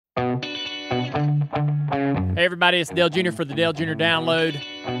Hey everybody, it's Dale Jr. for the Dale Jr. Download.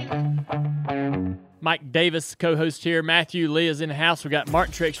 Mike Davis, co-host here. Matthew Lee is in the house. We got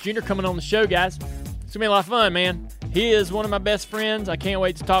Martin Truex Jr. coming on the show, guys. It's going to be a lot of fun, man. He is one of my best friends. I can't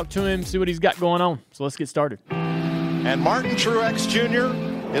wait to talk to him, see what he's got going on. So let's get started. And Martin Truex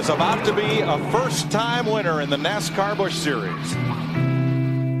Jr. is about to be a first-time winner in the NASCAR Busch Series.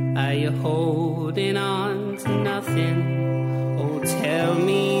 Are you holding on to nothing? Oh, tell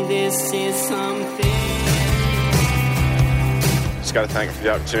me this is something. Just got to thank him for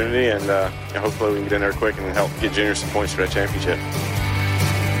the opportunity, and hopefully we can get in there quick and help get Junior some points for that championship.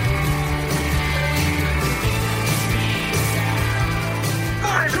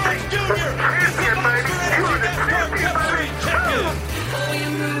 Martin Truex Jr. is the first NASCAR Champion.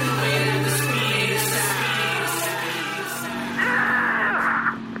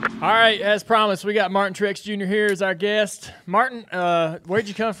 All right, as promised, we got Martin Truex Jr. here as our guest. Martin, where'd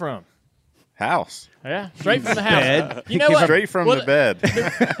you come from? House. Yeah, straight from the house. Bed. You know what? Straight from the bed.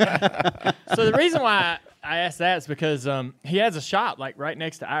 So the reason why I asked that is because he has a shop like right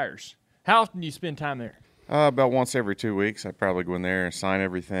next to ours. How often do you spend time there? About once every 2 weeks. I probably go in there and sign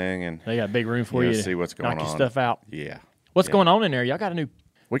everything and They got a big room for you to see what's going knock on. your stuff out. Yeah. What's going on in there? Y'all got a new.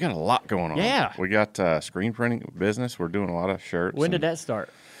 We got a lot going on. Yeah. We got screen printing business. We're doing a lot of shirts. When did that start?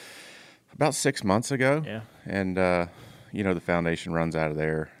 About 6 months ago. Yeah. And, the foundation runs out of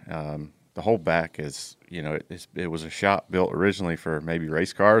there. The whole back is, it was a shop built originally for maybe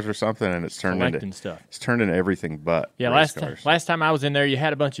race cars or something, and it's turned Collecting into stuff. It's turned into everything but Yeah, race cars. last time I was in there, you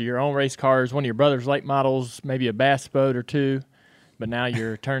had a bunch of your own race cars, one of your brother's late models, maybe a bass boat or two, but now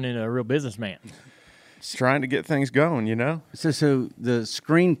you're turning into a real businessman. It's trying to get things going, So the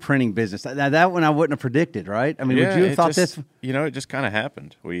screen printing business, that one I wouldn't have predicted, right? I mean, would you have thought this? It just kind of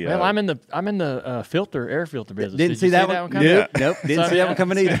happened. Well, I'm in the air filter business. Didn't Did see you that one coming? Yeah. Nope, didn't see that one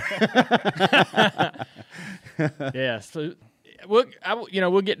coming either. Yeah, so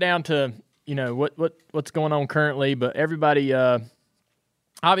we'll get down to what's going on currently, but everybody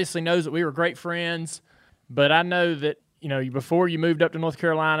obviously knows that we were great friends. But I know that before you moved up to North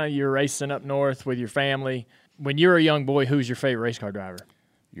Carolina, you were racing up north with your family. When you were a young boy, who's your favorite race car driver?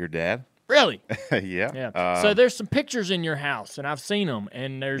 Your dad? Really? Yeah. Yeah. So there's some pictures in your house, and I've seen them,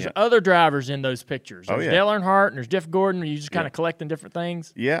 and there's other drivers in those pictures. There's Dale Earnhardt, and there's Jeff Gordon. Are you just kind of collecting different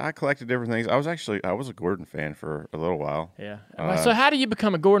things? Yeah, I collected different things. I was a Gordon fan for a little while. Yeah. So how do you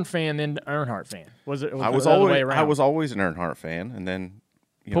become a Gordon fan then Earnhardt fan? Was it the other way around? I was always an Earnhardt fan, and then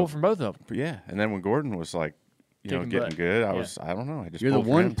pulled from both of them. Yeah, and then when Gordon was like, getting good, I don't know. I just You're the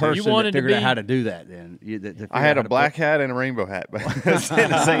one person that wanted to figured out be- how to do that. Then I had a black hat and a rainbow hat, but in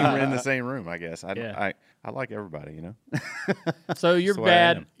the same room, I guess. I like everybody, So your That's the way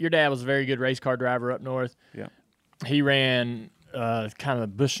I am. dad was a very good race car driver up north. Yeah. He ran kind of the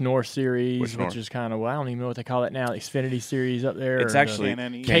Busch North series, Busch North. which is kind of, I don't even know what they call it now, the Xfinity series up there. It's or actually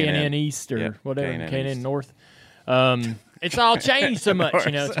the K&N. K&N East or Yeah, whatever, K&N K&N East. North. It's all changed so much,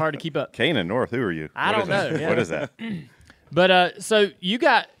 it's hard to keep up. Kane North, who are you? I don't know. Yeah. What is that? But so you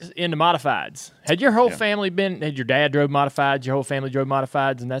got into modifieds. Had your whole family had your dad drove modifieds, your whole family drove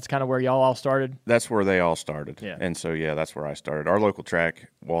modifieds, and that's kind of where y'all all started? That's where they all started. Yeah. And so, that's where I started. Our local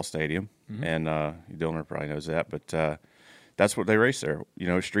track, Wall Stadium, and Dillner probably knows that, but that's what they race there,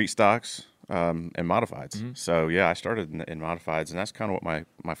 street stocks and modifieds. So, I started in modifieds, and that's kind of what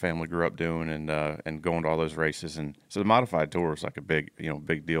my family grew up doing and going to all those races. And so the modified tour was like a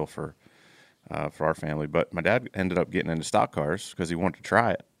big deal for our family. But my dad ended up getting into stock cars because he wanted to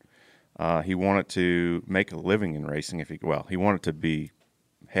try it. He wanted to make a living in racing. He wanted to be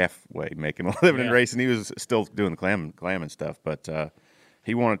halfway making a living in racing. He was still doing the clam and stuff, but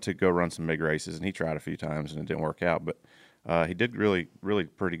he wanted to go run some big races, and he tried a few times, and it didn't work out. But he did really, really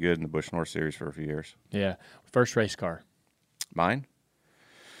pretty good in the Busch North Series for a few years. Yeah. First race car. Mine?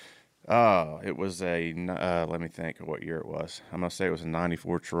 It was let me think of what year it was. I'm going to say it was a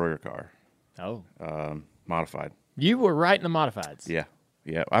 94 Troyer car. Oh. Modified. You were right in the modifieds. Yeah.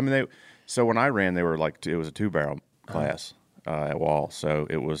 Yeah. I mean, so when I ran, they were it was a 2-barrel class at Wall. So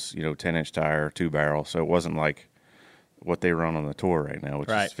it was, 10-inch tire, 2-barrel. So it wasn't like what they run on the tour right now, which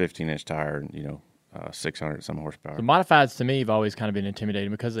is 15-inch tire and, 600 some horsepower. The modifieds to me have always kind of been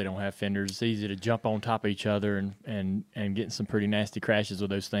intimidating because they don't have fenders. It's easy to jump on top of each other and getting some pretty nasty crashes with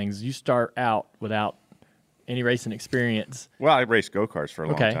those things. You start out without any racing experience. Well, I raced go-karts for a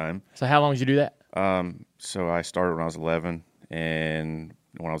long time. So how long did you do that? So I started when I was 11, and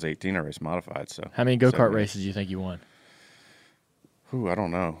when I was 18, I raced modified. So How many go-kart races do you think you won? Ooh, I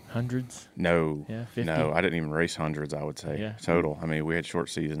don't know. Hundreds? No. Yeah, 50? No, I didn't even race hundreds, I would say, total. I mean, we had short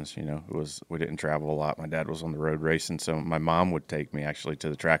seasons, we didn't travel a lot. My dad was on the road racing, so my mom would take me actually to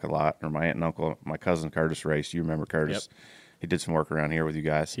the track a lot, or my aunt and uncle. My cousin Curtis raced. You remember Curtis? Yep. He did some work around here with you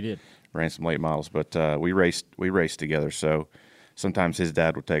guys. He did. Ran some late models, but we raced together, so sometimes his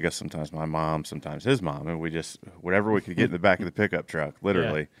dad would take us, sometimes my mom, sometimes his mom, and we just, whatever we could get in the back of the pickup truck,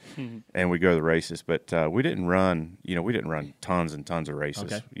 literally, and we go to the races. But we didn't run, tons and tons of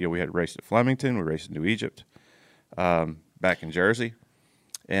races. Okay. We had raced at Flemington, we raced in New Egypt, back in Jersey,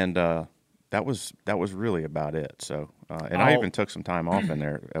 and that was really about it. So, I even took some time off in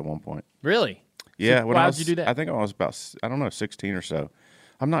there at one point. Really? Yeah. So why did you do that? I think I was about, 16 or so.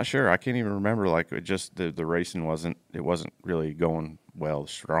 I'm not sure. I can't even remember. Like, it just the racing wasn't really going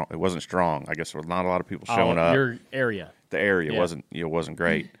strong. It wasn't strong. I guess there were not a lot of people showing up. Your area. The area wasn't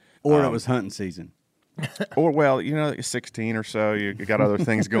great. Or it was hunting season. Or 16 or so. You got other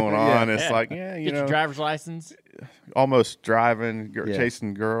things going on. It's like get your driver's license. Almost driving,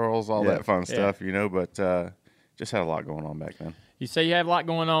 chasing girls, all that fun stuff. But just had a lot going on back then. You say you had a lot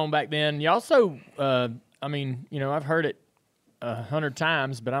going on back then. You also, I've heard it 100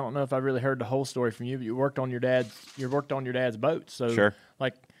 times, but I don't know if I really heard the whole story from you. But you worked on your dad's boat. So, sure.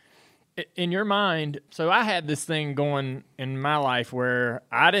 Like, in your mind, so I had this thing going in my life where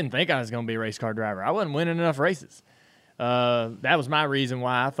I didn't think I was going to be a race car driver. I wasn't winning enough races. That was my reason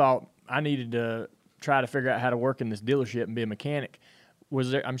why I thought I needed to try to figure out how to work in this dealership and be a mechanic.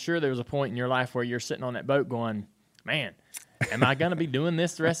 I'm sure there was a point in your life where you're sitting on that boat going, man, am I going to be doing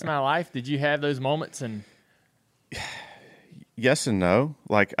this the rest of my life? Did you have those moments? And yes and no.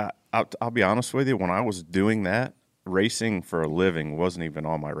 Like, I'll be honest with you. When I was doing that, racing for a living wasn't even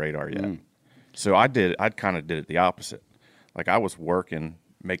on my radar yet. So I kind of did it the opposite. Like, I was working,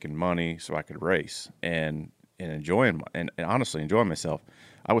 making money so I could race and enjoying and honestly enjoying myself.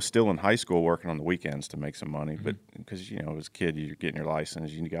 I was still in high school working on the weekends to make some money, but because, as a kid, you're getting your license,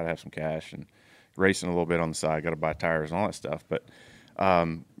 you got to have some cash, and racing a little bit on the side, got to buy tires and all that stuff. But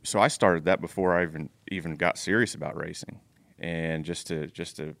so I started that before I even got serious about racing, and just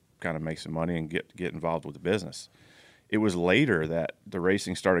to kind of make some money and get involved with the business. It was later that the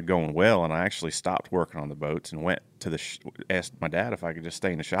racing started going well, and I actually stopped working on the boats and went to asked my dad if I could just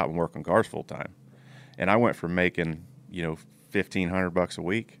stay in the shop and work on cars full time. And I went from making $1,500 a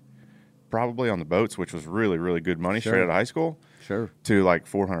week, probably on the boats, which was really, really good money straight out of high school. Sure. To like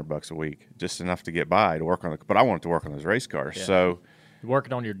 $400 a week, just enough to get by to work on but I wanted to work on those race cars. Yeah. So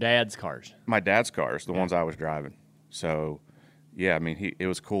working on your dad's cars. My dad's cars, the ones I was driving. So yeah, I mean, it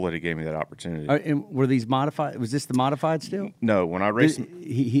was cool that he gave me that opportunity. And were these modified? Was this the modified still? No, when I raced,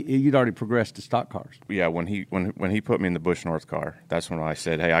 you'd already progressed to stock cars. Yeah, when he put me in the Busch North car, that's when I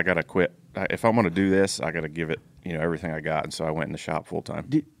said, "Hey, I got to quit. If I'm going to do this, I got to give it, everything I got." And so I went in the shop full time.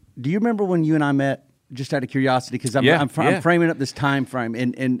 Do you remember when you and I met? Just out of curiosity, because I'm framing up this time frame,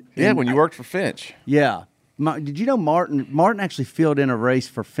 and when you worked for Finch. Yeah. Did you know Martin? Martin actually filled in a race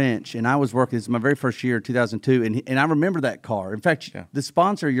for Finch, and I was working. This is my very first year, 2002, and I remember that car. In fact, the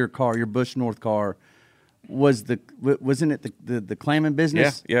sponsor of your car, your Busch North car, wasn't it the clamming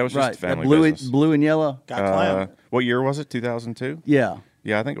business? Yeah, it was just a family business. Blue and yellow. Got clam. What year was it? 2002. Yeah.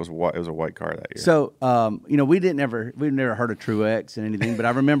 Yeah, I think it was a white car that year. So, we've never heard of Truex and anything, but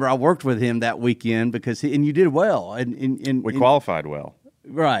I remember I worked with him that weekend because you did well, and we qualified well,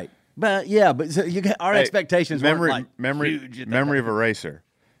 right? But so our expectations weren't huge. Memory of a racer.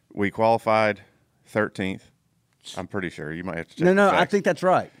 We qualified 13th. I'm pretty sure. You might have to check. No, I think that's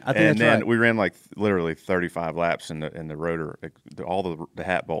right. And then we ran like literally 35 laps in the rotor. All the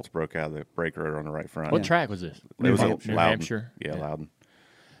hat bolts broke out of the brake rotor on the right front. What track was this? New Hampshire. Yeah, Loudon.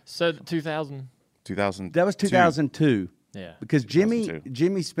 So 2000. That was 2002. Yeah. Because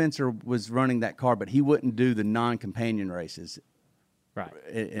Jimmy Spencer was running that car, but he wouldn't do the non-companion races. Right.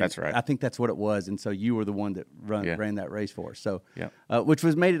 That's right. I think that's what it was, and so you were the one that ran that race for us. So, yeah. Which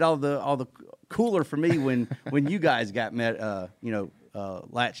made it all the cooler for me when you guys got met,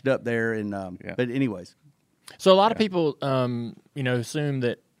 latched up there. And but anyways, so a lot of people, assume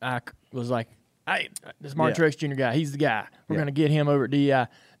that I was like, hey, this Martin Truex Jr. guy, he's the guy. We're going to get him over at DEI.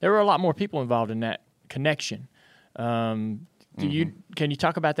 There were a lot more people involved in that connection. Can you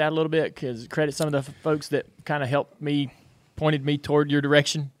talk about that a little bit? Because credit some of the folks that kind of pointed me toward your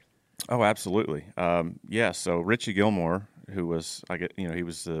direction. Oh, absolutely. So Richie Gilmore, who was he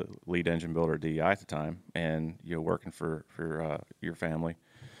was the lead engine builder at DEI at the time, and working for your family.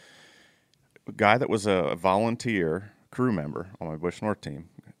 A guy that was a volunteer crew member on my Busch North team,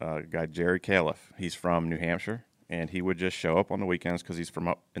 guy Jerry Califf. He's from New Hampshire, and he would just show up on the weekends because he's from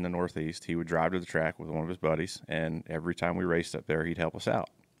up in the Northeast. He would drive to the track with one of his buddies, and every time we raced up there, he'd help us out.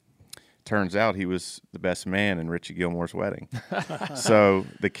 Turns out he was the best man in Richie Gilmore's wedding. So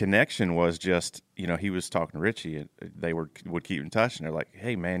the connection was just, he was talking to Richie, and they would keep in touch, and they're like,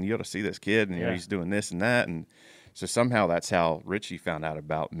 hey, man, you ought to see this kid, and he's doing this and that. And so somehow that's how Richie found out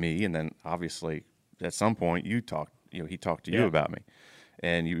about me, and then obviously at some point he talked to you about me.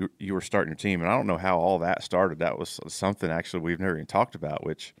 And you were starting your team, and I don't know how all that started. That was something actually we've never even talked about,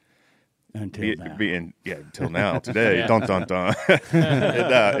 which until now today. Dun dun dun.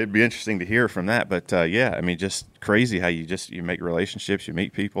 It'd be interesting to hear from that, but just crazy how you make relationships, you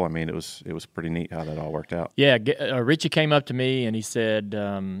meet people. I mean, it was pretty neat how that all worked out. Yeah, Richie came up to me and he said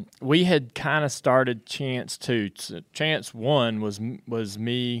we had kind of started Chance 2. Chance 1 was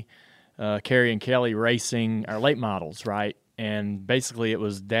me, Kerry, and Kelly racing our late models, right? And basically, it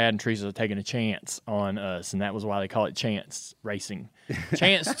was Dad and Teresa taking a chance on us, and that was why they call it Chance Racing.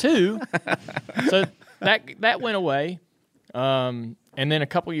 Chance 2, so that went away, and then a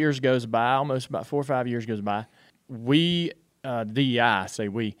couple years goes by, almost about 4 or 5 years goes by. DEI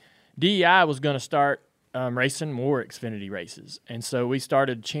was going to start racing more Xfinity races, and so we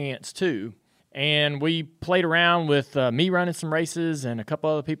started Chance 2. And we played around with me running some races and a couple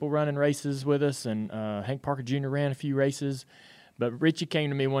other people running races with us, and Hank Parker Jr. ran a few races. But Richie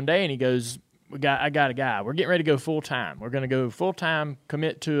came to me one day and he goes, I got a guy. We're getting ready to go full-time. We're going to go full-time,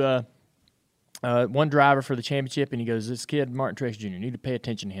 commit to one driver for the championship. And he goes, this kid, Martin Truex Jr., you need to pay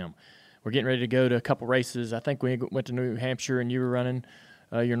attention to him. We're getting ready to go to a couple races. I think we went to New Hampshire and you were running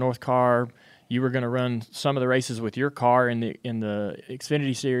your North car. You were going to run some of the races with your car in the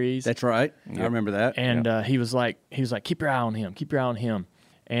Xfinity series. That's right. Yep. I remember that. And he was like, keep your eye on him. Keep your eye on him.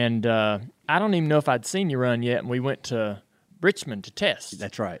 And I don't even know if I'd seen you run yet. And we went to Richmond to test.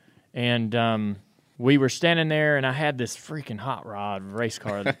 That's right. And we were standing there, and I had this freaking hot rod race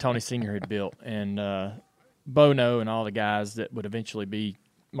car that Tony Senior had built, and Bono and all the guys that would eventually be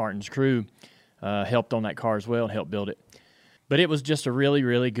Martin's crew helped on that car as well and helped build it. But it was just a really,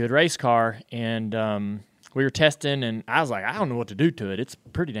 really good race car, and we were testing, and I was like, I don't know what to do to it. It's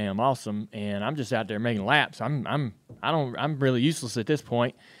pretty damn awesome, and I'm just out there making laps. I'm really useless at this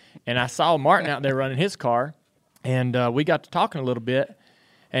point. And I saw Martin out there running his car, and we got to talking a little bit.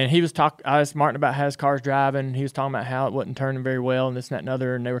 And I asked Martin about how his car's driving. He was talking about how it wasn't turning very well, and this and that and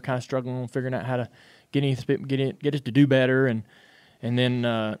other, and they were kind of struggling on figuring out how to get it to do better. And then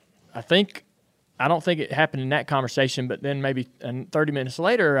I don't think it happened in that conversation, but then maybe 30 minutes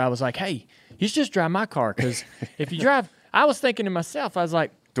later, I was like, hey, you should just drive my car, because if you drive – I was thinking to myself, I was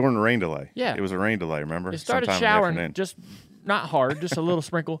like – during the rain delay. Yeah. It was a rain delay, remember? It started showering, just not hard, just a little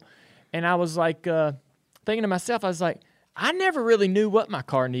sprinkle. And I was like thinking to myself, I was like, I never really knew what my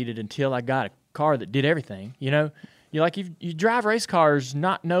car needed until I got a car that did everything, You drive race cars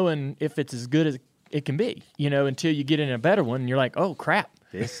not knowing if it's as good as it can be, until you get in a better one, and you're like, oh, crap.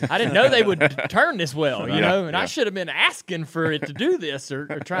 I didn't know they would turn this well, and I should have been asking for it to do this or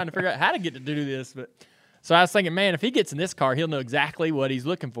trying to figure out how to get to do this. But so I was thinking, man, if he gets in this car, he'll know exactly what he's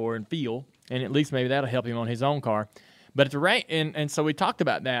looking for and feel, and at least maybe that'll help him on his own car. But at the rain, and so we talked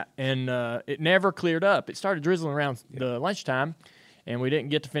about that, and it never cleared up. It started drizzling around the lunchtime, and we didn't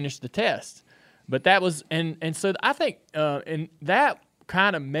get to finish the test. But that was, and so I think, and that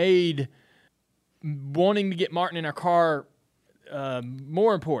kind of made wanting to get Martin in our car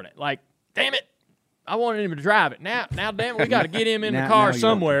more important. Like, damn it, I wanted him to drive it. Now, damn it, we got to get him in the car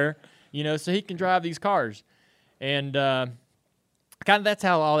somewhere, so he can drive these cars. And kind of that's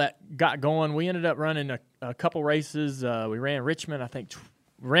how all that got going. We ended up running a couple races. We ran Richmond, I think.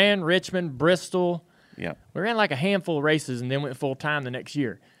 Ran Richmond, Bristol. Yeah. We ran like a handful of races and then went full time the next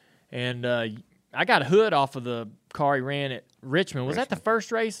year. And I got a hood off of the car he ran at Richmond. Was that the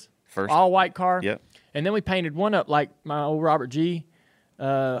first race? First. All white car? Yep. And then we painted one up like my old Robert G,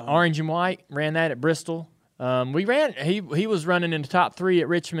 orange and white. Ran that at Bristol. He was running in the top 3 at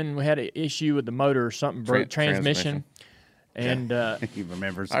Richmond. We had an issue with the motor or something, broke transmission. And he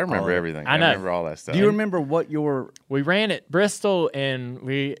remembers. I remember everything. I know. I remember all that stuff. Do you remember what We ran at Bristol, and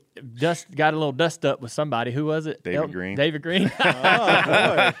we just got a little dust up with somebody. Who was it? David Green. David Green.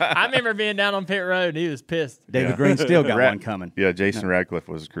 I remember being down on pit road, and he was pissed. David Green still got one coming. Yeah, Jason Radcliffe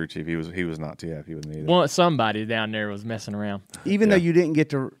was his crew chief. He was not too happy with me either. Well, somebody down there was messing around. Even though you didn't get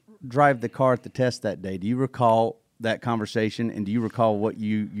to drive the car at the test that day, do you recall that conversation, and do you recall what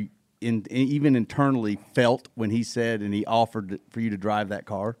you even internally felt when he said and he offered for you to drive that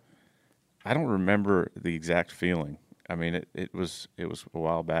car? I don't remember the exact feeling. I mean, it was a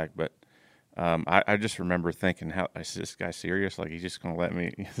while back, but I just remember thinking, "How is this guy serious? Like he's just going to let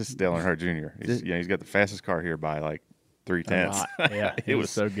me?" This is Dale Earnhardt Jr. He's got the fastest car here by like 3/10. Yeah, it was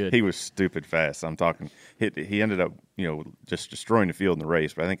so good. He was stupid fast. I'm talking. He ended up just destroying the field in the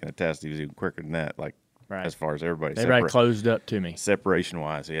race, but I think in the test he was even quicker than that. Like as far as everybody closed up to me separation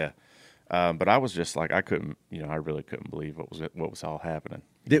wise. Yeah. But I was just like I couldn't. I really couldn't believe what was all happening.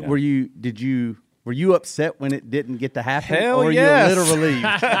 Were you upset when it didn't get to happen? Hell or yes. You're a little relieved.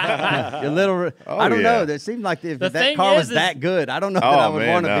 I don't know. It seemed like if that car was that good, I don't know that I would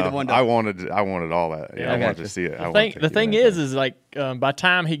want to be the one to. I wanted all that. Yeah, I wanted to see it. The thing is like by the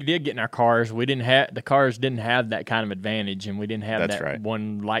time he did get in our cars, the cars didn't have that kind of advantage, and we didn't have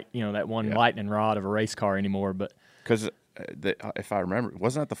one light, that one lightning rod of a race car anymore. But because if I remember,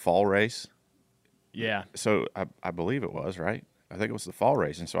 wasn't that the fall race? Yeah. So I believe it was, right? I think it was the fall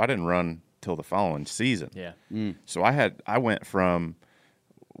race, and so I didn't run till the following season. Yeah. So I went from,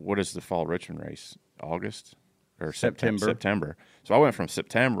 what is the fall Richmond race? August or September. So I went from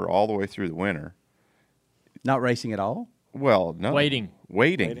September all the way through the winter. Not racing at all? Well, no. Waiting.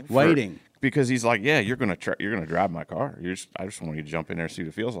 Because he's like, yeah, you're gonna drive my car. I just want you to jump in there and see what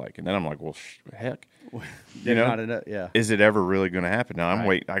it feels like. And then I'm like, well, heck, is it ever really going to happen? Now I'm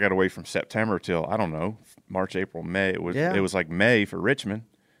waiting. I got to wait from September till I don't know, March, April, May. It was like May for Richmond.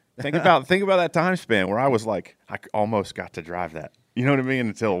 Think about that time span where I was like, I almost got to drive that. You know what I mean?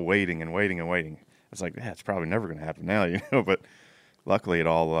 Until waiting. It's like, it's probably never going to happen now, But luckily, it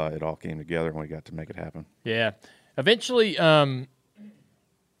all came together and we got to make it happen. Yeah. Eventually,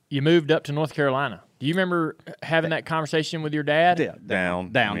 you moved up to North Carolina. Do you remember having that conversation with your dad? Yeah,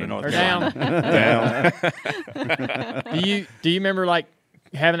 down to North Carolina. Down. Do you remember like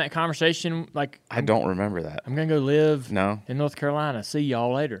having that conversation? Like, I don't remember that. I'm gonna go live in North Carolina. See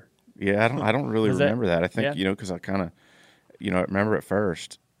y'all later. Yeah, I don't really remember that. I think because I kind of I remember at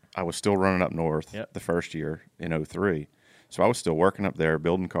first I was still running up north the first year in 2003, so I was still working up there,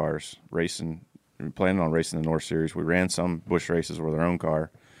 building cars, racing, planning on racing the North Series. We ran some bush races with our own car.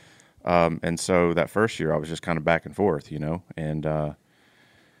 And so that first year I was just kind of back and forth, and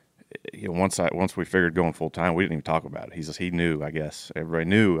once we figured going full time, we didn't even talk about it. He knew, I guess everybody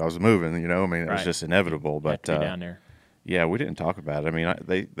knew I was moving, it was just inevitable, but down there. Yeah, we didn't talk about it. I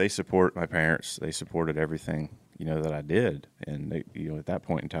mean, they support my parents. They supported everything, that I did. And they, at that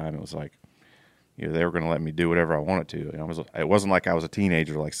point in time, it was like, they were going to let me do whatever I wanted to. It wasn't like I was a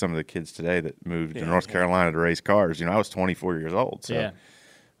teenager like some of the kids today that moved to North Carolina to race cars. I was 24 years old. So. Yeah.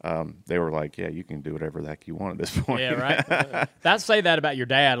 They were like, yeah, you can do whatever the heck you want at this point. Yeah, right. I'd say that about your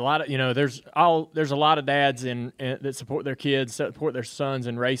dad. A lot of, there's a lot of dads that support their kids, support their sons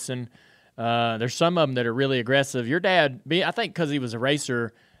in racing. There's some of them that are really aggressive. Your dad, I think because he was a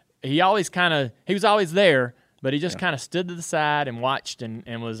racer, he was always there, but he just kind of stood to the side and watched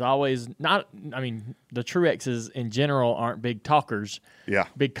and was always not, the Truexes in general aren't big talkers,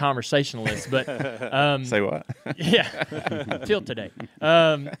 big conversationalists, but say what? Yeah, till today.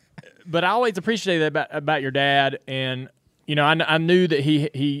 But I always appreciated that about your dad, and I knew that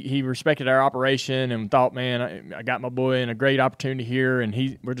he respected our operation and thought, man, I got my boy in a great opportunity here, and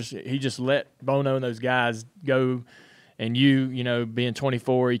he just let Bono and those guys go, and being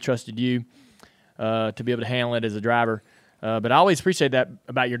 24, he trusted you to be able to handle it as a driver. But I always appreciate that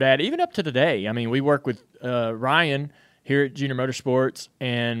about your dad, even up to today. I mean, we work with Ryan here at Junior Motorsports,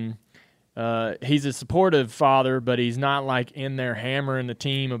 and he's a supportive father, but he's not like in there hammering the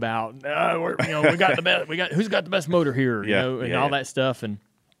team about we got the best, who's got the best motor here, all that stuff. And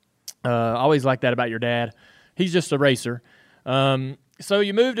always like that about your dad. He's just a racer. So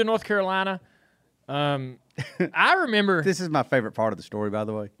you moved to North Carolina. I remember this is my favorite part of the story, by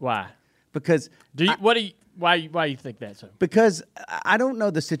the way. Why? Because why you think that so? Because I don't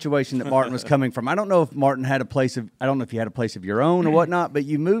know the situation that Martin was coming from. I don't know if Martin had a place of. I don't know if you had a place of your own or whatnot. But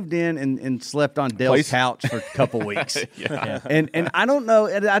you moved in and slept on Dale's couch for a couple weeks. And I don't know.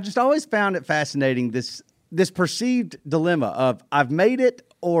 And I just always found it fascinating this perceived dilemma of I've made it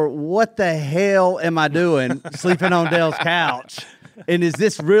or what the hell am I doing sleeping on Dale's couch? And is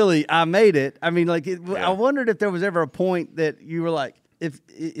this really I made it? I mean, I wondered if there was ever a point that you were like,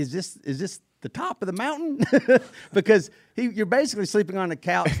 is this the top of the mountain? Because you're basically sleeping on a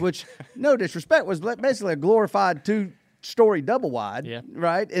couch, which, no disrespect, was basically a glorified 2-story double wide,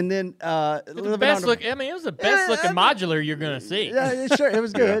 right? And then it was the best looking modular you're gonna see. Yeah, sure, it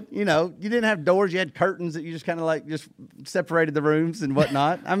was good. You didn't have doors; you had curtains that you just kind of just separated the rooms and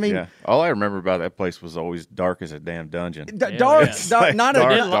whatnot. I mean, all I remember about that place was always dark as a damn dungeon. Dark, not a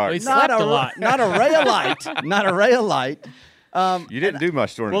ray of light, not a ray of light. You didn't do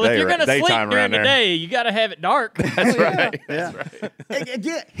much during Well, the day. if you're going to sleep daytime during around the there. day, you got to have it dark. That's right. Yeah.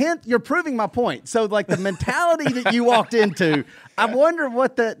 Again, hint, you're proving my point. So, like the mentality that you walked into, I wonder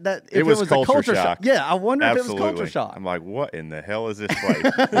what if it was a culture shock. Yeah, I wonder Absolutely. if it was culture shock. I'm like, what in the hell is this place?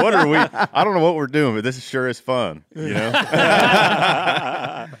 What are we? I don't know what we're doing, but this sure is fun. You know,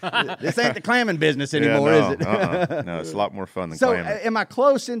 This ain't the clamming business anymore, is it? No, it's a lot more fun than So, clamming. am I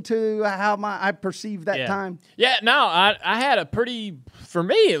close into how I perceived that time? Yeah, no, I had a pretty, for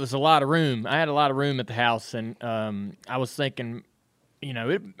me, it was a lot of room. I had a lot of room at the house, and I was thinking, you know,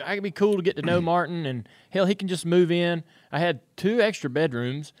 it'd be cool to get to know Martin, and hell, he can just move in. I had 2 extra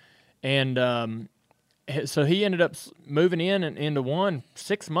bedrooms, and so he ended up moving in and into one.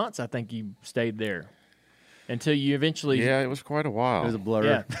 6 months, I think he stayed there until you eventually. Yeah, it was quite a while. It was a blur.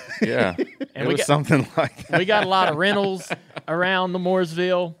 Yeah. Yeah, And it was something like that. We got a lot of rentals around the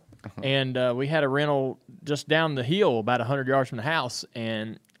Mooresville, and we had a rental just down the hill about 100 yards from the house,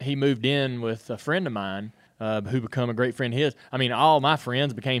 and he moved in with a friend of mine who became a great friend of his. I mean, all my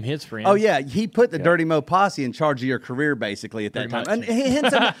friends became his friends. Oh, yeah. He put the Dirty Mo Posse in charge of your career, basically, at that Pretty time. much. And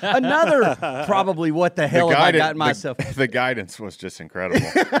hence another probably what the hell have I gotten myself. The guidance was just incredible.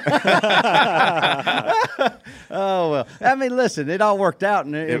 Oh, well. I mean, listen, it all worked out,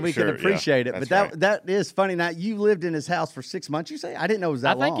 and we sure, can appreciate yeah, it. But that's that is funny. Now, you lived in his house for 6 months, you say? I didn't know it was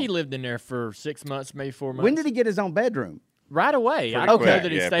that long. I think he lived in there for 6 months, maybe 4 months. When did he get his own bedroom? Right away. I Pretty don't quick. know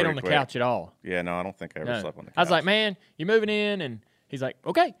that he Yeah, stayed pretty on the quick. couch at all. Yeah, no, I don't think I ever No. slept on the couch. I was like, man, you moving in? And he's like,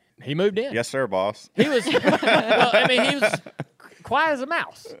 okay. He moved in. yes, sir, boss. He was, well, I mean, he was quiet as a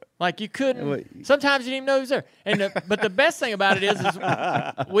mouse. Like you couldn't. Sometimes you didn't even know he was there. And but the best thing about it is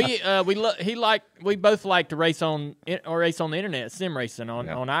we both like to race on the internet, sim racing on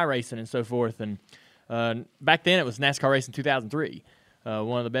iRacing and so forth. And back then it was NASCAR Racing 2003,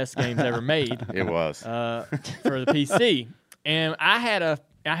 one of the best games ever made. It was. For the PC. And I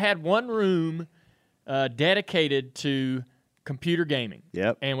had one room dedicated to computer gaming.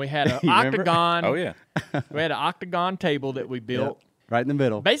 Yep. And we had an You remember? octagon. Oh yeah. We had an octagon table that we built. Yep. Right in the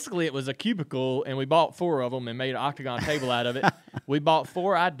middle. Basically, it was a cubicle, and we bought 4 of them and made an octagon table out of it. We bought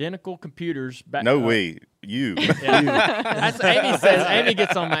 4 identical computers. No, you. That's Amy says. Amy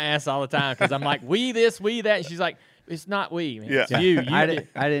gets on my ass all the time because I'm like, we this, we that. And she's like, it's not we, man. Yeah. It's you. I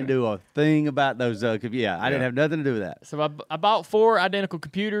didn't do a thing about those. I didn't have nothing to do with that. So I bought 4 identical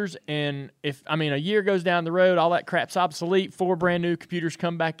computers, and a year goes down the road, all that crap's obsolete. 4 brand new computers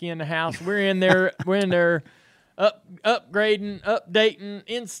come back in the house. We're in there, upgrading, updating,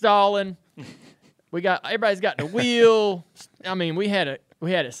 installing. Everybody's got the wheel. I mean, we had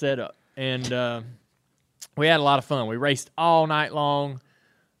it set up, and we had a lot of fun. We raced all night long,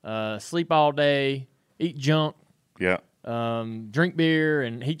 sleep all day, eat junk. Yeah. Drink beer,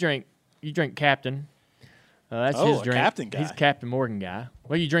 and you drink Captain. That's his drink. Captain guy. He's a Captain Morgan guy.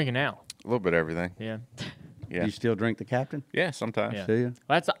 What are you drinking now? A little bit of everything. Yeah. Yeah. Do you still drink the Captain? Yeah, sometimes. Yeah. Do you? Well,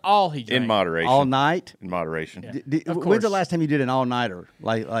 that's all he drank. In moderation. All night? In moderation. Of When's course. the last time you did an all-nighter,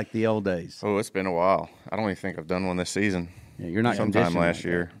 like the old days? Oh, it's been a while. I don't even think I've done one this season. Yeah, you're not Sometime conditioned last like that.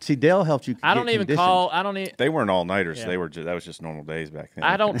 year. See, Dale helped you. I don't get even conditioned. call. I don't even. They weren't all nighters. Yeah. That was just normal days back then.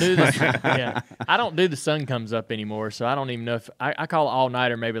 I don't do this. Yeah, I don't do the sun comes up anymore, so I don't even know if I call all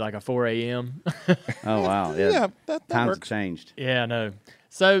nighter maybe like a 4 a.m. Oh wow, yeah, that times have works. changed. Yeah, no.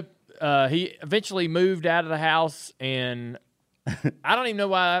 So he eventually moved out of the house, and I don't even know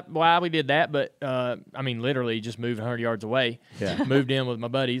why we did that, but literally just moved 100 yards away. Yeah. Moved in with my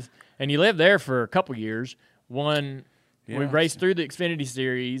buddies, and he lived there for a couple years. We raced through the Xfinity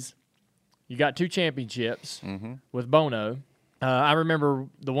Series. You got 2 championships with Bono. I remember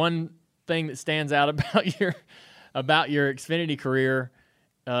the one thing that stands out about your Xfinity career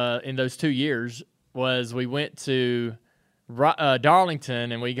in those 2 years was we went to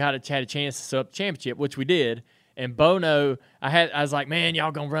Darlington, and we had a chance to set up the championship, which we did. And Bono, I was like, man,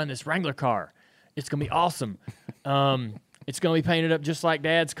 y'all gonna run this Wrangler car. It's gonna be awesome. It's gonna be painted up just like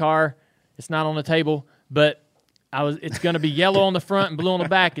Dad's car. It's not on the table, but it's gonna be yellow on the front and blue on the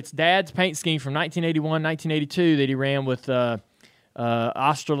back. It's Dad's paint scheme from 1981, 1982 that he ran with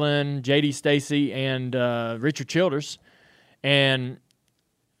Osterlin, J.D. Stacy, and Richard Childress. And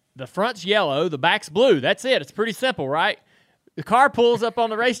the front's yellow, the back's blue. That's it. It's pretty simple, right? The car pulls up on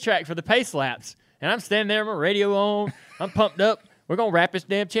the racetrack for the pace laps, and I'm standing there with my radio on. I'm pumped up. We're going to wrap this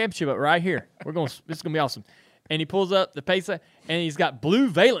damn championship up right here. This is going to be awesome. And he pulls up the pace lap, and he's got blue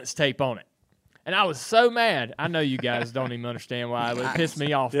valence tape on it. And I was so mad. I know you guys don't even understand why, but it pissed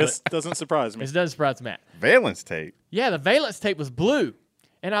me off. This doesn't surprise me. It doesn't surprise Matt. Valence tape. Yeah, the valence tape was blue.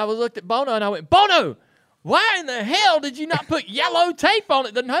 And I looked at Bono, and I went, Bono, why in the hell did you not put yellow tape on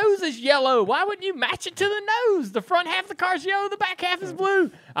it? The nose is yellow. Why wouldn't you match it to the nose? The front half of the car's yellow, the back half is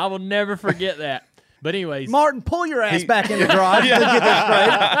blue. I will never forget that. But anyways. Martin, pull your ass back in the garage to get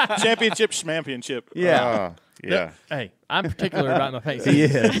this straight. Championship, schmampionship. Yeah. Yeah. Hey, I'm particular about my pace. He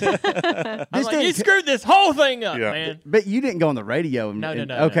is. I'm like, you screwed this whole thing up, man. But you didn't go on the radio. No.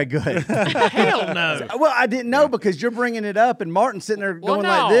 Okay, good. Hell no. Well, I didn't know because you're bringing it up, and Martin's sitting there going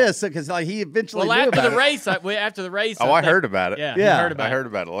like this because like he eventually knew after about the race, after the race. Oh, I heard about it. Yeah, Yeah. you heard about I heard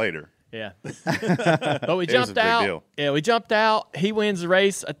about it later. Yeah. But we jumped out. Deal. Yeah, we jumped out. He wins the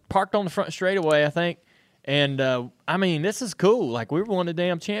race. I parked on the front straightaway, I think. And, I mean, this is cool. Like, we won the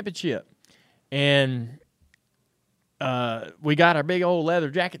damn championship. And we got our big old leather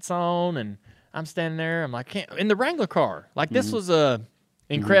jackets on, and I'm standing there. I'm like, in the Wrangler car. Like, this was a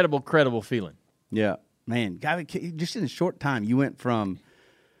incredible feeling. Yeah. Man, just in a short time, you went from,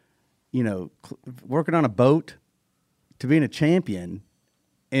 working on a boat to being a champion.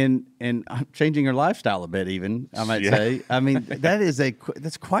 And changing your lifestyle a bit, even I might say. I mean,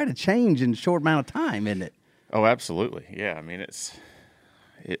 that's quite a change in a short amount of time, isn't it? Oh, absolutely. Yeah. I mean,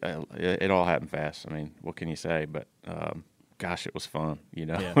 it all happened fast. I mean, what can you say? But gosh, it was fun.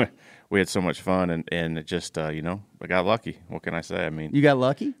 Yeah. We had so much fun, and it just I got lucky. What can I say? I mean, You got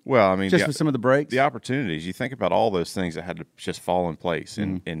lucky? well, I mean, Just with some of the breaks? the opportunities. You think about all those things that had to just fall in place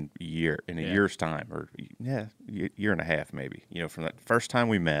in a year's time, or year and a half maybe. From that first time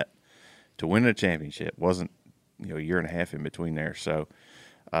we met to winning a championship wasn't a year and a half in between there. So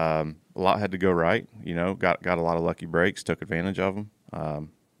a lot had to go right. Got a lot of lucky breaks, took advantage of them.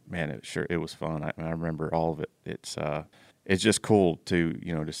 Man, it was fun. I remember all of it. It's just cool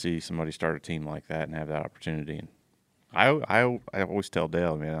to see somebody start a team like that and have that opportunity. And I always tell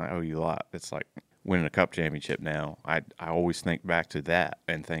Dale, man, I owe you a lot. It's like winning a cup championship now. I always think back to that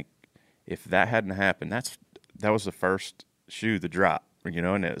and think if that hadn't happened, that was the first shoe to drop, and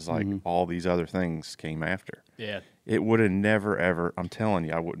it was like all these other things came after. Yeah. It would have never, ever, I'm telling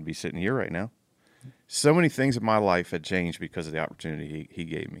you, I wouldn't be sitting here right now. So many things in my life had changed because of the opportunity he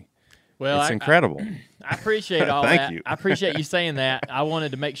gave me. Well, it's incredible. I appreciate all Thank that. you. I appreciate you saying that. I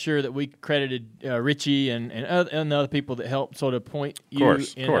wanted to make sure that we credited Richie and the other people that helped sort of point you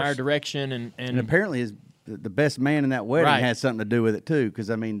in our direction. And apparently the best man in that wedding Right. had something to do with it too, because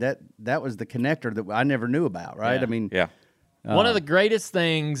I mean that was the connector that I never knew about, right? Yeah. I mean, one of the greatest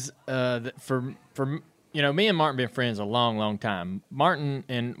things that for me and Martin been friends a long time. Martin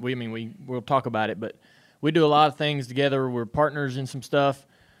and we'll talk about it, but we do a lot of things together. We're partners in some stuff.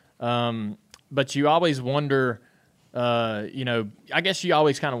 But you always wonder, I guess you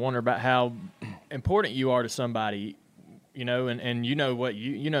always kind of wonder about how important you are to somebody, and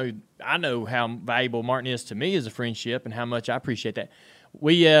I know how valuable Martin is to me as a friendship and how much I appreciate that.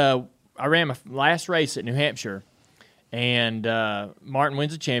 I ran my last race at New Hampshire, and Martin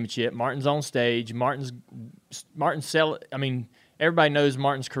wins the championship. Martin's on stage. Everybody knows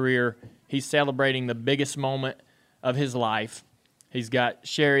Martin's career. He's celebrating the biggest moment of his life. He's got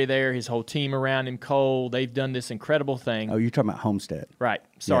Sherry there, his whole team around him, Cole. They've done this incredible thing. Oh, you're talking about Homestead. Right.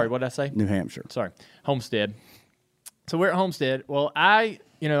 Sorry, Yeah. what did I say? New Hampshire. Sorry. Homestead. So we're at Homestead. Well, I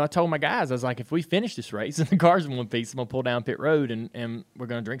told my guys, I was like, if we finish this race and the car's in one piece, I'm going to pull down pit road and we're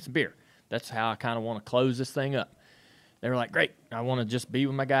going to drink some beer. That's how I kind of want to close this thing up. They were like, great. I want to just be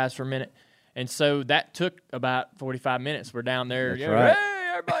with my guys for a minute. And so that took about 45 minutes. We're down there. That's right. Hey,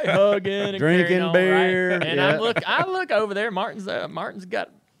 everybody hugging and Drinking carrying on, beer. right? And Yeah. I look over there. Martin's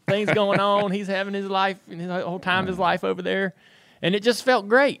got things going on. He's having his life, his whole time of his life over there. And it just felt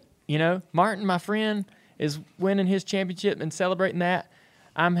great. Martin, my friend, is winning his championship and celebrating that.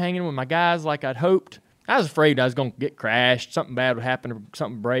 I'm hanging with my guys like I'd hoped. I was afraid I was going to get crashed. Something bad would happen or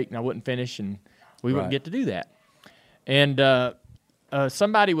something break and I wouldn't finish and we wouldn't get to do that. And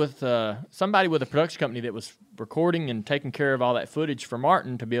somebody with a production company that was recording and taking care of all that footage for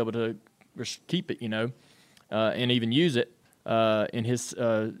Martin to be able to keep it, and even use it in his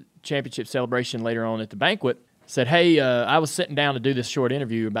championship celebration later on at the banquet, said, hey, I was sitting down to do this short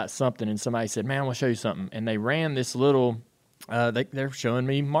interview about something, and somebody said, man, I want to show you something. And they ran this little they're showing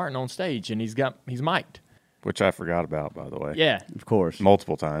me Martin on stage, and he's mic'd. Which I forgot about, by the way. Yeah. Of course.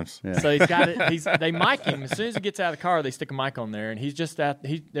 Multiple times. Yeah. So he's got it. They mic him as soon as he gets out of the car. They stick a mic on there, and he's just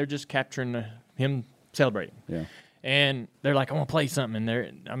they're just capturing him celebrating. Yeah. And they're like, I want to play something,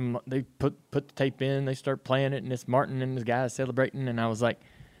 and they put the tape in. They start playing it, and it's Martin and his guys celebrating. And I was like,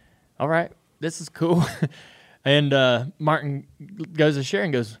 all right, this is cool. And Martin goes to Sharon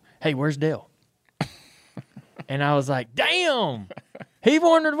and goes, hey, where's Dale? And I was like, damn, he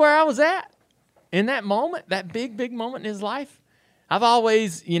wondered where I was at. In that moment, that big moment in his life, I've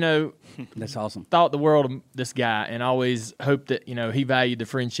always, That's awesome. thought the world of this guy, and always hoped that he valued the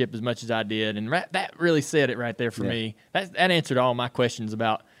friendship as much as I did, and that really said it right there for me. That answered all my questions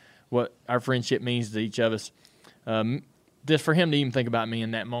about what our friendship means to each of us. Just for him to even think about me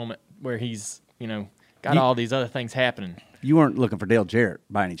in that moment where he's got all these other things happening. You weren't looking for Dale Jarrett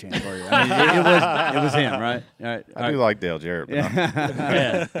by any chance, were you? I mean, it was him, right? All right. I do like Dale Jarrett,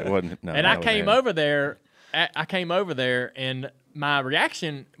 but it wasn't. No, And that I was came him. over there. And my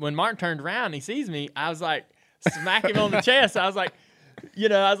reaction when Martin turned around and he sees me, I was like, smack him on the chest. I was like, you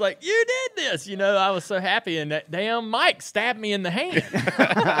did this. I was so happy, and that damn Mike stabbed me in the hand.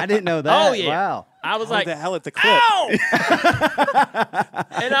 I didn't know that. Oh, yeah. Wow. I was like, the hell at the clip. ow!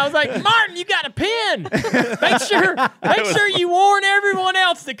 And I was like, Martin, you got a pin. Make sure you warn everyone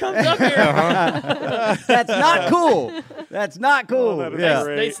else that comes up here. That's not cool. That's not cool. that is yeah.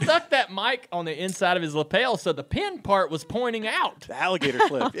 great. They stuck that mic on the inside of his lapel, so the pin part was pointing out. The alligator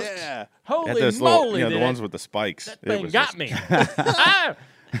clip. Yeah. Holy Had those moly! little, the that ones with the spikes. that It thing was got just- me. I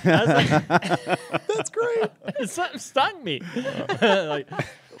was like, That's great. something stung me. Like,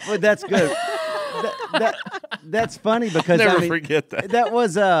 Well, that's good. That's funny because Never forget that. That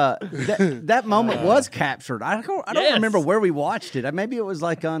was that moment was captured. I don't Yes. remember where we watched it. Maybe it was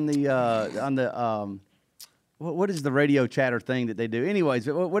like on the what is the radio chatter thing that they do? Anyways,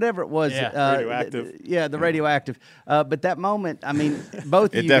 whatever it was. Yeah. Radioactive. The radioactive. But that moment, I mean,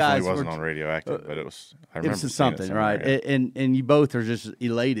 both of It you guys definitely wasn't were, on Radioactive, but it was. I it remember was seeing something, somewhere, right? yeah. And you both are just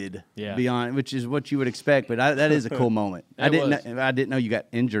elated beyond, which is what you would expect. But that is a cool moment. I didn't know you got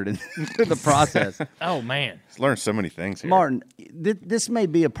injured in the process. oh man, Learned so many things here. Martin, this may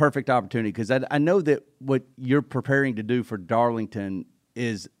be a perfect opportunity because I know that what you're preparing to do for Darlington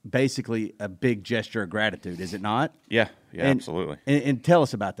is basically a big gesture of gratitude, is it not? Yeah, And- absolutely. And tell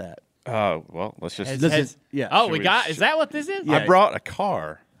us about that. Well, let's just. Yeah. Oh, Should we we- got. Is that what this is? Yeah. I brought a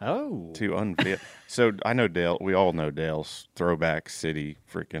car Oh. to unveil. So I know Dale. We all know Dale's throwback city.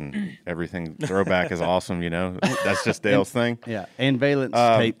 Freaking everything. Throwback is awesome. That's just Dale's thing. Yeah. And valence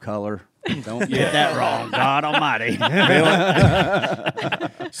tape color. Don't get that wrong. God Almighty.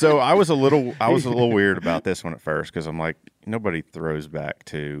 So I was a little weird about this one at first because I'm like, nobody throws back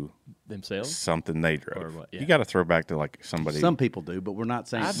to Themselves. something they drove. Or what, yeah. You got to throw back to like somebody. Some people do, but we're not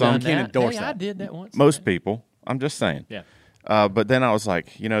saying I've some done can't that. endorse Hey, that. I did that once. Most people. I'm just saying. Yeah. But then I was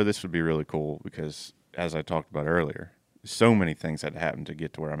like, this would be really cool because, as I talked about earlier, so many things had happened to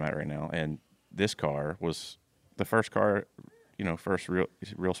get to where I'm at right now, and this car was the first car, first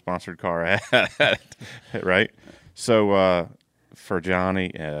real sponsored car I had, right? So for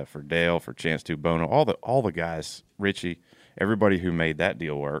Johnny, for Dale, for Chance 2 Bono, all the guys, Richie, everybody who made that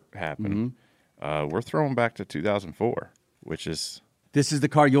deal happen, we're throwing back to 2004, which is. This is the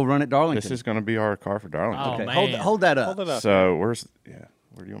car you'll run at Darlington. This is going to be our car for Darlington. Oh, okay. man. Hold that up. Hold it up. So where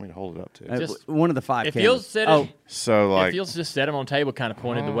do you want me to hold it up to? Just- One of the five If cameras. you'll sit oh, it, So if you'll just set them on the table, kind of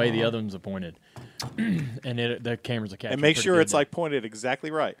pointed the way the other ones are pointed, and the cameras are capturing. And make pretty sure good it's there. like pointed exactly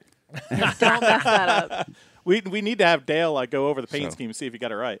right. Don't mess that up. We need to have Dale go over the paint So- scheme and see if he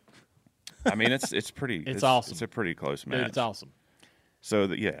got it right. I mean, it's pretty. It's awesome. It's a pretty close match. Dude, it's awesome. So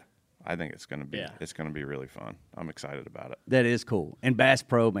I think it's gonna be. Yeah. It's gonna be really fun. I'm excited about it. that is cool. And Bass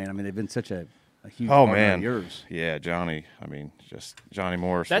Pro, man. I mean, they've been such a huge Oh partner man, of yours. Yeah, Johnny. I mean, just Johnny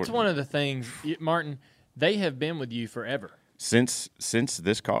Morris. That's one of the things, Martin. They have been with you forever. since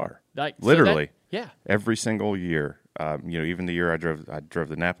this car. Like so Literally, yeah. every single year. Even the year I drove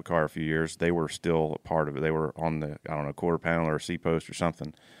the Napa car a few years. They were still a part of it. They were on the quarter panel or a C post or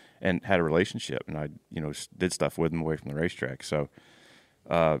something, and had a relationship. And I did stuff with them away from the racetrack. So.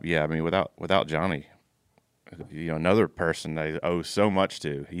 I mean, without Johnny, another person they owe so much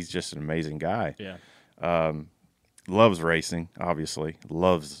to. He's just an amazing guy. Yeah. Loves racing, obviously.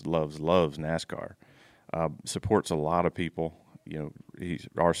 Loves NASCAR. Supports a lot of people. He's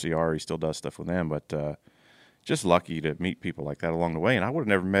RCR. He still does stuff with them, but just lucky to meet people like that along the way. And I would have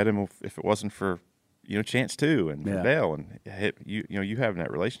never met him if it wasn't for Chance 2 and for Dale and you having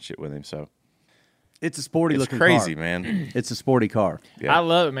that relationship with him. So. It's a sporty It's looking crazy, car. man. It's a sporty car. Yeah. I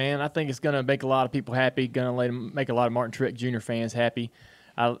love it, man. I think it's going to make a lot of people happy. Going to make a lot of Martin Truex Jr. fans happy.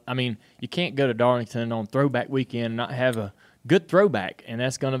 I mean, you can't go to Darlington on Throwback Weekend and not have a good throwback, and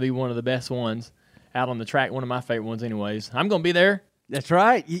that's going to be one of the best ones out on the track. One of my favorite ones, anyways. I'm going to be there. That's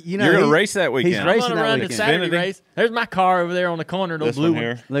right. You're going to race that weekend. He's I'm racing I'm going to that run the weekend. Saturday Xfinity? race. There's my car over there on the corner, the This blue one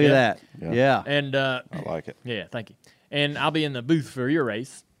here. Look at that. Yeah. Yeah. And I like it. yeah, thank you. And I'll be in the booth for your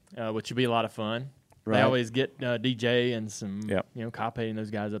race, which will be a lot of fun. Right. They always get DJ and some, Yep. Coppe and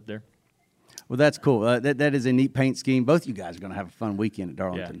those guys up there. Well, that's cool. That is a neat paint scheme. Both you guys are going to have a fun weekend at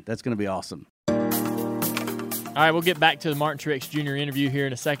Darlington. Yeah. That's going to be awesome. All right, we'll get back to the Martin Truex Jr. interview here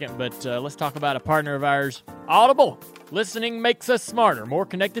in a second, but let's talk about a partner of ours, Audible. Listening makes us smarter, more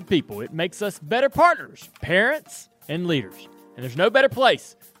connected people. It makes us better partners, parents, and leaders. And there's no better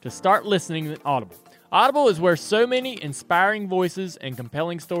place to start listening than Audible. Audible is where so many inspiring voices and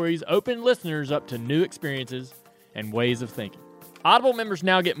compelling stories open listeners up to new experiences and ways of thinking. Audible members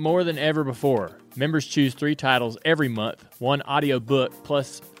now get more than ever before. Members choose 3 titles every month, 1 audiobook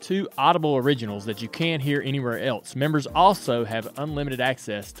plus 2 Audible originals that you can't hear anywhere else. Members also have unlimited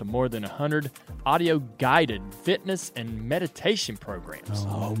access to more than 100 audio-guided fitness and meditation programs.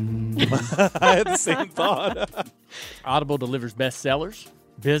 I had the same thought. Audible delivers bestsellers,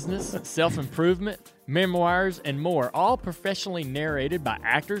 business, self-improvement, memoirs, and more, all professionally narrated by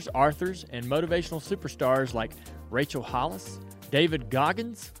actors, authors, and motivational superstars like Rachel Hollis, David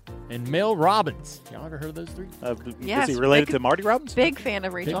Goggins, and Mel Robbins. Y'all ever heard of those 3? Yes, Is he related to Marty Robbins? Big fan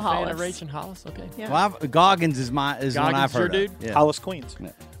of Rachel Big Hollis. fan of Rachel Hollis? Okay. Yeah. Well, Goggins is one Goggins, I've heard your of. dude? Yeah. Hollis Queens.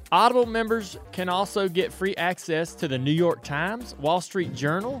 Audible members can also get free access to the New York Times, Wall Street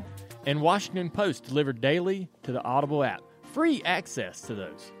Journal, and Washington Post delivered daily to the Audible app. Free access to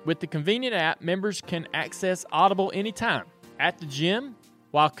those. With the convenient app, members can access Audible anytime, at the gym,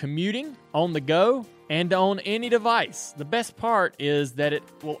 while commuting, on the go, and on any device. The best part is that it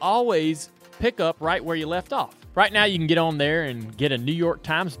will always pick up right where you left off. Right now, you can get on there and get a New York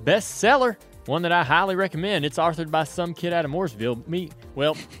Times bestseller, one that I highly recommend. It's authored by some kid out of Mooresville. Me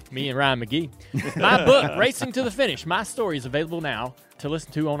and Ryan McGee. My book, Racing to the Finish, My Story, is available now to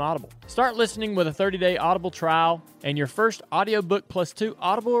listen to on Audible. Start listening with a 30-day Audible trial, and your first audiobook plus 2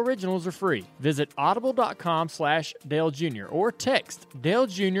 Audible originals are free. Visit audible.com/Dale Jr. or text Dale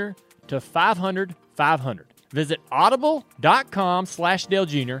Jr. to 500-500. Visit audible.com/Dale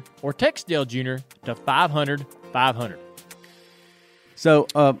Jr. or text Dale Jr. to 500-500. So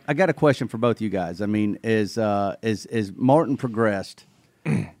I got a question for both you guys. I mean, as Martin progressed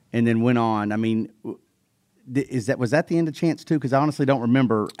and then went on, I mean, was that the end of Chance too? Because I honestly don't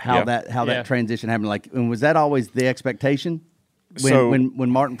remember how that transition happened. Like, and was that always the expectation when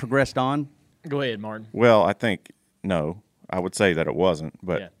Martin progressed on? Go ahead, Martin. Well, I think no. I would say that it wasn't,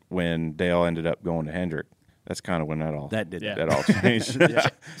 but when Dale ended up going to Hendrick, that's kind of when that all changed.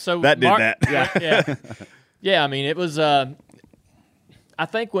 So that did that. Yeah. I mean, it was. I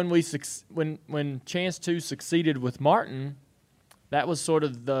think when when Chance 2 succeeded with Martin, that was sort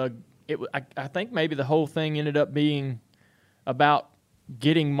of I think maybe the whole thing ended up being about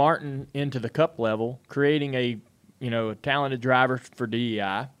getting Martin into the Cup level, creating a talented driver for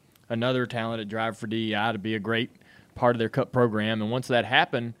DEI, another talented driver for DEI to be a great part of their Cup program. And once that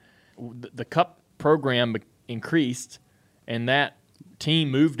happened, the Cup program increased, and that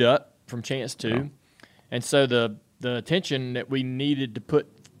team moved up from Chance 2. And so the attention that we needed to put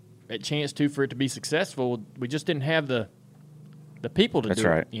at Chance 2 for it to be successful, we just didn't have the people to do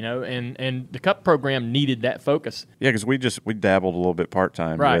it, and the Cup program needed that focus. Yeah, because we dabbled a little bit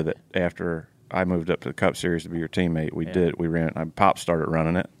part-time with it after I moved up to the Cup Series to be your teammate. We ran. Pop started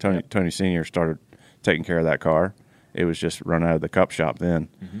running it. Tony Sr. started taking care of that car. It was just run out of the Cup shop then.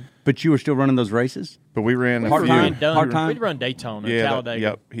 Mm-hmm. But you were still running those races? But we ran part-time? We'd run Daytona, Talladega.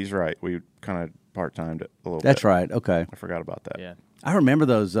 Yep, he's right. We kind of part-timed it a little bit. That's right, okay. I forgot about that. Yeah. I remember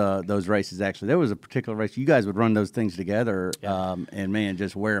those races, actually. There was a particular race. You guys would run those things together and, man,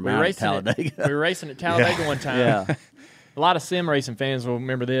 just wear them out at Talladega. We were racing at Talladega one time. Yeah. A lot of sim racing fans will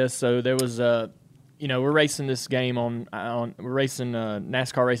remember this. So there was we're racing this game we're racing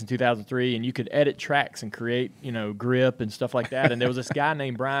NASCAR Racing 2003, and you could edit tracks and create, grip and stuff like that. And there was this guy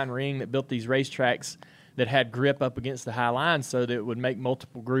named Brian Ring that built these racetracks that had grip up against the high line so that it would make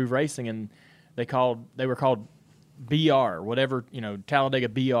multiple groove racing, and they were called BR, whatever, Talladega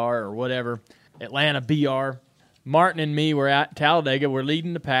BR or whatever, Atlanta BR. Martin and me were at Talladega. We're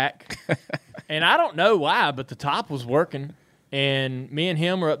leading the pack. And I don't know why, but the top was working. And me and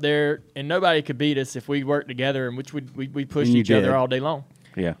him were up there, and nobody could beat us if we worked together, and which we pushed each other all day long.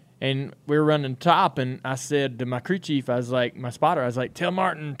 Yeah. And we were running top, and I said to my crew chief, my spotter, I was like, tell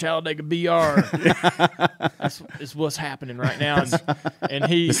Martin Talladega BR. That's what's happening right now. And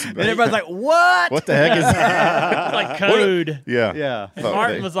everybody's like, what? What the heck is that? Like code. Yeah. And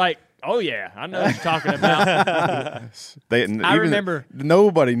Martin was like, oh, yeah, I know what you're talking about. I remember.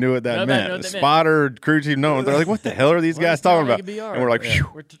 Nobody knew what that meant. Spotter, crew chief, no one. They're like, what the hell are these guys talking about? And we're like,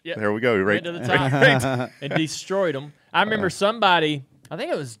 there we go. We went to the top and destroyed them. I remember somebody, I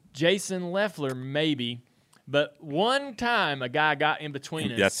think it was Jason Leffler maybe, but one time a guy got in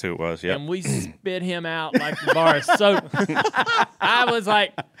between us. That's who it was, yeah. And we spit him out like the bar of soap. I was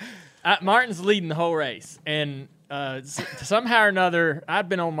like, Martin's leading the whole race. And somehow or another, I'd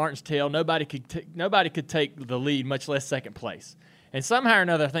been on Martin's tail. Nobody could take the lead, much less second place. And somehow or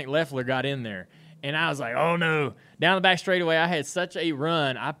another, I think Loeffler got in there. And I was like, oh, no. Down the back straightaway, I had such a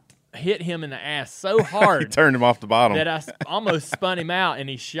run. I hit him in the ass so hard. You turned him off the bottom. That I almost spun him out, and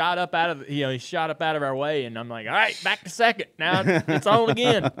he shot up out of our way. And I'm like, all right, back to second. Now it's on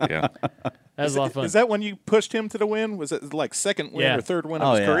again. Yeah. That was a lot of fun. Is that when you pushed him to the win? Was it like second win or third win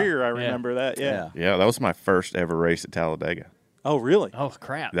of his career? I remember that. Yeah. Yeah, that was my first ever race at Talladega. Oh, really? Oh,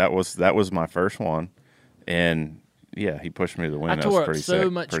 crap. That was my first one, and yeah, he pushed me to the win. I That tore was up pretty so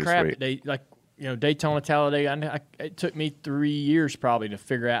sick, much pretty crap. sweet. Daytona, Talladega. It took me 3 years probably to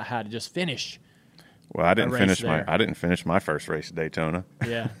figure out how to just finish. Well, I didn't I didn't finish my first race at Daytona.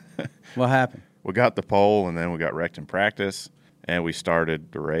 Yeah. What happened? We got the pole, and then we got wrecked in practice, and we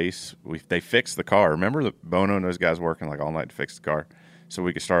started the race. They fixed the car. Remember the Bono and those guys working like all night to fix the car, so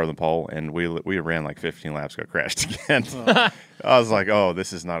we could start on the pole. And we ran like 15 laps, got crashed again. I was like, oh,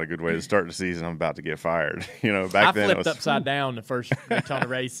 this is not a good way to start the season. I'm about to get fired. Back then I it flipped was upside down the first Daytona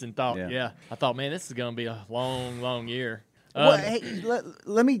race and thought, I thought, man, this is going to be a long, long year. Well, hey,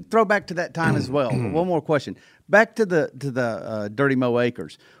 let me throw back to that time as well. One more question. Back to the Dirty Mo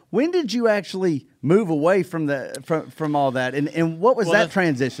Acres. When did you actually move away from all that, and what was that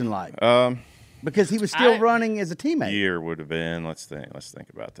transition like? Because he was still running as a teammate. Year would have been. Let's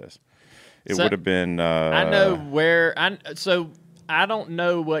think about this. It would have been. I know where. I don't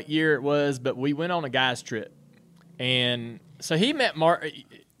know what year it was, but we went on a guys trip, and so he met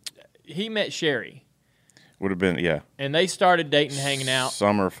Sherry. Would have been, yeah. And they started dating, hanging out.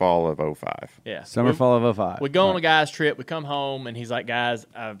 Summer, fall of 05. Yeah. Fall of 05. We go on a guy's trip. We come home, and he's like, guys,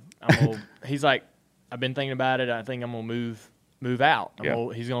 he's like, I've been thinking about it. I think I'm going to move out.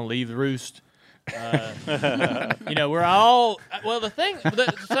 He's going to leave the roost. We're all,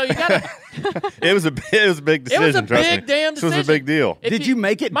 so you got to. It was a big decision, It was a trust big me. damn decision. This was a big deal. Did you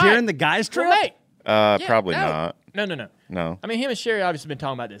make it during the guys trip? Probably not. No. I mean, him and Sherry obviously been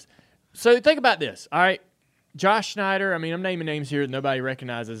talking about this. So think about this, all right? Josh Schneider, I mean, I'm naming names here that nobody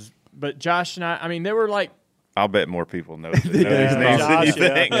recognizes, but Josh Schneider, I mean, there were like... I'll bet more people know these names than you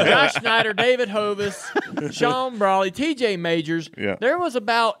think. Josh Schneider, David Hovis, Sean Brawley, TJ Majors. Yeah. There was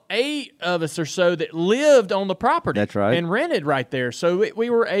about 8 of us or so that lived on the property. That's right. And rented right there. So we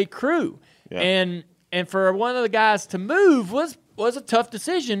were a crew. Yeah. And for one of the guys to move was a tough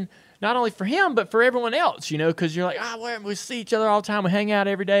decision. Not only for him, but for everyone else, because you're like, we see each other all the time. We hang out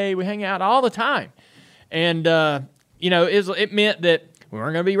every day. We hang out all the time. And, it meant that we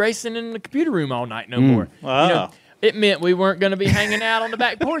weren't going to be racing in the computer room all night no more. Wow. It meant we weren't going to be hanging out on the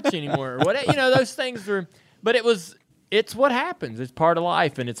back porch anymore. Those things were, but it's what happens. It's part of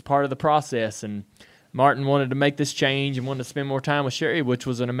life, and it's part of the process. And Martin wanted to make this change and wanted to spend more time with Sherry, which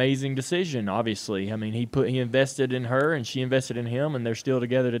was an amazing decision, obviously. I mean, he invested in her, and she invested in him, and they're still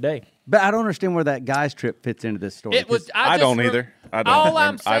together today. But I don't understand where that guys trip fits into this story. I don't either. I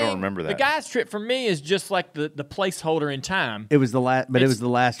don't remember that. The guys trip for me is just like the placeholder in time. It was the last, but it was the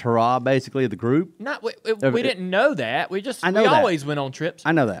last hurrah, basically, of the group. We didn't know that. We always went on trips.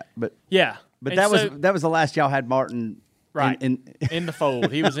 I know that, but yeah. But that was the last y'all had Martin. Right, in the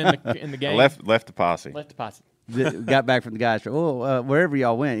fold. He was in the game. Left the posse. Got back from the guys' trip. Well, wherever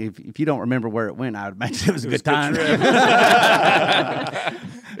y'all went, if you don't remember where it went, I would imagine it was a good time.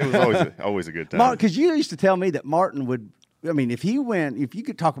 It was always a good time. Because you used to tell me that Martin would. I mean, if you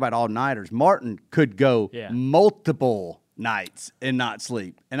could talk about all-nighters, Martin could go multiple nights and not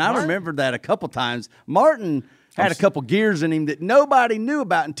sleep. And I remember that a couple times. Martin had a couple gears in him that nobody knew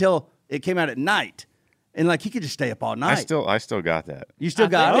about until it came out at night. And he could just stay up all night. I still got that. You still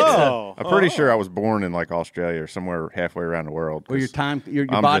got it? I'm pretty sure I was born in Australia or somewhere halfway around the world. Where your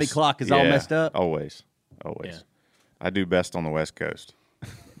body clock is all messed up? Always. Yeah. I do best on the West Coast.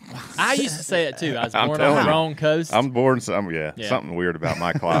 I used to say it too. I was born on the wrong coast. I'm born something weird about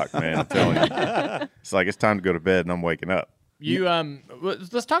my clock, man. I'm telling you. It's like it's time to go to bed and I'm waking up.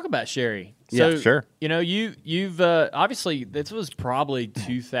 Let's talk about Sherry. So, sure. You've obviously this was probably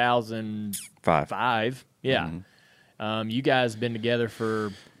 2005. Yeah. Mm-hmm. You guys been together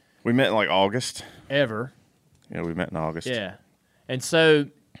for. We met in August. Ever. Yeah, we met in August. Yeah, and so,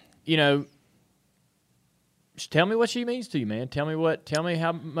 tell me what she means to you, man. Tell me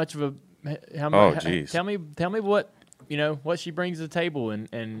how much of a geez. Tell me what what she brings to the table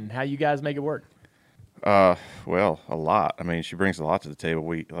and how you guys make it work. Well, a lot. I mean, she brings a lot to the table.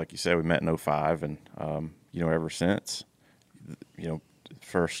 We, like you said, we met in 05, and ever since,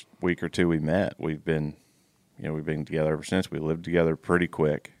 first week or two we met, we've been together ever since. We lived together pretty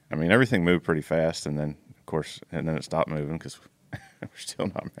quick. I mean, everything moved pretty fast, and then it stopped moving because we're still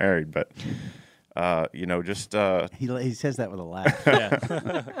not married. But Just he says that with a laugh.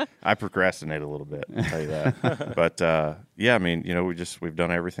 Yeah. I procrastinate a little bit, I'll tell you that. But we've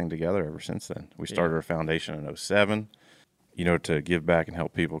done everything together ever since then. We started our foundation in 2007, to give back and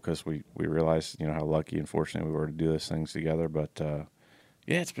help people because we realized, how lucky and fortunate we were to do those things together. But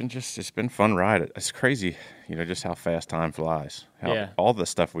it's been fun ride. It's crazy, just how fast time flies. All the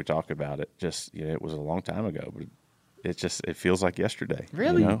stuff we talk about, it was a long time ago, but it feels like yesterday.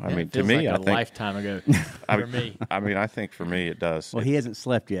 Really? To me, like I a think lifetime ago for me. I think for me it does. Well, he hasn't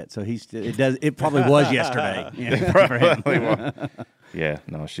slept yet, so it probably was yesterday. Probably was. Yeah,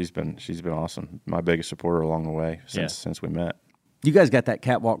 no, she's been awesome. My biggest supporter along the way since we met. You guys got that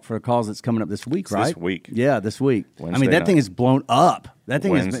catwalk for a cause that's coming up this week, right? This week. Yeah, this week. Wednesday that thing night. is blown up. That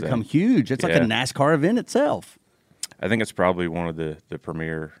thing has Wednesday. become huge. It's like a NASCAR event itself. I think it's probably one of the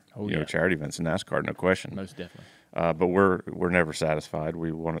premier charity events in NASCAR, no question. Most definitely. But we're never satisfied.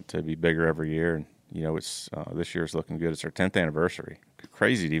 We want it to be bigger every year, and it's this year's looking good. It's our 10th anniversary.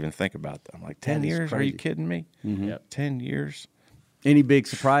 Crazy to even think about that. I'm like, 10 years? crazy. Are you kidding me? Mm-hmm. Yep. 10 years. Any big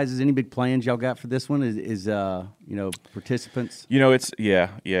surprises? Any big plans y'all got for this one? Is participants? It's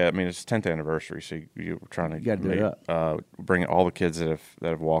I mean, it's 10th anniversary, so you're trying to do it bring all the kids that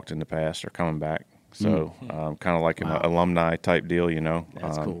have walked in the past are coming back. So kind of like an alumni type deal,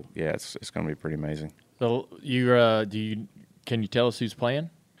 That's cool. Yeah, it's going to be pretty amazing. So can you tell us who's playing?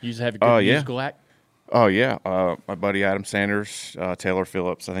 You usually have a good musical act? Oh, yeah. My buddy Adam Sanders, Taylor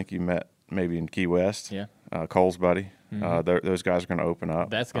Phillips, I think you met maybe in Key West. Yeah. Cole's buddy. Those guys are going to open up.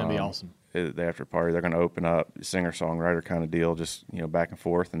 That's going to be awesome. The after party, they're going to open up, singer-songwriter kind of deal, just, back and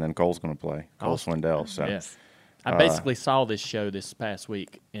forth, and then Cole's going to play, Cole Swindell. So. Yes. I basically saw this show this past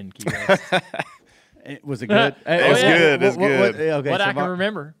week in Key West. Was it good? It was good. It was good. What I can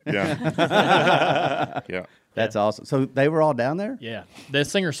remember. Yeah. Yeah. That's awesome. So they were all down there? Yeah. The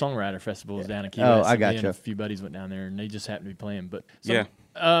Singer-Songwriter Festival was down in Key West. I got you. A few buddies went down there, and they just happened to be playing. But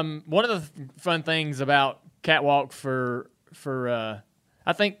one of the fun things about Catwalk for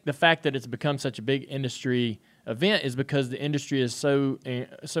I think the fact that it's become such a big industry event is because the industry is so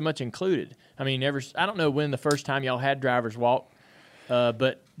much included. I mean, I don't know when the first time y'all had drivers walk,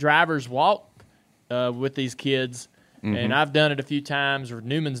 but drivers walk with these kids, and I've done it a few times, or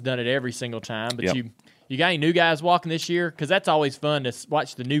Newman's done it every single time. But you got any new guys walking this year? Because that's always fun to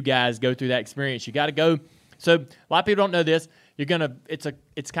watch the new guys go through that experience. You got to go. So a lot of people don't know this.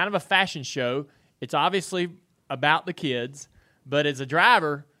 It's kind of a fashion show. It's obviously about the kids, but as a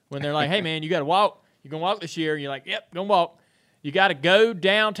driver, when they're like, "Hey man, you got to walk. You're gonna walk this year," and you're like, "Yep, gonna walk." You got to go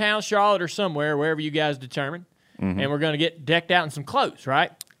downtown Charlotte or somewhere, wherever you guys determine, and we're gonna get decked out in some clothes,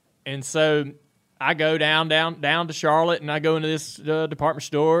 right? And so I go down to Charlotte, and I go into this department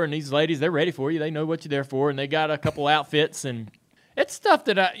store, and these ladies, they're ready for you. They know what you're there for, and they got a couple outfits, and it's stuff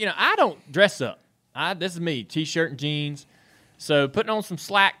that I don't dress up. This is me, t-shirt and jeans. So putting on some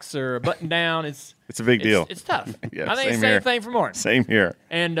slacks or a button down, it's a big deal. It's tough. Yeah, I think it's the same thing for Martin. Same here.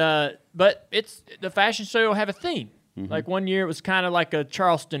 And but the fashion show will have a theme. Like one year it was kind of like a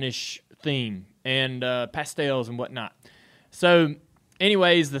Charleston-ish theme and pastels and whatnot. So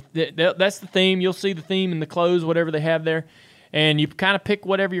anyways, that's the theme. You'll see the theme in the clothes, whatever they have there. And you kind of pick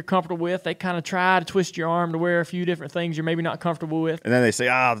whatever you're comfortable with. They kind of try to twist your arm to wear a few different things you're maybe not comfortable with. And then they say,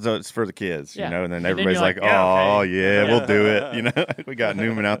 it's for the kids, Yeah. And then And everybody's then like, you're like, yeah, we'll do it. We got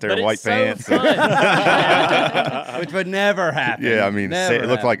Newman out there But in white it's so pants. fun. Which would never happen. Yeah, I mean, it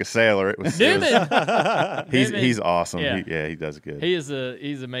looked like a sailor. It was. Newman. He's awesome. Yeah. He does good. He's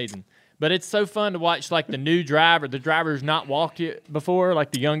amazing. But it's so fun to watch, like the new driver, the drivers not walked it before, like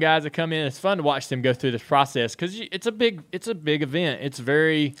the young guys that come in. It's fun to watch them go through this process because it's a big event. It's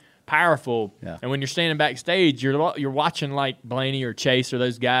very powerful. Yeah. And when you're standing backstage, you're watching like Blaney or Chase or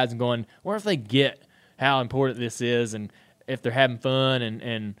those guys and going, "Where if they get how important this is and if they're having fun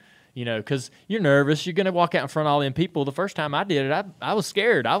and because you're nervous. You're going to walk out in front of all them people. The first time I did it, I was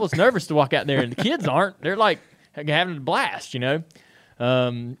scared. I was nervous to walk out there, and the kids aren't. They're like having a blast,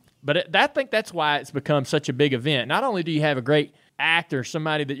 But I think that's why it's become such a big event. Not only do you have a great actor,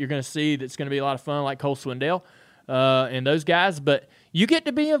 somebody that you're going to see that's going to be a lot of fun, like Cole Swindell and those guys, but you get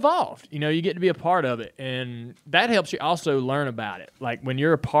to be involved. You get to be a part of it, and that helps you also learn about it. Like when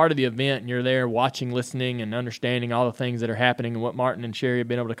you're a part of the event and you're there watching, listening, and understanding all the things that are happening and what Martin and Sherry have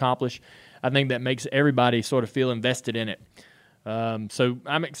been able to accomplish, I think that makes everybody sort of feel invested in it. So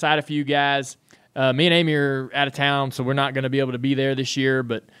I'm excited for you guys. Me and Amy are out of town, so we're not going to be able to be there this year,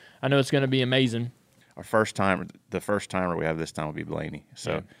 but I know it's going to be amazing. The first timer we have this time will be Blaney.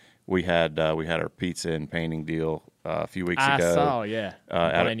 So we had our pizza and painting deal a few weeks I ago. saw, yeah.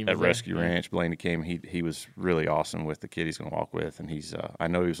 At Rescue Ranch. Blaney came. He was really awesome with the kid he's going to walk with, and he's. I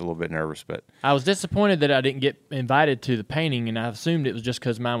know he was a little bit nervous, but I was disappointed that I didn't get invited to the painting, and I assumed it was just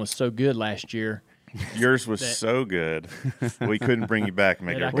because mine was so good last year. Yours was so good, we couldn't bring you back and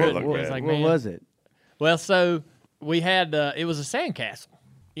make everybody look bad. Like, what was it? Well, so we had it was a sandcastle.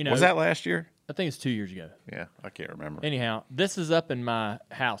 Was that last year? I think it's 2 years ago. Yeah, I can't remember. Anyhow, this is up in my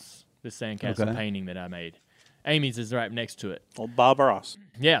house. This sandcastle painting that I made. Amy's is right next to it. Old Bob Ross.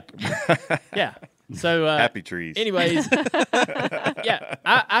 Yeah, yeah. So happy trees. Anyways, yeah,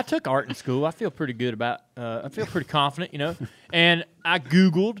 I took art in school. I feel pretty good about. I feel pretty confident, And I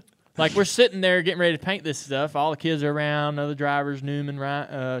Googled. Like, we're sitting there getting ready to paint this stuff. All the kids are around, other drivers, Newman,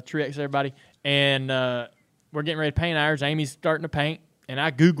 Ryan, Truex, everybody. And we're getting ready to paint ours. Amy's starting to paint. And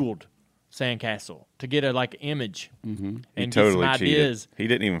I Googled sandcastle to get a image and get totally some ideas. Cheated. He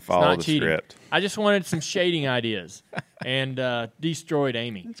didn't even follow the script. I just wanted some shading ideas and destroyed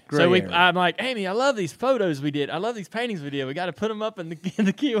Amy. So I'm like, Amy, I love these photos we did. I love these paintings we did. We got to put them up in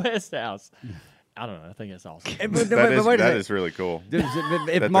the Key West house. I don't know. I think that's awesome. That is really cool.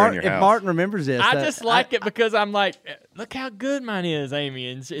 If Martin remembers this, I just like it because I'm like, look how good mine is, Amy,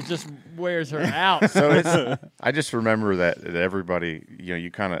 and it just wears her out. So I just remember that everybody, you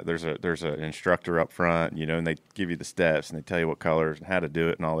kind of there's an instructor up front, and they give you the steps and they tell you what colors and how to do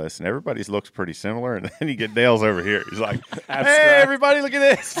it and all this, and everybody's looks pretty similar, and then you get Dale's over here. He's like, hey, everybody, look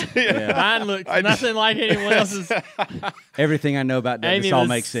at this. Mine looks nothing like anyone else's. Everything I know about that, this all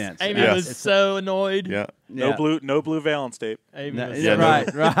makes sense. Amy was so annoyed. Yeah. No blue Valance tape.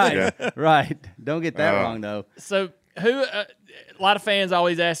 Right. Don't get that wrong though. So a lot of fans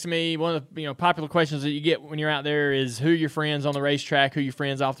always ask me, one of the popular questions that you get when you're out there is who are your friends on the racetrack, who are your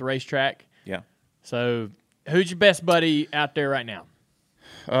friends off the racetrack. Yeah. So who's your best buddy out there right now?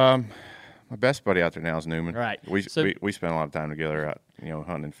 My best buddy out there now is Newman. Right. We spend a lot of time together out,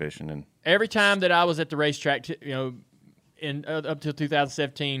 hunting and fishing. And every time that I was at the racetrack, up till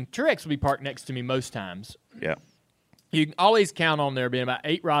 2017, Truex would be parked next to me most times. Yeah. You can always count on there being about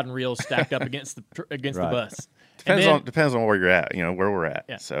 8 rod and reels stacked up against the bus. Depends on where you're at, where we're at.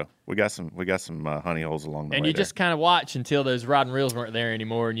 Yeah. So we got some honey holes along the way. And you just kind of watch until those rod and reels weren't there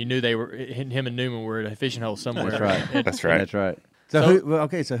anymore, and you knew him and Newman were at a fishing hole somewhere. That's right. That's right.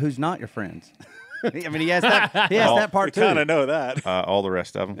 So who's not your friends? I mean, he has that part too. We kind of know that. All the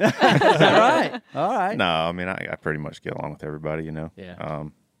rest of them. All right. No, I mean, I pretty much get along with everybody, Yeah.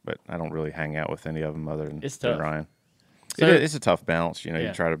 But I don't really hang out with any of them other than Ryan. So, it's a tough balance, Yeah.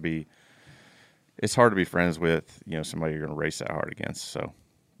 You try to be. It's hard to be friends with, somebody you're going to race that hard against. So,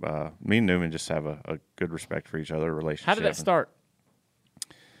 me and Newman just have a good respect for each other, relationship. How did that start?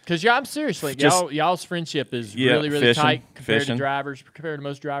 Because I'm seriously, y'all's friendship is really, really fishing, tight compared to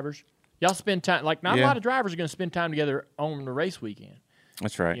most drivers. Y'all spend time, not a lot of drivers are going to spend time together on the race weekend.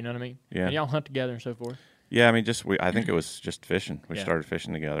 That's right. You know what I mean? Yeah. And y'all hunt together and so forth. Yeah, I mean, I think it was just fishing. We started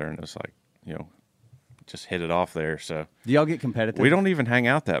fishing together, and it was like, just hit it off there. So do y'all get competitive? We don't even hang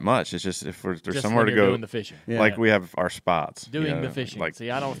out that much. It's just if there's just somewhere to go, doing the fishing. We have our spots. Doing the fishing. Like, see,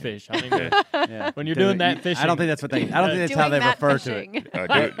 I don't fish. I don't when you're doing that fishing, I don't think that's what I don't think that's how they refer fishing. to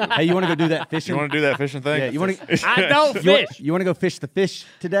it. Hey, you want to go do that fishing? You want to do that fishing thing? Yeah, you want to. I don't fish. You want to go fish the fish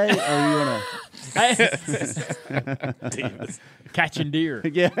today, or you want to catching deer?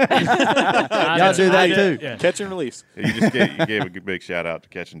 Yeah, y'all do that too. Yeah. Catch and release. You gave a big shout out to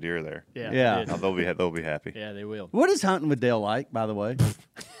catching deer there. Yeah. They'll be happy. Yeah, they will. What is hunting with Dale like, by the way?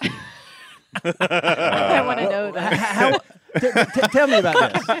 I want to know that. Tell me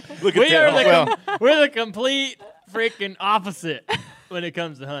about this. We're the complete freaking opposite when it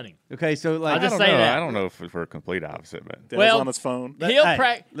comes to hunting. Okay, so I don't know if we're a complete opposite, but Dale's on his phone. He'll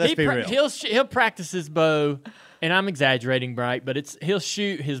practice his bow, and I'm exaggerating, right? But he'll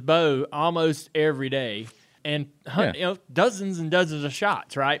shoot his bow almost every day. And hunt, dozens and dozens of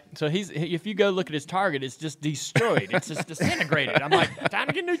shots, right? So if you go look at his target, it's just destroyed. It's just disintegrated. I'm like, time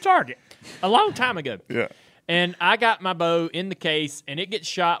to get a new target. A long time ago. Yeah. And I got my bow in the case, and it gets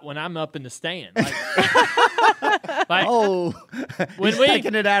shot when I'm up in the stand. He's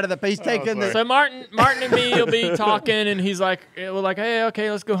taking it out of the piece. So Martin and me will be talking, and he's like, hey, okay,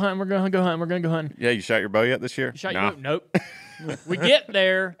 let's go hunt. We're gonna go hunt. Yeah, you shot your bow yet this year? Nope. We get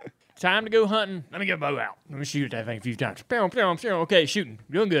there. Time to go hunting. Let me get a bow out. Let me shoot at that thing a few times. Okay, shooting.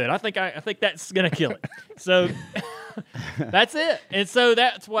 Doing good. I think that's gonna kill it. So that's it. And so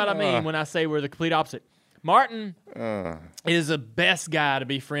that's what I mean when I say we're the complete opposite. Martin is the best guy to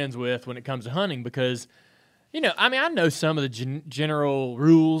be friends with when it comes to hunting because, I know some of the general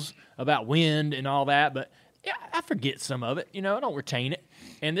rules about wind and all that, but I forget some of it. I don't retain it.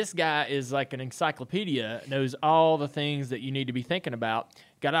 And this guy is like an encyclopedia, knows all the things that you need to be thinking about.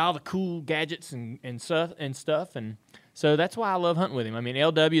 Got all the cool gadgets and stuff. And so that's why I love hunting with him. I mean,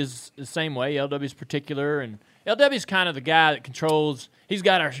 LW is the same way. LW is particular, and LW is kind of the guy that controls. He's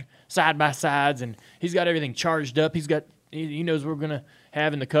got our side-by-sides, and he's got everything charged up. He knows what we're going to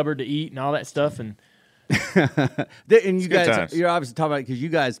have in the cupboard to eat and all that stuff. And and you guys, you're obviously talking about it because you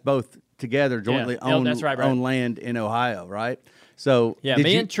guys both together jointly own land in Ohio, right? So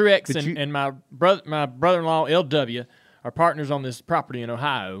me and Truex and my brother-in-law LW are partners on this property in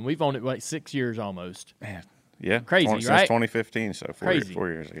Ohio, and we've owned it like 6 years almost. Man, yeah, crazy, right? Since 2015, so 4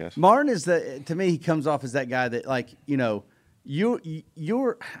 years, I guess. Martin is to me, he comes off as that guy that, like, you know,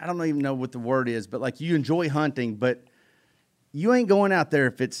 you're I don't even know what the word is, but like you enjoy hunting, but you ain't going out there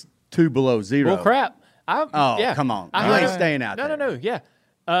if it's 2 below zero. Well, crap. Come on. You ain't staying out there. No, yeah.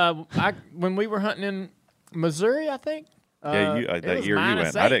 When we were hunting in Missouri, I think. That year you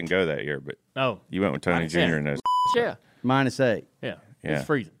went. 8. I didn't go that year, but you went with Tony Jr. and those. Yeah. -8. Yeah. It's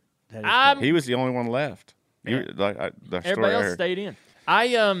freezing. He was the only one left. Everybody else stayed in.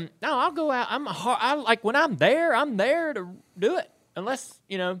 I'll go out. I like when I'm there to do it. Unless,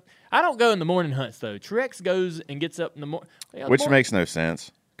 you know, I don't go in the morning hunts though. Truex goes and gets up in the morning. Which makes no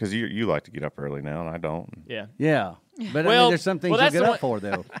sense because you like to get up early now and I don't. Yeah. Yeah. But I mean, there's some things you get up for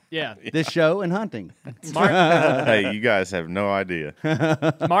though. Yeah. This show and hunting. Hey, you guys have no idea.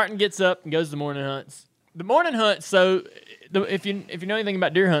 Martin gets up and goes to morning hunts. The morning hunts, so if you know anything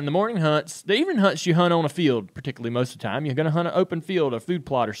about deer hunting, the morning hunts, the evening hunts you hunt on a field, particularly most of the time. You're going to hunt an open field, a food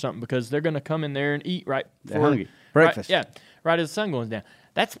plot or something, because they're going to come in there and eat right before hungry. Breakfast. Right as the sun goes down.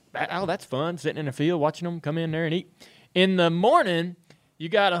 That's fun, sitting in a field, watching them come in there and eat. In the morning, you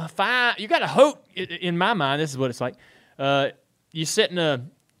got to hope, in my mind, this is what it's like. You sit in a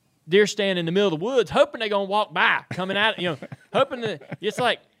deer stand in the middle of the woods, hoping they're going to walk by, coming out, hoping that it's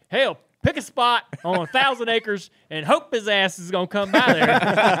like, hell, pick a spot on 1,000 acres and hope his ass is going to come by there.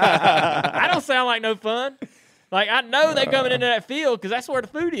 I don't sound like no fun. Like, I know they're coming into that field because that's where the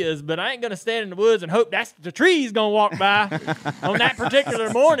food is, but I ain't going to stand in the woods and hope that's the tree's going to walk by on that particular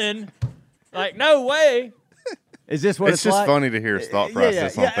morning. Like, no way. Is this what it's like? It's just funny to hear his thought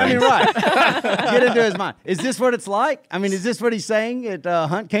process on things. I mean, right. Get into his mind. Is this what it's like? I mean, is this what he's saying at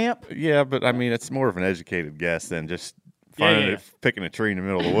hunt camp? Yeah, but I mean, it's more of an educated guess than just picking a tree in the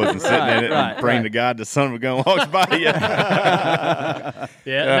middle of the woods and sitting in it and praying to God the son of a gun walks by you.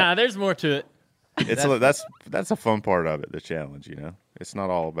 There's more to it. That's a fun part of it, the challenge, It's not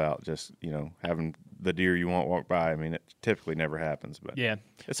all about just, having the deer you want walk by. I mean, it typically never happens, but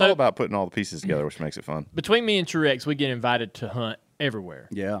it's all about putting all the pieces together, which makes it fun. Between me and Truex, we get invited to hunt everywhere.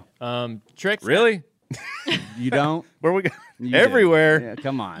 Yeah. Truex, really? You don't? Where we go? Everywhere. Yeah,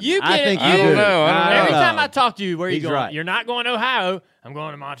 come on. I don't know. Every time I talk to you, where are you going? Right. You're not going to Ohio. I'm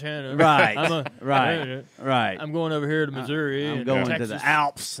going to Montana. Right. Right. I'm going over here to Missouri. I'm going Texas. to the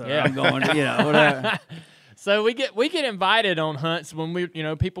Alps. I'm going to, whatever. So we get invited on hunts when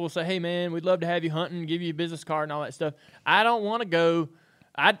people will say, "Hey man, we'd love to have you hunting, give you a business card and all that stuff." I don't want to go.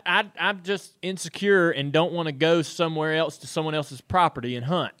 I'm just insecure and don't want to go somewhere else to someone else's property and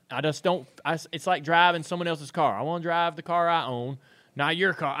hunt. I just don't. It's like driving someone else's car. I want to drive the car I own, not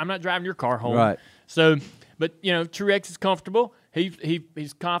your car. I'm not driving your car home. Right. So, but Truex is comfortable.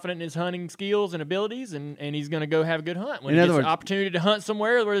 He's confident in his hunting skills and abilities, and he's going to go have a good hunt. When he gets an opportunity to hunt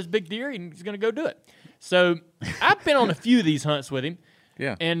somewhere where there's big deer, he's going to go do it. So I've been on a few of these hunts with him.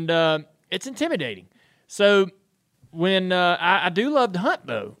 Yeah. And it's intimidating. So when I do love to hunt,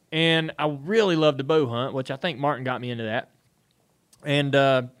 though, and I really love to bow hunt, which I think Martin got me into that. And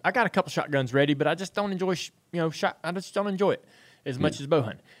I got a couple shotguns ready, but I just don't enjoy I just don't enjoy it as much as bow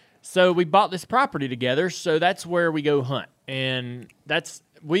hunting. So we bought this property together, so that's where we go hunt. And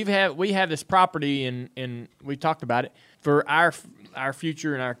we have this property, and we talked about it for our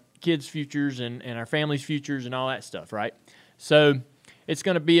future and our kids' futures and our family's futures and all that stuff, right? So it's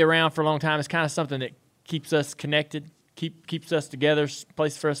going to be around for a long time. It's kind of something that keeps us connected, keeps us together,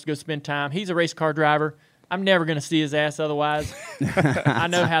 place for us to go spend time. He's a race car driver. I'm never going to see his ass otherwise. I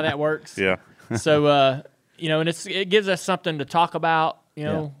know how that works. Yeah. So, and it gives us something to talk about,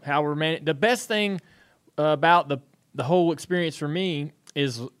 how we're managing. The best thing about the whole experience for me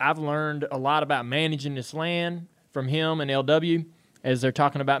is I've learned a lot about managing this land from him and LW as they're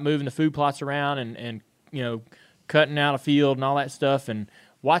talking about moving the food plots around and cutting out a field and all that stuff and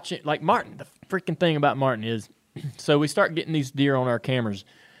watching. Like Martin, the freaking thing about Martin is, so we start getting these deer on our cameras,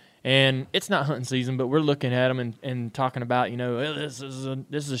 and it's not hunting season, but we're looking at them and talking about, this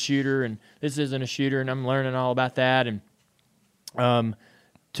is a shooter and this isn't a shooter, and I'm learning all about that. And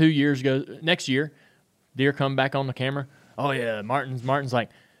 2 years ago, next year, deer come back on the camera. Oh yeah, Martin's like,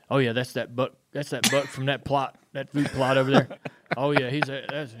 oh yeah, that's that buck from that food plot over there. Oh yeah, you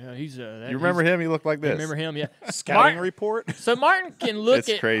remember him? He looked like this. You remember him? Yeah. Scouting report. So Martin can look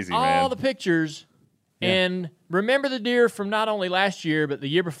at crazy, all man. the pictures and remember the deer from not only last year but the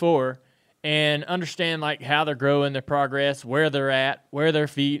year before, and understand like how they're growing, their progress, where they're at, where their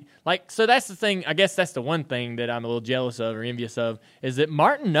feet. Like, so that's the thing. I guess that's the one thing that I'm a little jealous of or envious of is that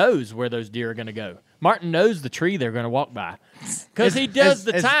Martin knows where those deer are going to go. Martin knows the tree they're going to walk by because he does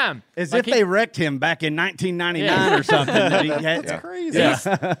the time. As like if they wrecked him back in 1999 or something. That's crazy.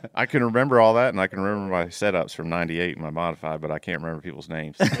 Yeah. I can remember all that, and I can remember my setups from '98 and my modified, but I can't remember people's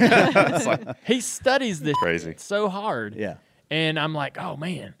names. It's like, he studies this crazy. so hard. Yeah. And I'm like, oh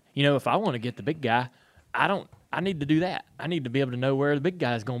man, if I want to get the big guy, I need to do that. I need to be able to know where the big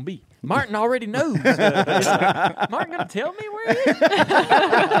guy is going to be. Martin already knows. Martin going to tell me where he is?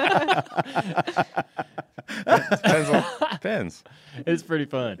 Depends. It's pretty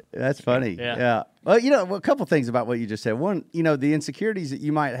fun. That's funny. Yeah. Well, a couple things about what you just said. One, the insecurities that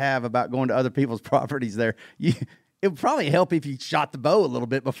you might have about going to other people's properties there. It would probably help if you shot the bow a little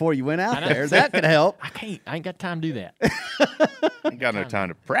bit before you went out there. That could help. I ain't got time to do that. You got no time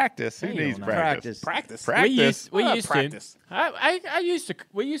to practice. Who needs practice? Practice. We used practice. to. I used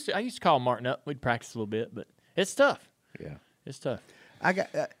to call Martin up. We'd practice a little bit, but it's tough. Yeah. It's tough. I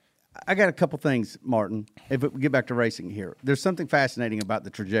got a couple things, Martin. If we get back to racing here, there's something fascinating about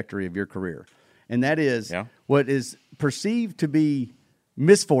the trajectory of your career, and that is what is perceived to be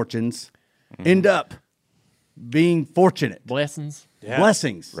misfortunes end up being fortunate. Blessings. Yeah.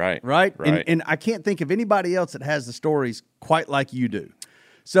 Blessings. Right. And I can't think of anybody else that has the stories quite like you do.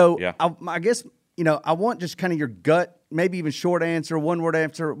 So I guess, I want just kind of your gut, maybe even short answer, one-word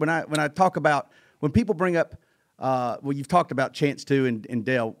answer. When I talk about, when people bring up, you've talked about Chance too and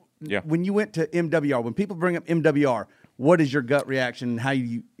Dale. Yeah. When you went to MWR, when people bring up MWR, what is your gut reaction and how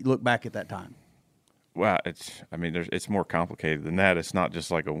you look back at that time? Well, it's more complicated than that. It's not just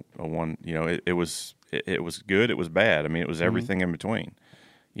like a one, it was good, it was bad. It was everything in between.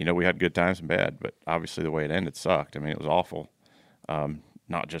 We had good times and bad, but obviously the way it ended sucked. It was awful.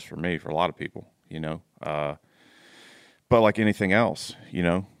 Not just for me, for a lot of people, but like anything else,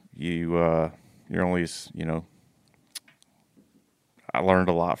 you're only, I learned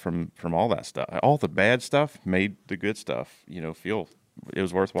a lot from all that stuff. All the bad stuff made the good stuff, it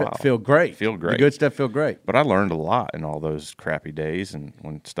was worthwhile. Feel great. The good stuff feel great. But I learned a lot in all those crappy days and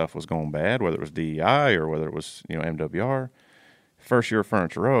when stuff was going bad, whether it was DEI or whether it was, MWR. First year of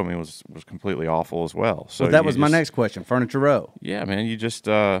Furniture Row, was completely awful as well. So that was my next question, Furniture Row. Yeah, man, you just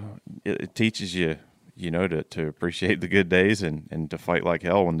it teaches you, to appreciate the good days and to fight like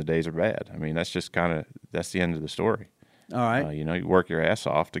hell when the days are bad. That's just that's the end of the story. All right. You work your ass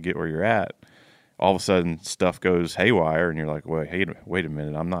off to get where you're at. All of a sudden stuff goes haywire and you're like, wait a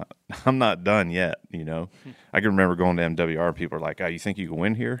minute, I'm not done yet, I can remember going to MWR and people are like, oh, you think you can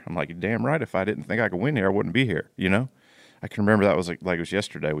win here? I'm like, you're damn right. If I didn't think I could win here, I wouldn't be here, I can remember that was like it was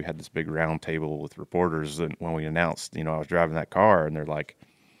yesterday. We had this big round table with reporters and when we announced, I was driving that car and they're like,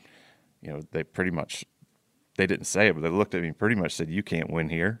 they pretty much, they didn't say it, but they looked at me and pretty much said, you can't win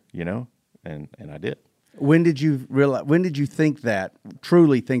here, and I did. When did you realize? When did you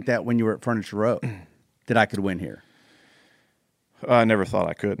truly think that when you were at Furniture Row, that I could win here? I never thought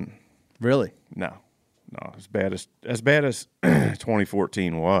I couldn't. Really? No. As bad as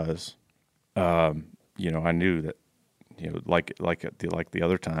 2014 was, I knew that, like the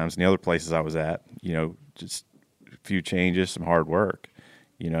other times and the other places I was at, just a few changes, some hard work.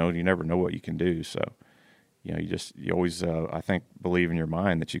 You never know what you can do. So, you always, I think, believe in your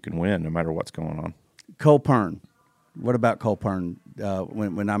mind that you can win no matter what's going on. Cole Pern. What about Cole Pern?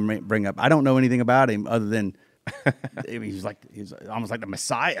 When I bring up, I don't know anything about him other than he's almost like the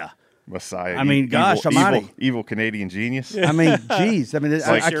Messiah. Gosh, evil Canadian genius. Geez.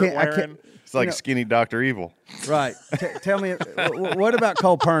 I can't. It's like skinny Dr. Evil. Right. Tell me, what about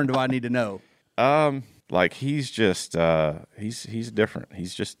Cole Pern do I need to know? He's just he's different.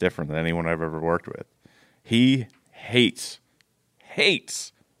 He's just different than anyone I've ever worked with. He hates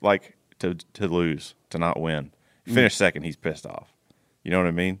to lose, to not win. Finish second, he's pissed off. You know what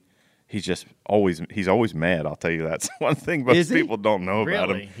I mean? He's always mad. I'll tell you that's one thing most people don't know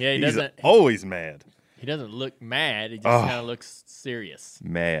about him. Yeah, he's always mad. He doesn't look mad. He just kind of looks serious.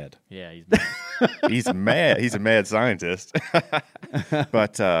 Mad. Yeah, he's mad. He's mad. He's a mad scientist.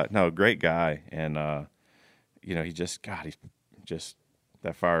 But no, great guy, and he's just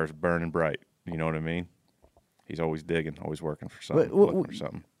that fire is burning bright. You know what I mean? He's always digging, always working for something, looking for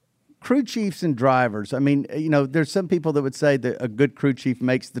something. crew chiefs and drivers. I mean, there's some people that would say that a good crew chief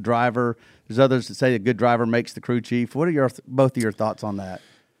makes the driver. There's others that say a good driver makes the crew chief. What are both of your thoughts on that?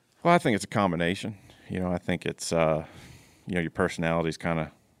 Well, I think it's a combination. I think it's your personalities kind of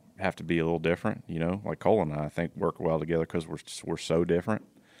have to be a little different. Like Cole and I think work well together because we're so different.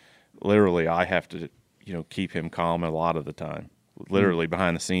 Literally, I have to keep him calm a lot of the time. Literally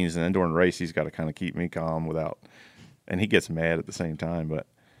behind the scenes, and then during the race, he's got to kind of keep me calm without. And he gets mad at the same time, but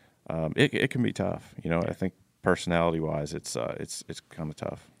it can be tough. I think personality-wise, it's kind of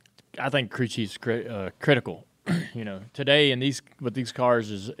tough. I think crew chief's critical. Today with these cars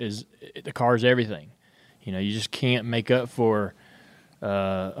is the car's everything. You just can't make up for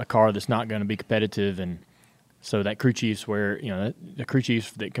a car that's not going to be competitive, and so that crew chief's where the crew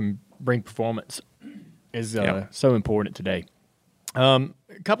chiefs that can bring performance is so important today. A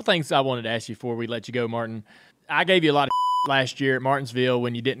couple things I wanted to ask you before we let you go, Martin. I gave you a lot of last year at Martinsville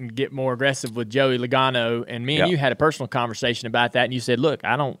when you didn't get more aggressive with Joey Logano, and me and you had a personal conversation about that. And you said, "Look,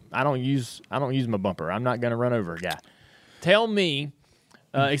 I don't use my bumper. I'm not going to run over a guy." Tell me,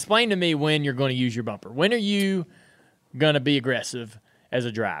 explain to me when you're going to use your bumper. When are you going to be aggressive as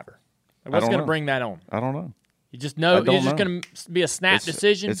a driver? What's going to bring that on? I don't know. You just know it's just going to be a snap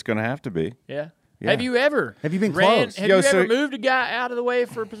decision. It's going to have to be. Yeah. Have you been close? Have you ever moved a guy out of the way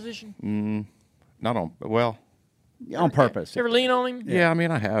for a position? Not on. Well. On purpose. You ever lean on him? Yeah, I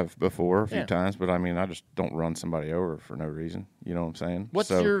mean, I have before a few times, but I mean, I just don't run somebody over for no reason. You know what I'm saying? What's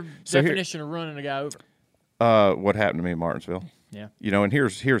your definition of running a guy over? What happened to me in Martinsville? Yeah. And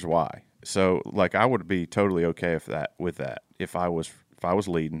here's why. So, like, I would be totally okay with that. If I was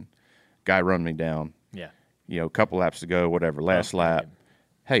leading, guy run me down. Yeah. A couple laps to go, whatever. Last lap.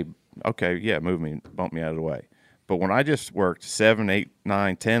 Hey, okay, yeah, move me, bump me out of the way. But when I just worked 7, 8,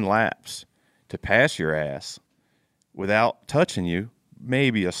 9, 10 laps to pass your ass without touching you,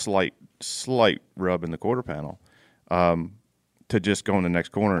 maybe a slight rub in the quarter panel, to just go in the next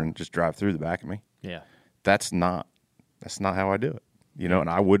corner and just drive through the back of me. Yeah. That's not how I do it. And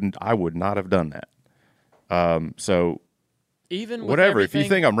I would not have done that. So even with whatever, if you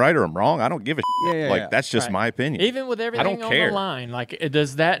think I'm right or I'm wrong, I don't give a shit. That's just my opinion. Even with everything on the line, like,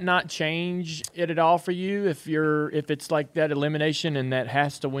 does that not change it at all for you? If it's like that elimination and that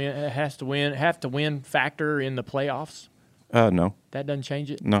have to win factor in the playoffs? No. That doesn't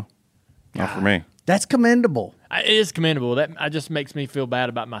change it? No. Not for me. That's commendable. It is commendable. That just makes me feel bad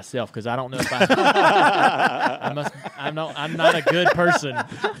about myself because I don't know if I'm not a good person.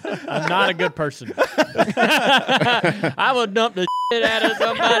 I'm not a good person. I would dump the shit out of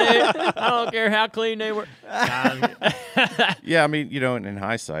somebody. I don't care how clean they were. Yeah, I mean, in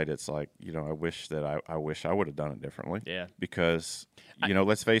hindsight, it's like, I wish I would have done it differently. Yeah. Because,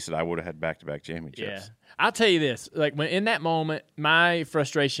 let's face it, I would have had back-to-back championships. Yeah. I'll tell you this, like, when in that moment, my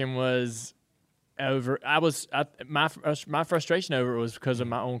frustration was over. My frustration over it was because of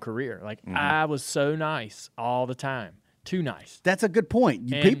my own career. Like, I was so nice all the time. Too nice. That's a good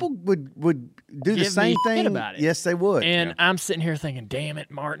point. People would do the same thing about it. Yes, they would. And I'm sitting here thinking, damn it,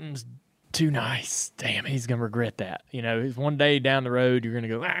 Martin's too nice. Damn, he's going to regret that. One day down the road, you're going to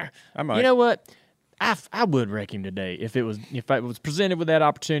go, I might. You know what? I would wreck him today if I was presented with that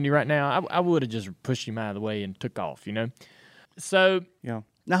opportunity right now. I would have just pushed him out of the way and took off. So yeah.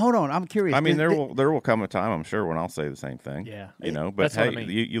 Now hold on, I'm curious. I mean, there will come a time, I'm sure, when I'll say the same thing. Yeah. But hey, I mean.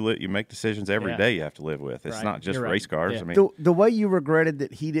 you make decisions every day you have to live with. It's not just race cars. Yeah. I mean, the way you regretted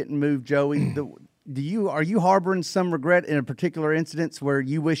that he didn't move Joey. Are you harboring some regret in a particular instance where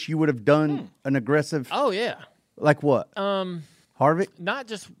you wish you would have done an aggressive? Oh yeah. Like what? Harvick? Not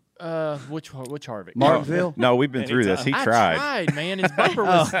just which Harvick? Martinsville? No, we've been through this. I tried, man. His bumper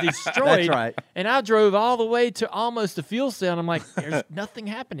was destroyed. That's right. And I drove all the way to almost the fuel cell, and I'm like, there's nothing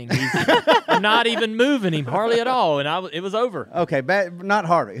happening. I'm not even moving him, hardly at all. And it was over. Okay, not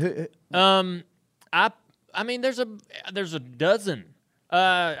Harvick. I mean, there's a dozen.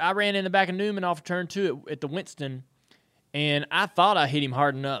 I ran in the back of Newman off turn 2 at the Winston, and I thought I hit him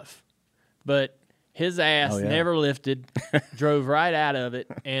hard enough, but his ass never lifted, drove right out of it,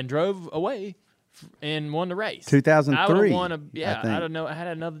 and drove away and won the race. 2003. I would have won I don't know. I had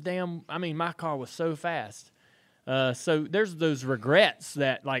another my car was so fast. So there's those regrets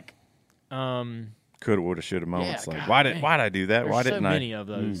that, like, coulda, woulda, shoulda moments. Yeah, like, God, why'd I do that? There's Why didn't so I? many of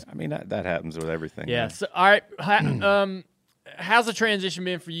those. I mean, that happens with everything. Yeah. Man. So, all right. How's the transition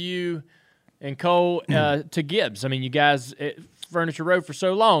been for you and Cole to Gibbs? I mean, you guys at Furniture Road for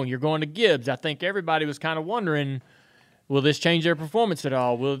so long. You're going to Gibbs. I think everybody was kind of wondering, will this change their performance at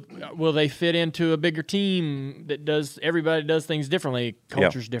all? Will they fit into a bigger team that everybody does things differently?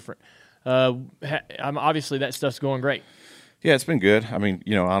 Culture's different. Obviously, that stuff's going great. Yeah, it's been good. I mean,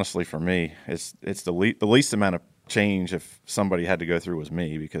 honestly, for me, it's the least amount of change if somebody had to go through was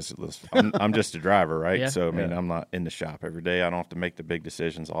me, because I'm just a driver, right? Yeah. So I mean, I'm not in the shop every day. I don't have to make the big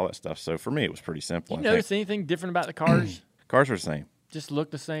decisions, all that stuff. So for me, it was pretty simple. You notice anything different about the cars? Cars are the same. Just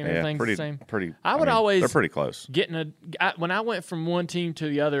look the same. Yeah, Everything's pretty, the same. pretty. They're pretty close. When I went from one team to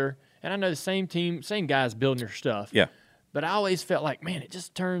the other, and I know the same team, same guys building their stuff. Yeah. But I always felt like, man, it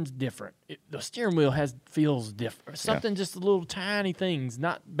just turns different. The steering wheel feels different. Something just a little tiny things,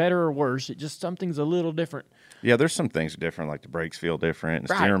 not better or worse. Something's a little different. Yeah, there's some things different, like the brakes feel different, and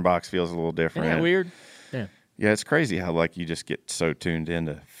the steering box feels a little different. Isn't that weird? Yeah. Yeah, it's crazy how you just get so tuned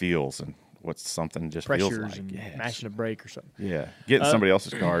into feels and what something just Pressures feels like. and mashing a brake or something. Yeah, getting somebody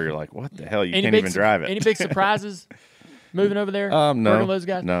else's car, you're like, what the hell? You can't even drive it. Any big surprises moving over there? No. Working with those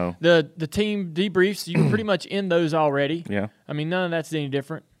guys? No. The team debriefs, you were pretty much in those already. Yeah. I mean, none of that's any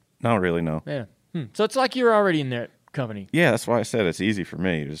different. No, really, no. Yeah. So it's like you were already in that company. Yeah, that's why I said it's easy for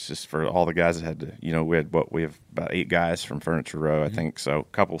me. It was just for all the guys that had to, we have about 8 guys from Furniture Row, I think. So a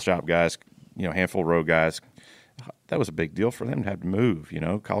couple shop guys, handful of row guys. That was a big deal for them to have to move.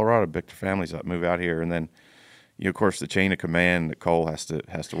 Colorado picked their families up, move out here, and then, of course, the chain of command that Cole has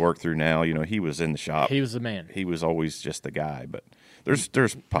to work through now. He was in the shop. He was the man. He was always just the guy. But there's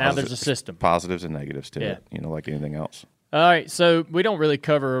positives, now there's a system, positives and negatives to it. Like anything else. All right, so we don't really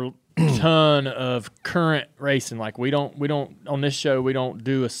cover a ton of current racing. Like we don't on this show we don't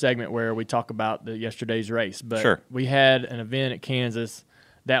do a segment where we talk about yesterday's race. But sure. We had an event at Kansas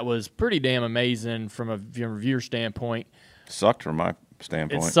that was pretty damn amazing from a viewer standpoint. Sucked from my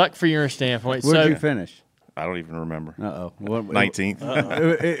standpoint. It sucked for your standpoint. Where did you finish? I don't even remember.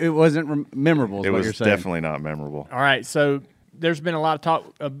 19th. It wasn't memorable. It was definitely not memorable. All right, so there's been a lot of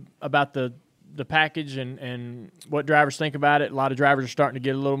talk about the package and what drivers think about it. A lot of drivers are starting to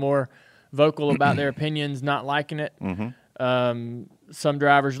get a little more vocal about their opinions, not liking it. Mm-hmm. Some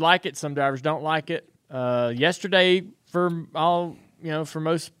drivers like it, some drivers don't like it. Yesterday, for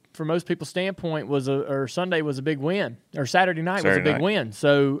most people's standpoint, or Sunday was a big win, or Saturday night was a big win.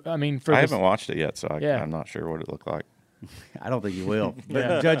 So I mean, I haven't watched it yet, so I'm not sure what it looked like. I don't think you will.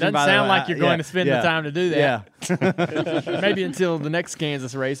 Yeah. Doesn't sound like you're going to spend the time to do that. Yeah. Maybe until the next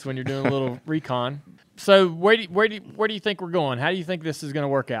Kansas race when you're doing a little recon. So where do you think we're going? How do you think this is going to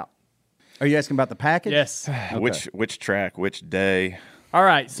work out? Are you asking about the package? Yes. Okay. Which track, which day? All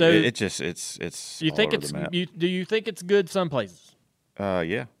right. So it's. You think it's? Do you think it's good some places?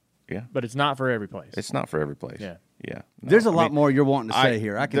 Yeah. But it's not for every place. It's not for every place. Yeah. Yeah. No, There's a lot more you're wanting to say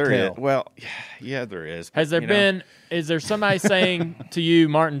here. I can tell. Well, yeah, there is. Has there been? Is there somebody saying to you,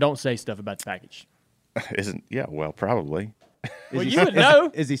 Martin, don't say stuff about the package? Well, probably. Well, you would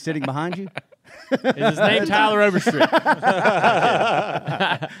know. Is he sitting behind you? Is his name Tyler Overstreet?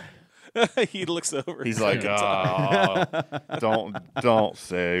 He looks over. He's like, don't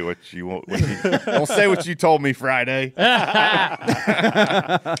say what you want. Don't say what you told me Friday.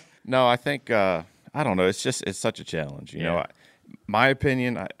 No, I think I don't know. It's such a challenge. You know, my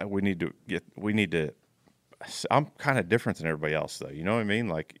opinion. We need to. I'm kind of different than everybody else, though. You know what I mean?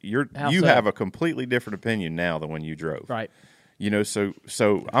 Like you have a completely different opinion now than when you drove. Right. You know, so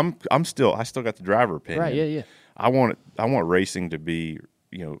I still got the driver opinion. Right. Yeah. I want racing to be,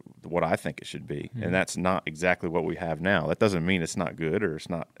 what I think it should be, and that's not exactly what we have now. That doesn't mean it's not good or it's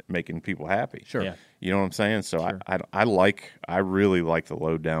not making people happy. Sure. Yeah. You know what I'm saying? So sure. I really like the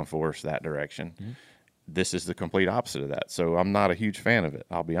load down force that direction. Mm-hmm. This is the complete opposite of that. So I'm not a huge fan of it.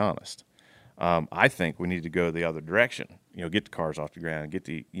 I'll be honest. I think we need to go the other direction. Get the cars off the ground, get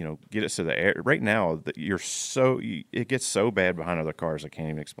it to the air. Right now, it gets so bad behind other cars, I can't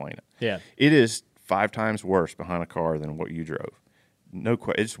even explain it. Yeah, it is 5 times worse behind a car than what you drove. No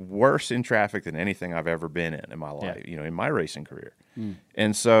question, it's worse in traffic than anything I've ever been in my life. Yeah. In my racing career,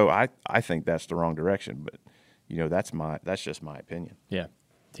 and so I think that's the wrong direction. But that's just my opinion. Yeah,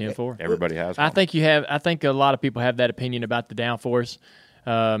 10-4. Everybody has one. I think a lot of people have that opinion about the downforce.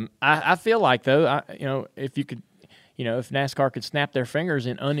 I feel like though, if you could, if NASCAR could snap their fingers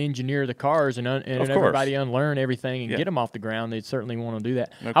and unengineer the cars and everybody unlearn everything and get them off the ground, they'd certainly want to do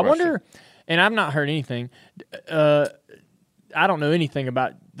that. No I wonder, and I've not heard anything. I don't know anything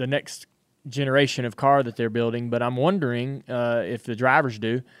about the next generation of car that they're building, but I'm wondering if the drivers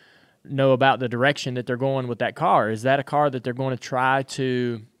do know about the direction that they're going with that car. Is that a car that they're going to try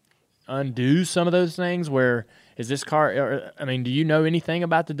to undo some of those things? Where is this car? I mean, do you know anything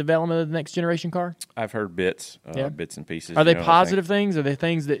about the development of the next generation car? I've heard bits and pieces. Are they positive things? Are they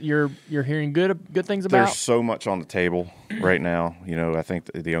things that you're hearing good things about? There's so much on the table right now. I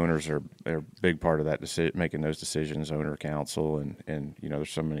think the owners are a big part of that making those decisions. Owner council and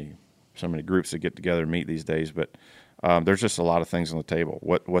there's so many groups that get together and meet these days. But there's just a lot of things on the table.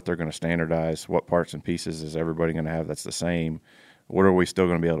 What they're going to standardize, what parts and pieces is everybody going to have that's the same? What are we still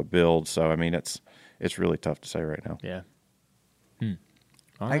going to be able to build? So, I mean, it's really tough to say right now. Yeah.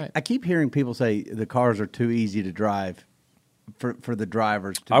 All right. I keep hearing people say the cars are too easy to drive for the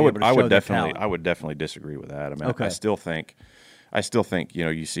drivers to I be would able to show their definitely talent. I would definitely disagree with that. I mean, Okay. I still think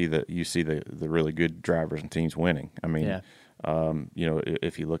you see the really good drivers and teams winning. I mean,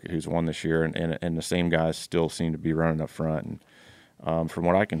 if you look at who's won this year, and the same guys still seem to be running up front. And from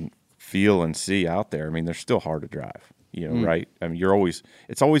what I can feel and see out there, I mean, they're still hard to drive. Right? I mean,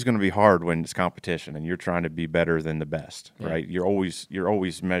 it's always going to be hard when it's competition and you're trying to be better than the best, right? You're always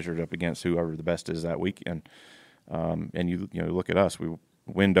measured up against whoever the best is that weekend. And you look at us, we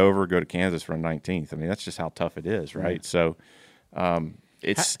win Dover, go to Kansas for a 19th. I mean, that's just how tough it is, right? So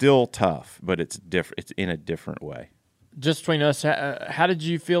it's still tough, but it's different. It's in a different way. Just between us, how did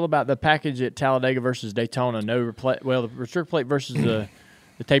you feel about the package at Talladega versus Daytona? The restrict plate versus the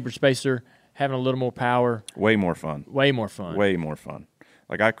tapered spacer, having a little more power. Way more fun. Way more fun. Way more fun.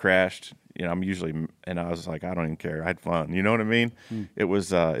 Like I crashed, I'm usually, and I was like, I don't even care. I had fun. You know what I mean? It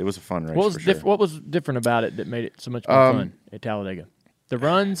was a fun race. What was different about it that made it so much more fun at Talladega? The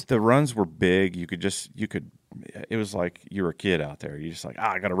runs? The runs were big. It was like you were a kid out there. You're just like,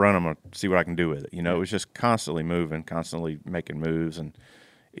 I got to run them and see what I can do with it. It was just constantly moving, constantly making moves, and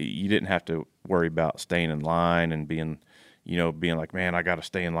you didn't have to worry about staying in line and being like, man, I got to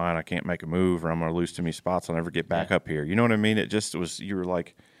stay in line. I can't make a move, or I'm going to lose too many spots. I'll never get back up here. You know what I mean? It just was. You were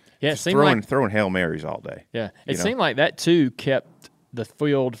like, it seemed throwing Hail Marys all day. Yeah, it seemed like that too kept the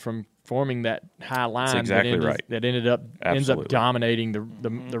field from forming that high line. That's exactly right. That ends up dominating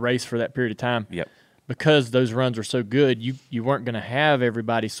the race for that period of time. Yep. Because those runs were so good, you weren't going to have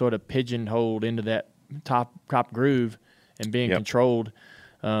everybody sort of pigeonholed into that top groove and being controlled.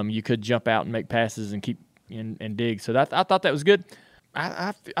 You could jump out and make passes and keep and dig. So I thought that was good.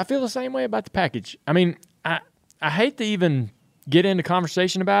 I feel the same way about the package. I mean, I hate to even get into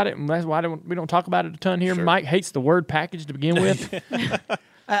conversation about it, and that's why we don't talk about it a ton here. Sure. Mike hates the word package to begin with.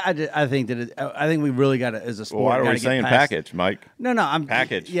 I think we really got to, as a sport. Why are we saying package, Mike? No, I'm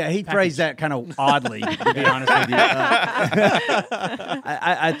package. Yeah, he phrased that kind of oddly, to be honest with you.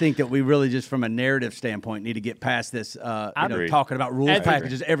 I think that we really just, from a narrative standpoint, need to get past this. Talking about rules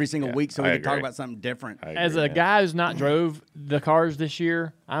packages every single week, so we can talk about something different. As a guy who's not drove the cars this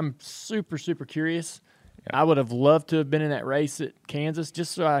year, I'm super, super curious. Yeah. I would have loved to have been in that race at Kansas,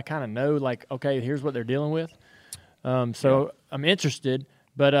 just so I kind of know, like, okay, here's what they're dealing with. I'm interested.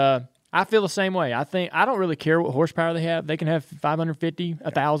 But I feel the same way. I don't really care what horsepower they have. They can have 550,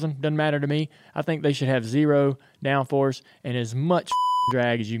 1,000, doesn't matter to me. I think they should have 0 downforce and as much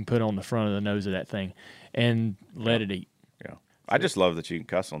drag as you can put on the front of the nose of that thing and let it eat. Yeah. I just love that you can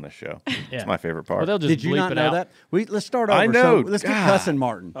cuss on this show. It's my favorite part. Well, Did you not know out. that? Let's start over. I know. So let's get cussing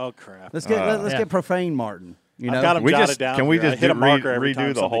Martin. Oh, crap. Let's get profane Martin. I've got him jotted down. Can we just hit a marker every redo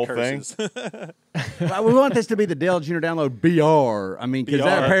time the whole thing? Well, we want this to be the Dale Jr. Download BR. I mean, because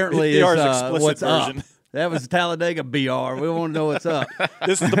that apparently is what's version. up. That was the Talladega BR. We want to know what's up.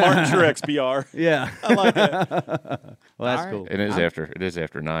 This is the Martin Truex BR. Yeah, I like that. Well, that's cool. It is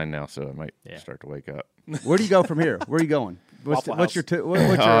after 9 now, so I might start to wake up. Where do you go from here? Where are you going? What's your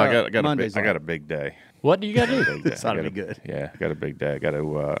Mondays? I got a big day. What do you got to do? It's ought to be good. Yeah, I got a big day. I got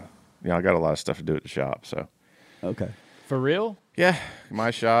to. I got a lot of stuff to do at the shop. So. Okay. For real? Yeah, my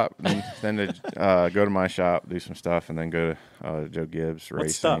shop. then to go to my shop, do some stuff, and then go to Joe Gibbs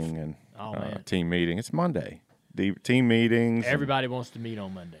Racing and team meeting. It's Monday. Team meetings. Everybody wants to meet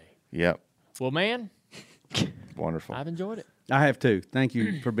on Monday. Yep. Well, man. Wonderful. I've enjoyed it. I have too. Thank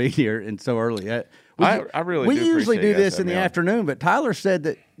you for being here and so early. I really we do usually do this in the on. afternoon, but Tyler said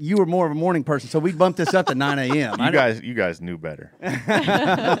that you were more of a morning person, so we bumped this up to 9 a.m. You guys knew better.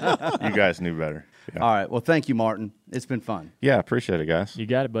 You guys knew better. Yeah. All right. Well, thank you, Martin. It's been fun. Yeah, appreciate it, guys. You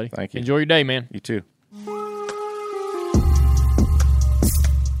got it, buddy. Thank you. Enjoy your day, man. You too. All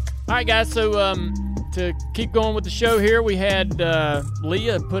right, guys. So to keep going with the show here, we had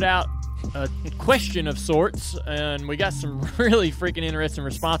Leah put out a question of sorts, and we got some really freaking interesting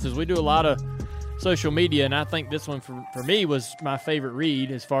responses. We do a lot of social media, and I think this one for me was my favorite read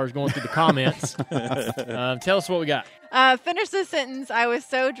as far as going through the comments. Tell us what we got. Finish this sentence. I was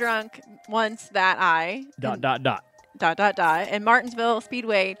so drunk once that I... ... And Martinsville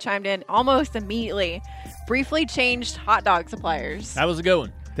Speedway chimed in almost immediately. Briefly changed hot dog suppliers. That was a good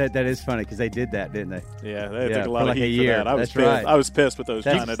one. That is funny because they did that, didn't they? Yeah, they took a lot of heat for that. I was That's pissed. right. I was pissed with those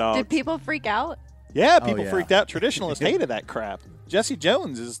China dogs. Did people freak out? Yeah, people freaked out. Traditionalists hated that crap. Jesse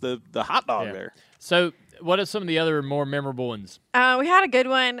Jones is the hot dog there. So what are some of the other more memorable ones? We had a good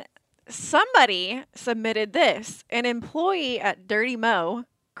one. somebody submitted this. An employee at Dirty Mo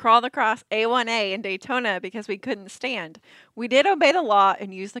crawled across A1A in Daytona because we couldn't stand. We did obey the law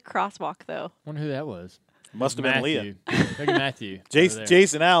and use the crosswalk, though. Wonder who that was. Must have been Leah. Look at Matthew.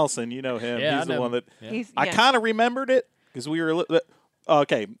 Jason Allison, you know him. Yeah, He's the one that I kind of remembered it because we were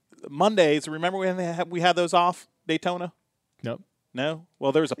okay. Mondays. Remember when we had those off Daytona? Nope. No.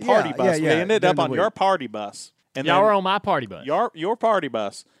 Well, there was a party bus. Yeah. We ended up on your party bus, and y'all were on my party bus. Your party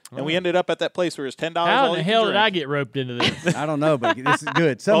bus, and we ended up at that place where it's $10. How in the hell did I get roped into this? I don't know, but this is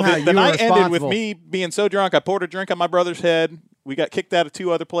good. Somehow the night responsible. ended with me being so drunk. I poured a drink on my brother's head. We got kicked out of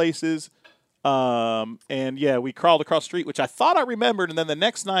 2 other places. And we crawled across the street, which I thought I remembered. And then the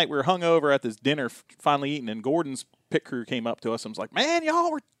next night we were hungover at this dinner, finally eating, and Gordon's pit crew came up to us and was like, "Man,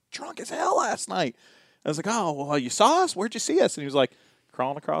 y'all were drunk as hell last night." I was like, "Oh, well, you saw us? Where'd you see us?" And he was like,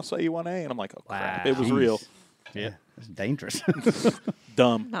 "Crawling across A1A." And I'm like, "Oh, crap. It was real." Yeah. It's dangerous.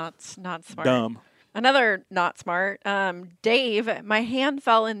 Dumb. Not smart. Dumb. Another not smart. Dave, my hand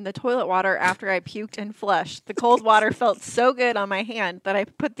fell in the toilet water after I puked and flushed. The cold water felt so good on my hand that I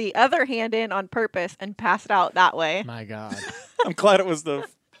put the other hand in on purpose and passed out that way. My God. I'm glad it was the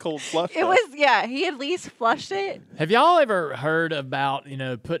cold flush. It was, he at least flushed it. Have y'all ever heard about,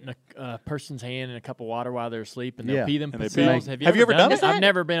 putting a person's hand in a cup of water while they're asleep and they'll pee themselves? Have you ever done it? I've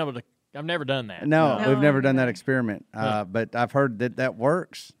never been able to. I've never done that. No, we've never done that experiment. But I've heard that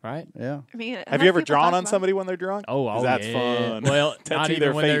works. Right? Yeah. I mean, have you ever drawn on somebody when they're drunk? Oh, that's yeah. fun. Well, not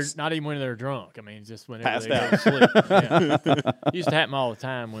even when they're drunk. I mean, just whenever they go to sleep. Yeah. Used to happen all the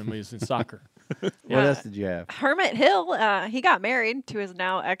time when we was in soccer. What else did you have? Hermit Hill, he got married to his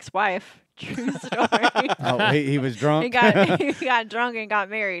now ex-wife. True story. Oh, he was drunk? he got drunk and got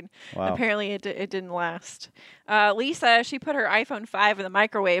married. Wow. Apparently it didn't last. Lisa, she put her iPhone 5 in the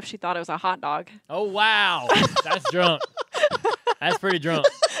microwave. She thought it was a hot dog. Oh, wow. That's drunk. That's pretty drunk.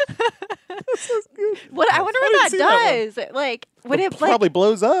 I wonder what that does. Like, would it probably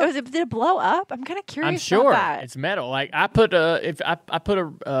blows up? Did it blow up? I'm kind of curious. I'm sure about that. it's metal. Like I put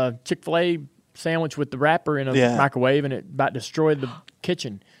a Chick-fil-A sandwich with the wrapper in a microwave, and it about destroyed the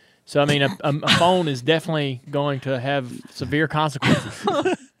kitchen. So I mean, a phone is definitely going to have severe consequences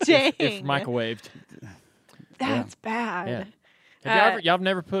if microwaved. That's bad. Yeah. Have y'all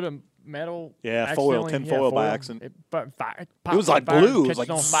never put a metal foil by accident? It was like blue. It was like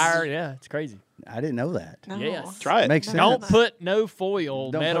on fire. Yeah, it's crazy. I didn't know that. No. Yes. Try it. Makes sense. Don't put no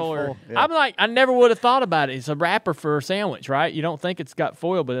foil, metal, I'm like, I never would have thought about it. It's a wrapper for a sandwich, right? You don't think it's got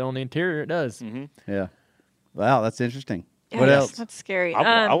foil, but on the interior it does. Mm-hmm. Yeah. Wow, that's interesting. Yeah, what else? That's scary.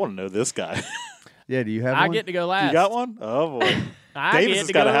 I want to know this guy. Yeah, do you have one? I get to go last. You got one? Oh, boy. Davis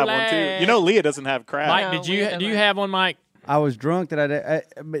has got to have one, too. You know Leah doesn't have crap. Mike, do you have one, Mike? I was drunk that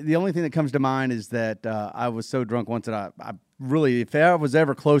the only thing that comes to mind is that I was so drunk once that I really, if I was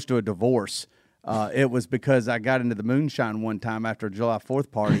ever close to a divorce, it was because I got into the moonshine one time after a July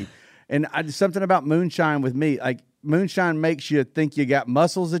 4th party. And something about moonshine with me, like moonshine makes you think you got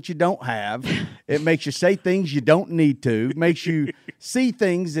muscles that you don't have. It makes you say things you don't need to. It makes you see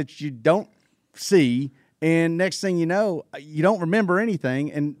things that you don't see. And next thing you know, you don't remember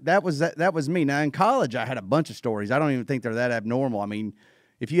anything. And that was me. Now, in college, I had a bunch of stories. I don't even think they're that abnormal. I mean,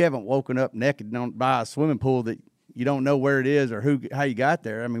 if you haven't woken up naked by a swimming pool that you don't know where it is or how you got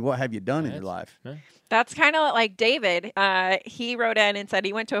there, I mean, what have you done in your life? That's kind of like David. He wrote in and said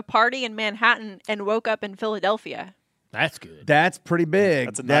he went to a party in Manhattan and woke up in Philadelphia. That's good. That's pretty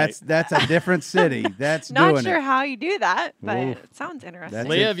big. That's a different city. That's not sure how you do that, but it sounds interesting.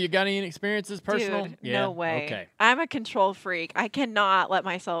 Leah, have you got any experiences personal? Dude, no way. Okay. I'm a control freak. I cannot let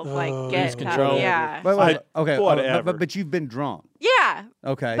myself get control. Yeah. Okay. Whatever. But you've been drunk. Yeah.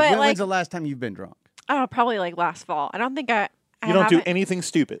 Okay. But when's the last time you've been drunk? Oh, probably like last fall. I don't think I You don't do anything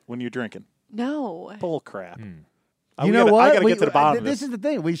stupid when you're drinking. No. Bull crap. You know what? I got to get to the bottom of this. This is the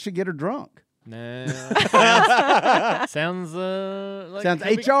thing. We should get her drunk. No. Sounds like sounds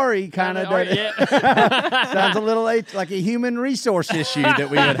HRE kind of. Sounds a little like a human resource issue that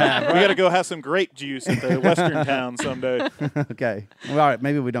we would have. Right? We got to go have some grape juice at the Western town someday. Okay. Well, all right.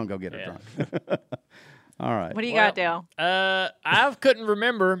 Maybe we don't go get her drunk. All right. What do you got, Dale? I couldn't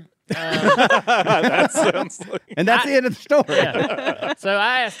remember. That sounds like... And that's the end of the story. Yeah. So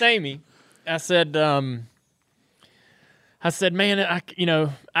I asked Amy. I said, man,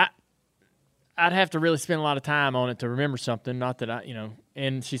 I'd have to really spend a lot of time on it to remember something. Not that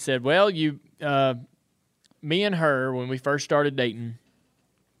And she said, well, me and her, when we first started dating,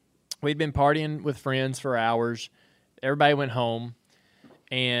 we'd been partying with friends for hours. Everybody went home,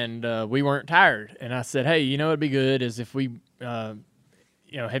 and we weren't tired. And I said, hey, it'd be good is if we, me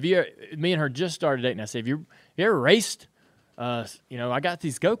and her just started dating. I said, have you ever raced I got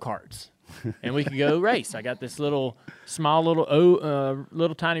these go-karts, and we could go race. I got this little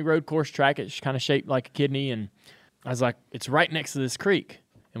tiny road course track. It's kind of shaped like a kidney, and I was like, it's right next to this creek.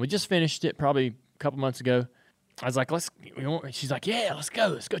 And we just finished it probably a couple months ago. I was like, she's like, yeah, let's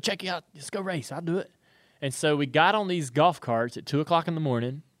go check you out. Let's go race. I'll do it. And so we got on these golf carts at 2:00 in the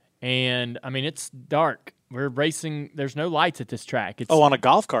morning, and I mean, it's dark. We're racing. There's no lights at this track. On a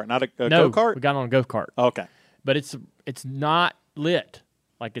golf cart, not a go-kart? We got on a go-kart. Okay. But it's not lit.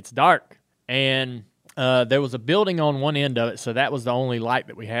 Like, it's dark. And there was a building on one end of it, so that was the only light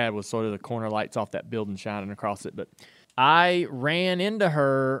that we had was sort of the corner lights off that building shining across it. But I ran into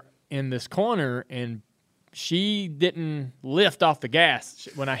her in this corner, and she didn't lift off the gas.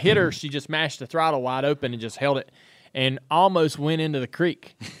 When I hit her, she just mashed the throttle wide open and just held it and almost went into the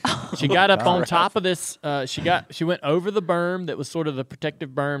creek. She got up on top of this. She went over the berm that was sort of the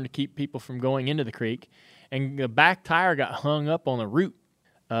protective berm to keep people from going into the creek, and the back tire got hung up on the root,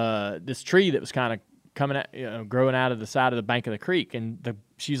 this tree that was kind of coming out, growing out of the side of the bank of the creek, and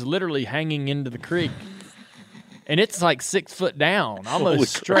she's literally hanging into the creek. And it's like 6 foot down,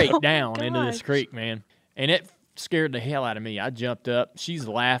 almost straight down into this creek, man. And it scared the hell out of me. I jumped up. She's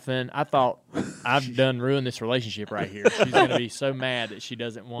laughing. I thought, I've done ruined this relationship right here. She's going to be so mad that she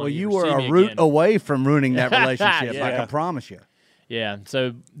doesn't want to see me again. Well, you were a root away from ruining that relationship, I can promise you. Yeah,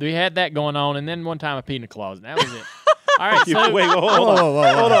 so we had that going on, and then one time I peed in the closet. That was it. All right, so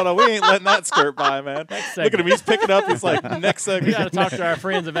hold on. We ain't letting that skirt by, man. Look at him. He's picking up. He's like, next segment. We got to talk to our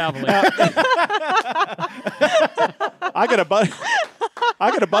friends of Abilene. I got a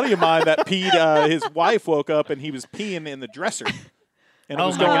buddy of mine that peed. His wife woke up and he was peeing in the dresser, and it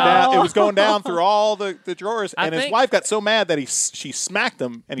was going down. It was going down through all the drawers. And his wife got so mad that she smacked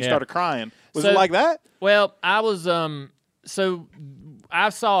him and he started crying. Was it like that? Well, I was so I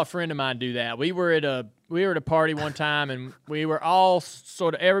saw a friend of mine do that. We were at a party one time, and we were all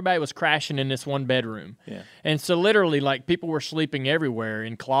everybody was crashing in this one bedroom. Yeah. And so literally, like, people were sleeping everywhere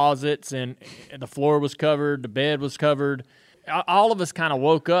in closets, and the floor was covered, the bed was covered. All of us kind of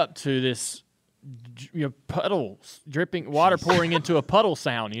woke up to this, puddles, dripping water pouring into a puddle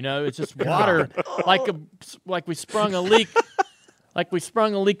sound. It's just water, like we sprung a leak,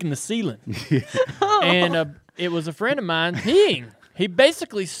 in the ceiling. And it was a friend of mine peeing. He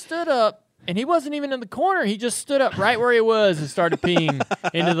basically stood up, and he wasn't even in the corner. He just stood up right where he was and started peeing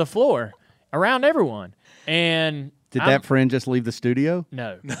into the floor around everyone. And did that friend just leave the studio?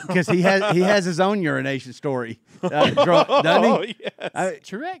 No, because he has his own urination story. Doesn't he? Yes.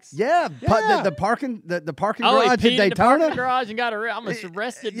 Truex? Yeah. The parking garage he in Daytona. The parking garage and got almost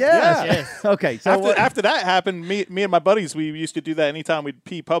arrested. Yeah. Yes. Okay. So after that happened, me and my buddies, we used to do that anytime we'd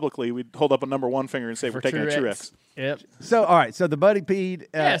pee publicly. We'd hold up a number one finger and say we're taking a Truex. Yep. So all right. So the buddy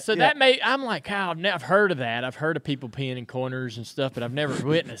peed. That I'm like, I've heard of that. I've heard of people peeing in corners and stuff, but I've never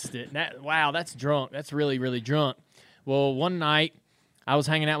witnessed it. And that's drunk. That's really, really drunk. Well, one night I was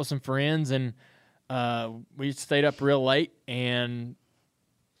hanging out with some friends, and we stayed up real late, and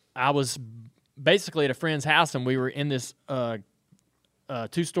I was basically at a friend's house, and we were in this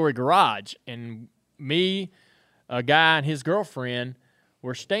 2-story garage, and me, a guy, and his girlfriend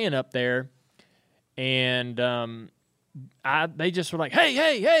were staying up there, and they just were like,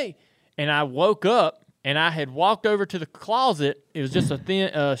 hey, and I woke up. And I had walked over to the closet. It was just a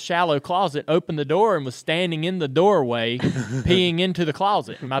thin, shallow closet. Opened the door and was standing in the doorway, peeing into the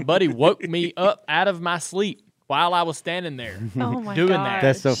closet. And my buddy woke me up out of my sleep while I was standing there doing that.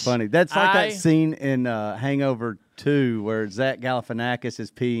 That's so funny. That's like that scene in Hangover 2 where Zach Galifianakis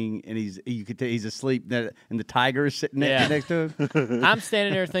is peeing and he's asleep and the tiger is sitting next to him. I'm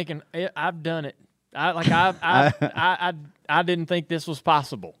standing there thinking, I've done it. I didn't think this was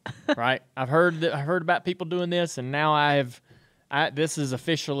possible, right? I've heard about people doing this, and now this is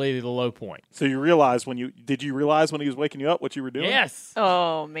officially the low point. So you realized did you realize when he was waking you up what you were doing? Yes.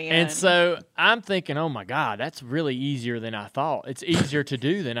 Oh man. And so I'm thinking, oh my God, that's really easier than I thought. It's easier to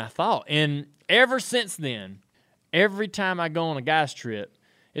do than I thought. And ever since then, every time I go on a guy's trip,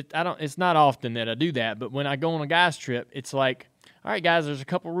 it's not often that I do that, but when I go on a guy's trip, it's like, all right, guys, there's a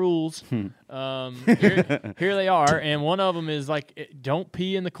couple rules. Here they are, and one of them is like, don't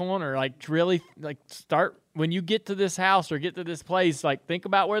pee in the corner. Like, really, like, start when you get to this house or get to this place. Like, think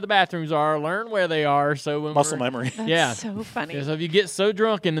about where the bathrooms are, learn where they are. So when muscle memory. That's so funny. So if you get so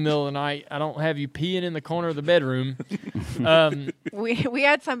drunk in the middle of the night, I don't have you peeing in the corner of the bedroom. We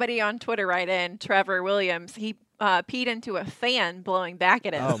had somebody on Twitter write in, Trevor Williams. He peed into a fan blowing back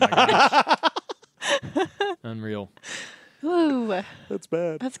at him. Oh my gosh, unreal. Ooh, that's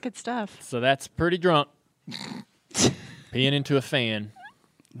bad. That's good stuff. So that's pretty drunk. Peeing into a fan.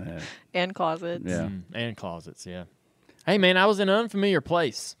 And closets. Yeah. And closets, yeah. Hey, man, I was in an unfamiliar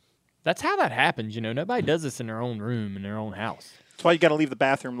place. That's how that happens, you know. Nobody does this in their own room, in their own house. That's why you got to leave the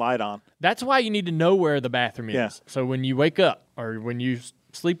bathroom light on. That's why you need to know where the bathroom is. Yeah. So when you wake up or when you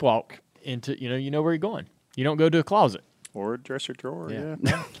sleepwalk into, you know where you're going. You don't go to a closet. Or a dresser drawer,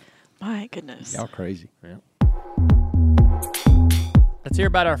 yeah. My goodness. Y'all crazy. Yeah. Let's hear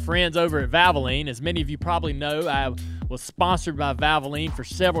about our friends over at Valvoline. As many of you probably know, I was sponsored by Valvoline for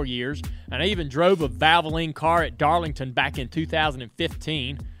several years, and I even drove a Valvoline car at Darlington back in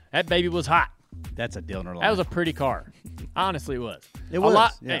 2015. That baby was hot. That's a Dillner line. That was a pretty car. Honestly, it was. It was, a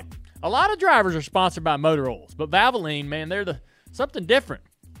lot, yeah. Hey, a lot of drivers are sponsored by motor oils, but Valvoline, man, they're something different.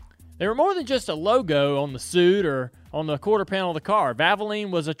 They were more than just a logo on the suit or on the quarter panel of the car.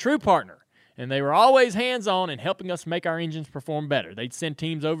 Valvoline was a true partner, and they were always hands-on in helping us make our engines perform better. They'd send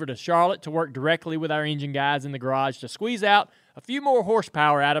teams over to Charlotte to work directly with our engine guys in the garage to squeeze out a few more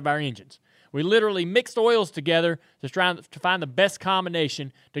horsepower out of our engines. We literally mixed oils together to try to find the best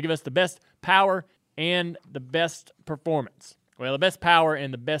combination to give us the best power and the best performance. Well, the best power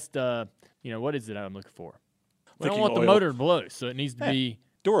and the best, what is it I'm looking for? We don't want the motor to blow, so it needs to be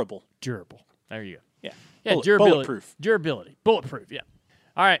durable. Durable. There you go. Yeah. Durability. Bulletproof. Durability. Bulletproof, yeah.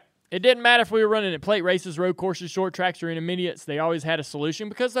 All right. It didn't matter if we were running at plate races, road courses, short tracks, or intermediates. They always had a solution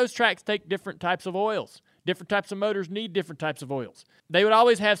because those tracks take different types of oils. Different types of motors need different types of oils. They would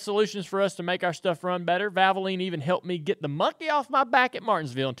always have solutions for us to make our stuff run better. Valvoline even helped me get the monkey off my back at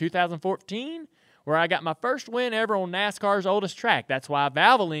Martinsville in 2014, where I got my first win ever on NASCAR's oldest track. That's why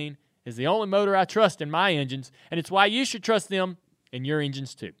Valvoline is the only motor I trust in my engines, and it's why you should trust them in your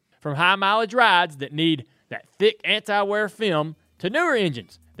engines too. From high-mileage rides that need that thick anti-wear film to newer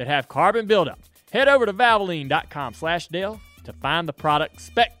engines that have carbon buildup, head over to Valvoline.com/Dale to find the product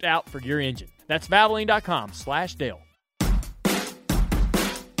spec'd out for your engine. That's Valvoline.com/Dale.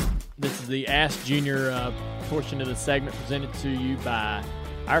 This is the Ask Junior portion of the segment presented to you by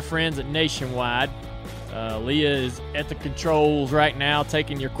our friends at Nationwide. Leah is at the controls right now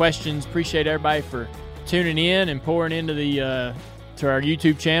taking your questions. Appreciate everybody for tuning in and pouring into the to our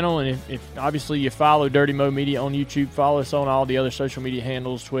YouTube channel. And if obviously you follow Dirty Mo Media on YouTube, follow us on all the other social media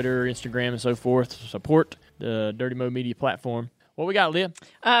handles, Twitter, Instagram, and so forth. Support the Dirty Mo Media platform. What we got, Leah?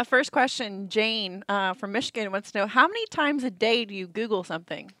 First question, Jane from Michigan wants to know, how many times a day do you Google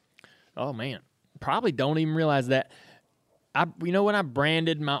something? Oh, man. Probably don't even realize that. When I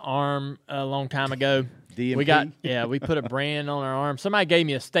branded my arm a long time ago, DMP? we put a brand on our arm. Somebody gave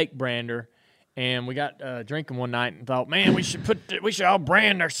me a steak brander, and we got drinking one night and thought, man, we should all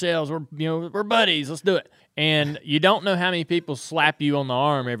brand ourselves. We're buddies. Let's do it. And you don't know how many people slap you on the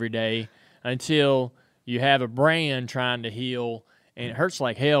arm every day until you have a brand trying to heal, and it hurts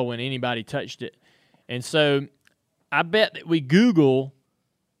like hell when anybody touched it. And so I bet that we Google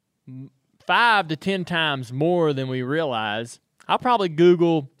 5 to 10 times more than we realize. I'll probably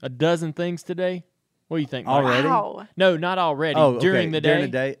Google a dozen things today. What do you think, Mike? Already? Wow. No, not already. Oh, During the day. During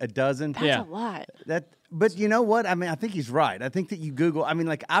the day, a dozen? That's a lot. But you know what? I mean, I think he's right. I think that you Google, I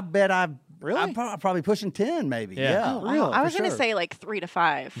bet I'm probably pushing 10 maybe. Yeah. Oh, wow. I was going to say like 3 to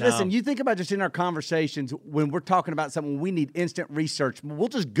 5. No. Listen, you think about just in our conversations when we're talking about something we need instant research. We'll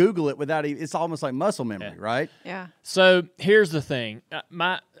just Google it without even, it's almost like muscle memory, right? Yeah. So here's the thing.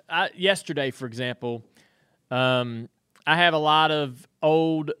 Yesterday, for example, I have a lot of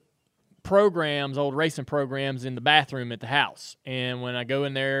old racing programs in the bathroom at the house. And when I go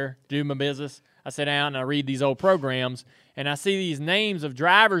in there, do my business, I sit down and I read these old programs, and I see these names of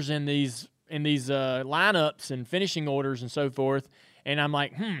drivers in these lineups and finishing orders and so forth. And I'm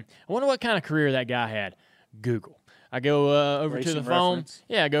like, I wonder what kind of career that guy had. Google. I go over Racing to the phone. reference.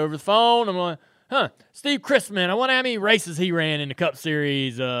 Yeah, I go over to the phone. I'm like, Steve Christman, I wonder how many races he ran in the Cup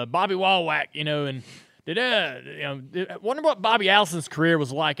Series. Bobby Wallwack, and I wonder what Bobby Allison's career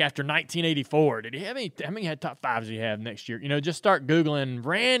was like after 1984. Did he have how many had top fives did he have next year? Just start Googling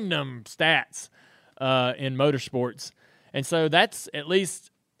random stats in motorsports. And so that's at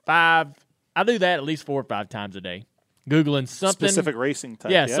least 5. I do that at least 4 or 5 times a day. Googling something. Specific racing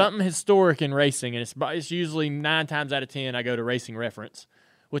type. Yeah, something historic in racing. And it's usually 9 times out of 10 I go to Racing Reference,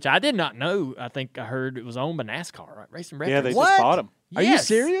 which I did not know. I think I heard it was owned by NASCAR, right? Racing Reference. Yeah, they just bought them. Are you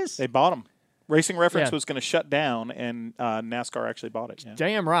serious? They bought them. Racing Reference was going to shut down, and NASCAR actually bought it. Yeah.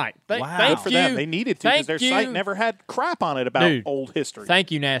 Damn right. Wow. Thank Good for you. them. They needed to because their site never had crap on it about old history.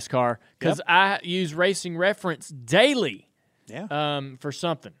 Thank you, NASCAR, because I use Racing Reference daily for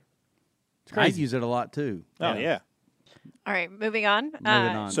something. It's I crazy. use it a lot too. Oh, yeah. All right, moving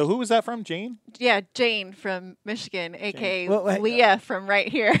on. So who was that from, Jane? Yeah, Jane from Michigan, a.k.a. Well, Leah from right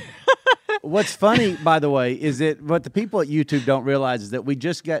here. What's funny, by the way, is that what the people at YouTube don't realize is that we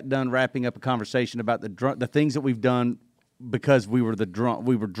just got done wrapping up a conversation about the things that we've done because we were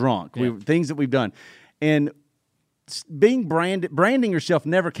drunk. Yeah. Things that we've done, and being branding yourself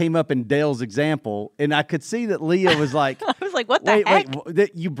never came up in Dale's example, and I could see that Leah was like, I was like, what the heck?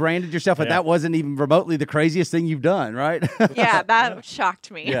 Wait, you branded yourself, and that wasn't even remotely the craziest thing you've done, right? Yeah, that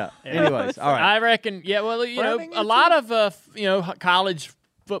shocked me. Yeah. Anyways, all right. I reckon. Yeah. Well, a lot of college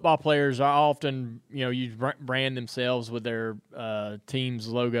football players are often you brand themselves with their team's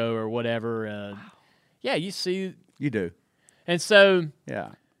logo or whatever. Yeah, you see. You do. And so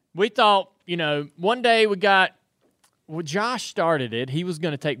we thought one day we got. Well, Josh started it. He was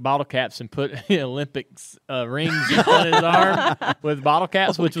going to take bottle caps and put Olympics rings on his arm with bottle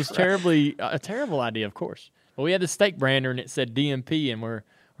caps, which was a terrible idea, of course. But we had the steak brander, and it said DMP, and we're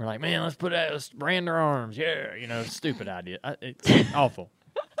like, man, let's brand our arms. Yeah, stupid idea. It's awful.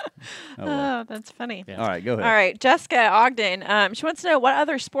 Oh, that's funny. Yeah. All right, go ahead. All right, Jessica Ogden. She wants to know what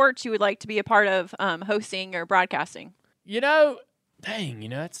other sports you would like to be a part of hosting or broadcasting.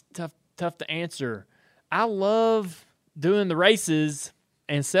 That's tough to answer. I love doing the races,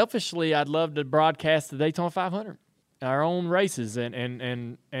 and selfishly, I'd love to broadcast the Daytona 500, our own races,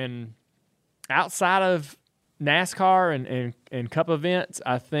 and outside of NASCAR and Cup events,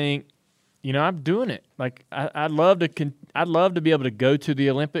 I think I'm doing it. Like I'd love to be able to go to the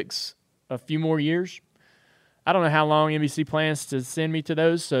Olympics a few more years. I don't know how long NBC plans to send me to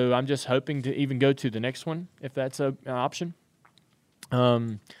those, so I'm just hoping to even go to the next one if that's an option.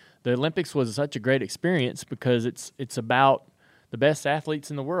 The Olympics was such a great experience because it's about the best athletes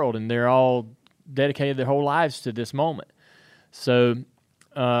in the world, and they're all dedicated their whole lives to this moment. So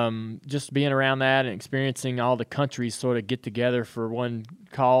just being around that and experiencing all the countries sort of get together for one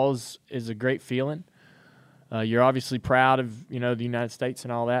cause is a great feeling. You're obviously proud of the United States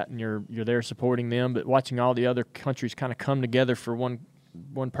and all that, and you're there supporting them, but watching all the other countries kind of come together for one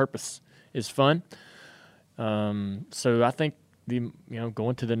purpose is fun. So I think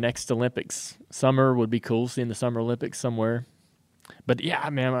going to the next Olympics summer would be cool, seeing the Summer Olympics somewhere. But yeah,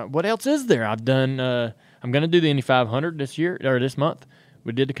 man, what else is there? I've done. I'm going to do the Indy 500 this month.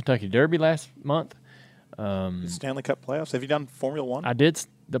 We did the Kentucky Derby last month. Stanley Cup playoffs. Have you done Formula One? I did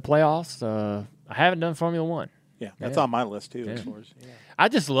the playoffs. I haven't done Formula One. Yeah, that's on my list too. As far as, I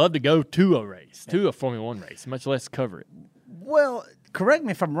just love to go to a race, to a Formula One race, much less cover it. Well, correct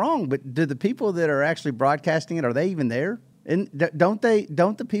me if I'm wrong, but do the people that are actually broadcasting it, are they even there? And don't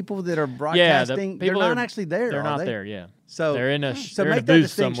the people that are broadcasting, they're not actually there. They're not they? there, yeah. So they're in a make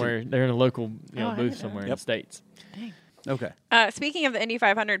booth somewhere. They're in a local booth somewhere in the States. Dang. Okay. Speaking of the Indy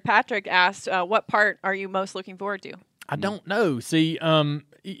 500, Patrick asked, what part are you most looking forward to? I don't know. See, I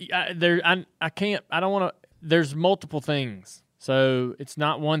can't. I don't want to. There's multiple things, so it's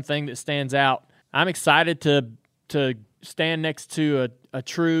not one thing that stands out. I'm excited to stand next to a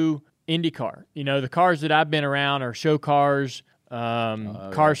true Indy car. The cars that I've been around are show cars,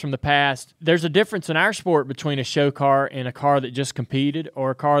 cars from the past. There's a difference in our sport between a show car and a car that just competed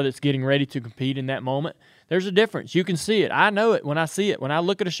or a car that's getting ready to compete in that moment. There's a difference. You can see it. I know it when I see it. When I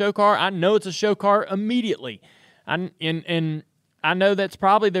look at a show car, I know it's a show car immediately. And I know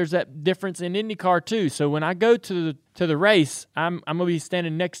there's that difference in IndyCar too. So when I go to the race, I'm going to be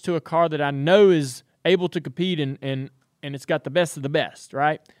standing next to a car that I know is able to compete and it's got the best of the best,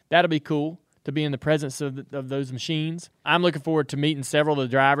 right? That'll be cool to be in the presence of those machines. I'm looking forward to meeting several of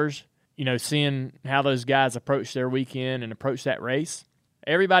the drivers, seeing how those guys approach their weekend and approach that race.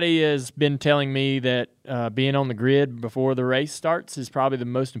 Everybody has been telling me that being on the grid before the race starts is probably the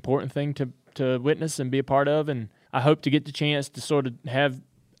most important thing to witness and be a part of, and I hope to get the chance to sort of have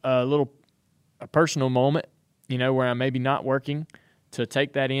a personal moment, where I'm maybe not working, to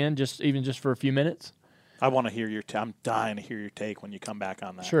take that in just for a few minutes. I want to hear I'm dying to hear your take when you come back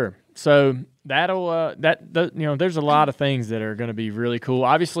on that. Sure. So that'll there's a lot of things that are going to be really cool.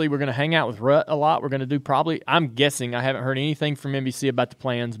 Obviously, we're going to hang out with Rut a lot. We're going to do I'm guessing, I haven't heard anything from NBC about the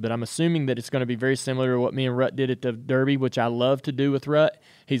plans, but I'm assuming that it's going to be very similar to what me and Rut did at the Derby, which I love to do with Rut.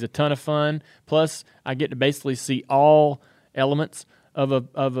 He's a ton of fun. Plus, I get to basically see all elements of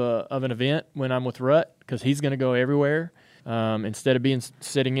an event when I'm with Rut because he's going to go everywhere. Instead of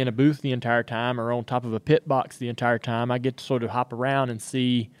sitting in a booth the entire time or on top of a pit box the entire time, I get to sort of hop around and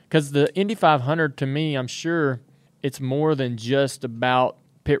see. Because the Indy 500, to me, I'm sure it's more than just about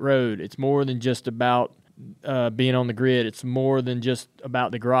pit road. It's more than just about being on the grid. It's more than just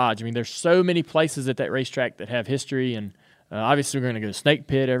about the garage. I mean, there's so many places at that racetrack that have history, and obviously we're going to go to Snake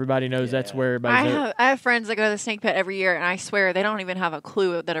Pit. Everybody knows that's where everybody's I have friends that go to the Snake Pit every year, and I swear they don't even have a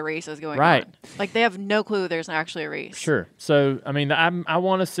clue that a race is going on. Like, they have no clue there's actually a race. Sure. So, I mean, I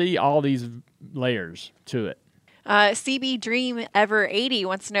want to see all these layers to it. CB Dream Ever 80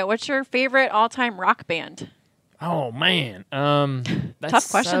 wants to know, what's your favorite all-time rock band? Oh man, that's tough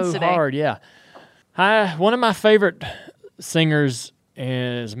questions so today. hard. Yeah, one of my favorite singers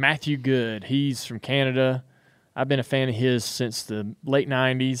is Matthew Good. He's from Canada. I've been a fan of his since the late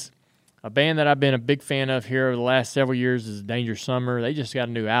 '90s. A band that I've been a big fan of here over the last several years is Danger Summer. They just got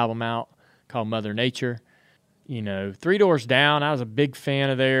a new album out called Mother Nature. You know, Three Doors Down, I was a big fan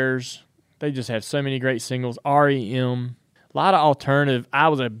of theirs. They just have so many great singles. R.E.M., a lot of alternative. I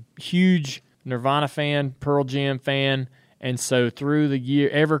was a huge Nirvana fan, Pearl Jam fan, and so through the year,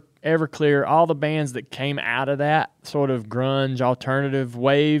 Everclear, all the bands that came out of that sort of grunge alternative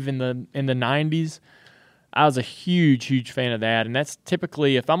wave in the 90s, I was a huge fan of that. And that's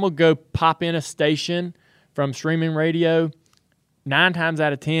typically, if I'm going to go pop in a station from streaming radio, 9 times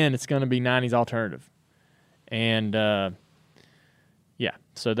out of 10, it's going to be 90s alternative. And, yeah,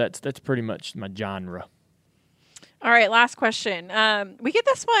 so that's pretty much my genre. All right, last question. We get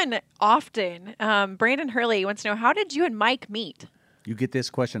this one often. Brandon Hurley wants to know, how did you and Mike meet? You get this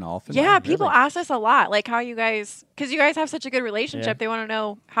question often? Yeah, Really? people ask us a lot, like how you guys, because you guys have such a good relationship, they want to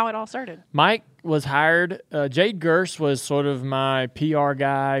know how it all started. Mike was hired. Jade Gerst was sort of my PR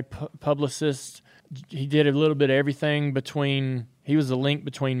guy, publicist. He did a little bit of everything he was the link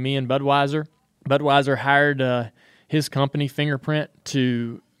between me and Budweiser. Budweiser hired his company, Fingerprint,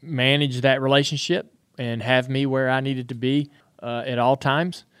 to manage that relationship and have me where I needed to be at all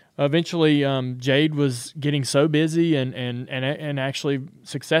times. Eventually, Jade was getting so busy and actually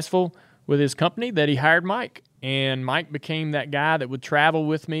successful with his company that he hired Mike. And Mike became that guy that would travel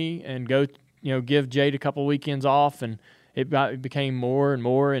with me and go, give Jade a couple weekends off. And it became more and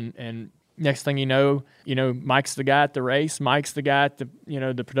more. And next thing you know, Mike's the guy at the race. Mike's the guy at the,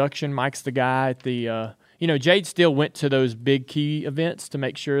 the production. Mike's the guy at the, Jade still went to those big key events to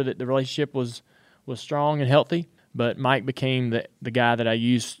make sure that the relationship was strong and healthy. But Mike became the guy that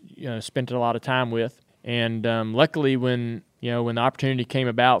I spent a lot of time with. And luckily, when the opportunity came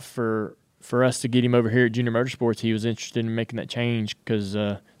about for us to get him over here at Junior Motorsports, he was interested in making that change because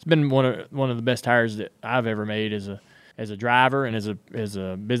it's been one of the best hires that I've ever made as a driver and as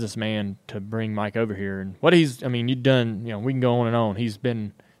a businessman to bring Mike over here. And what you've done, we can go on and on.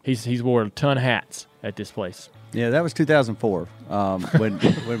 He's wore a ton of hats at this place. Yeah, that was 2004 when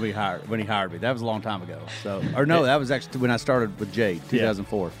he hired me. That was a long time ago. That was actually when I started with Jade,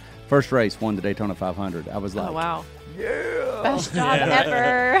 2004. Yeah. First race, won the Daytona 500. I was like, oh wow, yeah, best job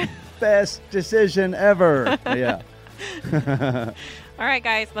ever, best decision ever. Yeah. All right,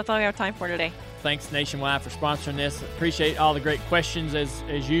 guys, that's all we have time for today. Thanks Nationwide for sponsoring this. Appreciate all the great questions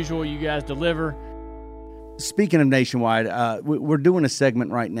as usual. You guys deliver. Speaking of Nationwide, we're doing a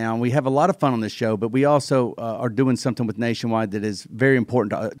segment right now, and we have a lot of fun on this show, but we also are doing something with Nationwide that is very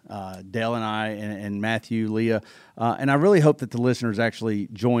important to Dale and I and Matthew, Leah, and I really hope that the listeners actually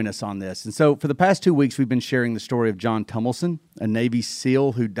join us on this. And so for the past 2 weeks, we've been sharing the story of John Tumilson, a Navy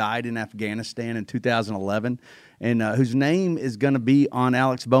SEAL who died in Afghanistan in 2011, and whose name is going to be on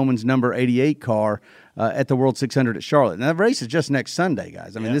Alex Bowman's number 88 car at the World 600 at Charlotte. And that race is just next Sunday,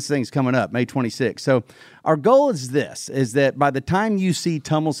 guys. This thing's coming up, May 26th. So our goal is that by the time you see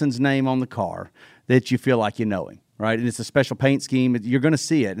Tumilson's name on the car, that you feel like you know him, right? And it's a special paint scheme. You're going to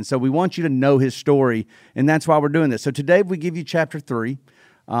see it. And so we want you to know his story, and that's why we're doing this. So today we give you Chapter 3.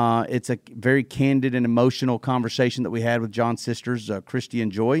 It's a very candid and emotional conversation that we had with John's sisters, Christy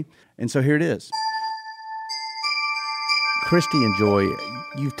and Joy. And so here it is. Christy and Joy,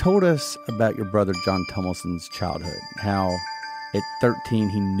 you've told us about your brother John Tumilson's childhood, how at 13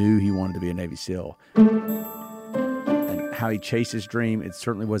 he knew he wanted to be a Navy SEAL, and how he chased his dream. It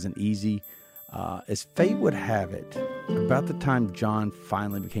certainly wasn't easy. As fate would have it, about the time John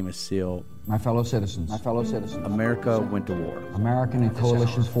finally became a SEAL, My fellow citizens, America went to war. American and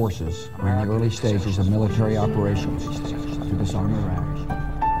coalition forces were in the early stages of military operations to disarm Iraq.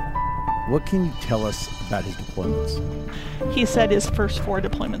 What can you tell us about his deployments? He said his first 4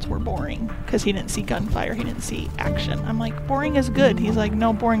 deployments were boring because he didn't see gunfire, he didn't see action. I'm like, boring is good. He's like,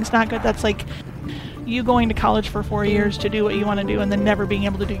 no, boring's not good. That's like you going to college for 4 years to do what you want to do and then never being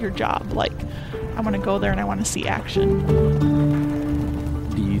able to do your job. Like, I want to go there and I want to see action.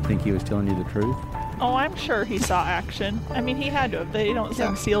 Do you think he was telling you the truth? Oh, I'm sure he saw action. He had to. They don't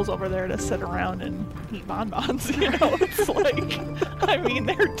send SEALs over there to sit around and eat bonbons, It's like,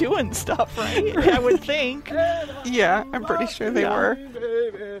 they're doing stuff, right? I would think. Yeah, I'm pretty sure they were.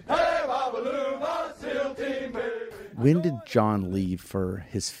 When did John leave for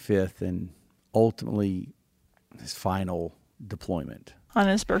his 5th and ultimately his final deployment? On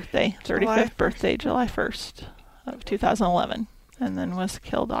his birthday, 35th birthday, July 1st of 2011. And then was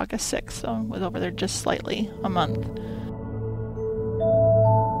killed August 6th, so was over there just slightly a month.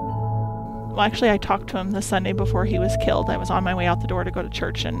 Well, actually, I talked to him the Sunday before he was killed. I was on my way out the door to go to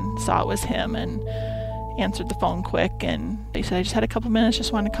church and saw it was him and answered the phone quick. And he said, I just had a couple minutes,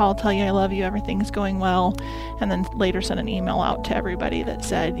 just wanted to call, tell you I love you, everything's going well. And then later sent an email out to everybody that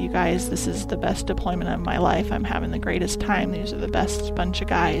said, you guys, this is the best deployment of my life. I'm having the greatest time. These are the best bunch of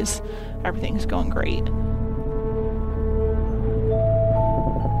guys. Everything's going great.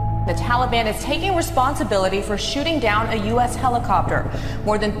 The Taliban is taking responsibility for shooting down a U.S. helicopter.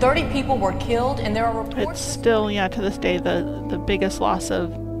 More than 30 people were killed, and there are reports... It's still, to this day, the biggest loss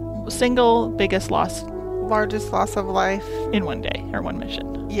of... single biggest loss. Largest loss of life. In one day, or one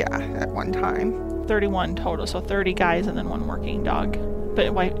mission. Yeah, at one time. 31 total, so 30 guys and then one working dog.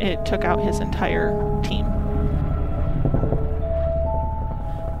 But it took out his entire team.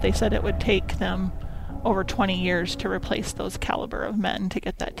 They said it would take them over 20 years to replace those caliber of men to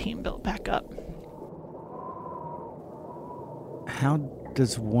get that team built back up. How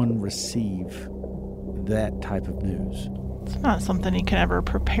does one receive that type of news? It's not something you can ever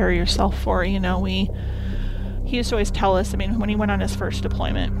prepare yourself for. He used to always tell us, when he went on his first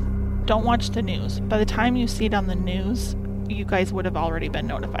deployment, don't watch the news. By the time you see it on the news, you guys would have already been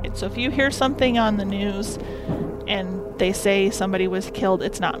notified. So if you hear something on the news and they say somebody was killed,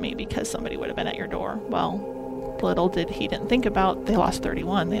 it's not me, because somebody would have been at your door. Well, little did he didn't think about, they lost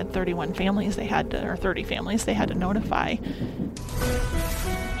 31. They had 31 families they had to, or 30 families they had to notify.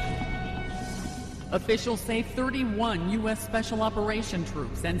 Officials say 31 U.S. Special Operation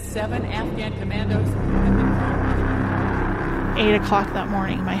troops and 7 Afghan commandos have been killed. 8 o'clock that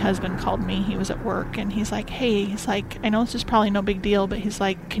morning, my husband called me. He was at work, and he's like, hey, I know this is probably no big deal, but he's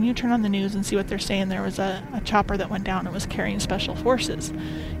like, can you turn on the news and see what they're saying? There was a chopper that went down and was carrying special forces.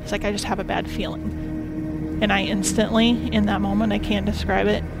 He's like, I just have a bad feeling. And I instantly, in that moment, I can't describe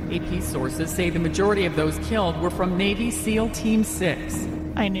it. AP sources say the majority of those killed were from Navy SEAL Team 6.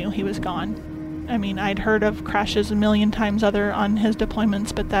 I knew he was gone. I'd heard of crashes a million times other on his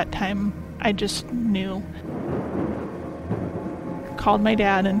deployments, but that time I just knew. Called my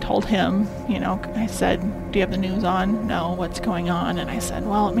dad and told him, I said, do you have the news on? No, what's going on? And I said,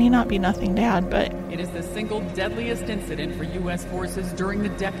 well, it may not be nothing, Dad, but... It is the single deadliest incident for U.S. forces during the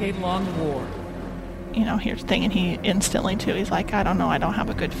decade-long war. Here's the thing, and he instantly, too, he's like, I don't know, I don't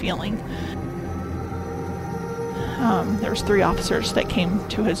have a good feeling. There was 3 officers that came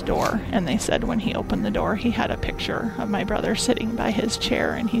to his door, and they said when he opened the door, he had a picture of my brother sitting by his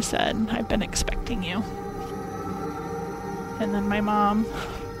chair, and he said, I've been expecting you. And then my mom,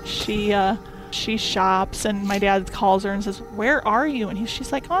 she shops, and my dad calls her and says, where are you? And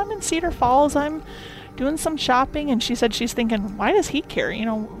she's like, I'm in Cedar Falls. I'm doing some shopping. And she said she's thinking, why does he care?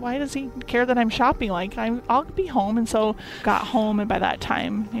 Why does he care that I'm shopping? I'll be home. And so got home, and by that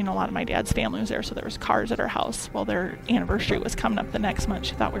time, a lot of my dad's family was there, so there was cars at our house. Well, their anniversary was coming up the next month.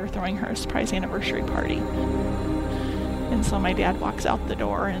 She thought we were throwing her a surprise anniversary party. And so my dad walks out the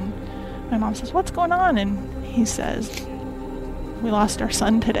door, and my mom says, what's going on? And he says, we lost our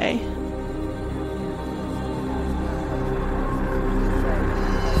son today.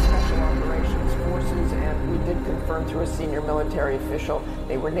 Special Operations Forces, and we did confirm through a senior military official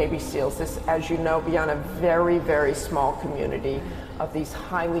they were Navy SEALs. This, as you know, beyond a very, very small community of these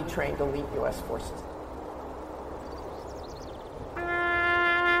highly trained elite U.S. forces.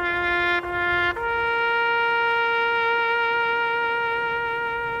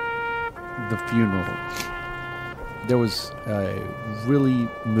 The funeral. There was a really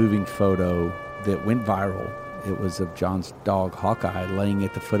moving photo that went viral. It was of John's dog, Hawkeye, laying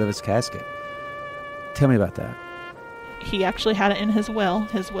at the foot of his casket. Tell me about that. He actually had it in his will.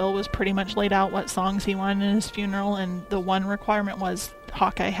 His will was pretty much laid out what songs he wanted in his funeral, and the one requirement was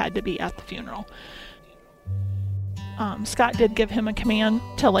Hawkeye had to be at the funeral. Scott did give him a command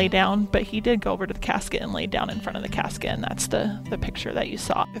to lay down, but he did go over to the casket and lay down in front of the casket, and that's the picture that you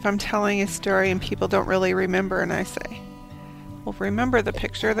saw. If I'm telling a story and people don't really remember, and I say, well, remember the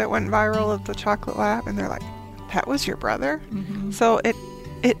picture that went viral of the chocolate lab? And they're like, that was your brother? Mm-hmm. So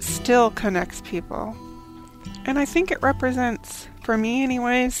it still connects people. And I think it represents, for me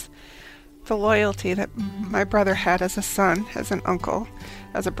anyways, the loyalty that my brother had as a son, as an uncle,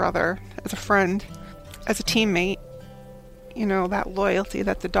 as a brother, as a friend, as a teammate. That loyalty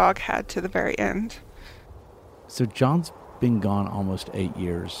that the dog had to the very end. So John's been gone almost 8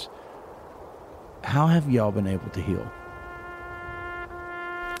 years. How have y'all been able to heal?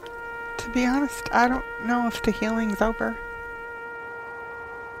 To be honest, I don't know if the healing's over.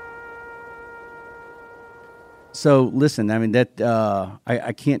 So listen, that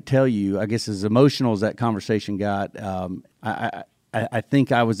I can't tell you. I guess as emotional as that conversation got, I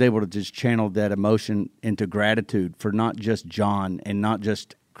think I was able to just channel that emotion into gratitude for not just John and not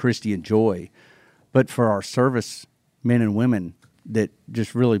just Christy and Joy, but for our service men and women that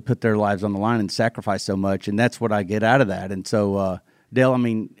just really put their lives on the line and sacrifice so much. And that's what I get out of that. And so, Dale, I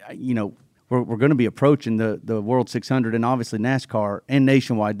mean, you know, we're going to be approaching the World 600 and obviously NASCAR and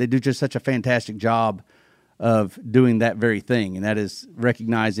Nationwide. They do just such a fantastic job of doing that very thing, and that is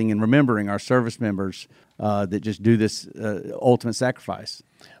recognizing and remembering our service members that just do this ultimate sacrifice.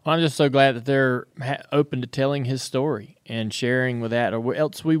 Well, I'm just so glad that they're open to telling his story and sharing with that, or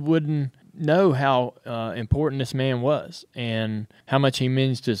else we wouldn't know how important this man was and how much he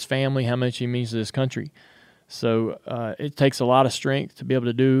means to his family, how much he means to this country. So it takes a lot of strength to be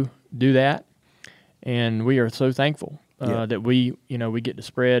able to do that, and we are so thankful that we get to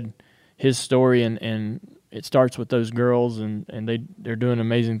spread his story, and it starts with those girls, and they're doing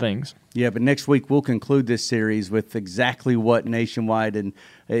amazing things. Yeah, but next week we'll conclude this series with exactly what Nationwide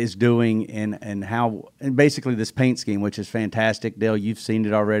is doing and how, and basically this paint scheme, which is fantastic. Dale, you've seen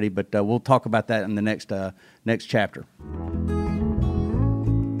it already, but we'll talk about that in the next chapter.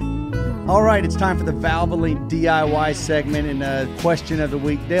 All right, it's time for the Valvoline DIY segment and question of the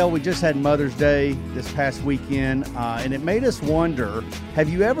week. Dale, we just had Mother's Day this past weekend, and it made us wonder, have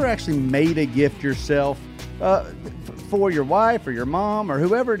you ever actually made a gift yourself for your wife or your mom or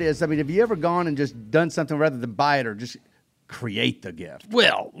whoever it is? I mean, have you ever gone and just done something rather than buy it or just create the gift?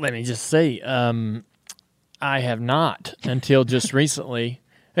 Well, let me just say, I have not until just recently,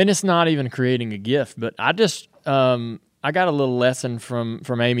 and it's not even creating a gift, but I just I got a little lesson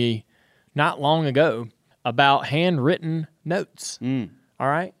from Amy not long ago about handwritten notes. All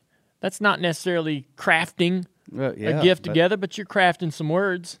right? That's not necessarily crafting a gift together, but you're crafting some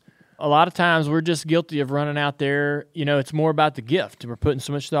words. A lot of times we're just guilty of running out there. You know, it's more about the gift. We're putting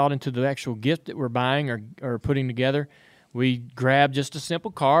so much thought into the actual gift that we're buying or putting together. We grab just a simple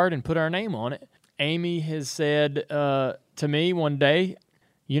card and put our name on it. Amy has said to me one day,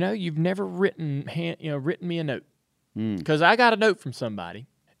 you know, you've never written me a note. Because I got a note from somebody.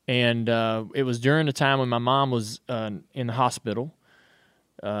 And it was during the time when my mom was in the hospital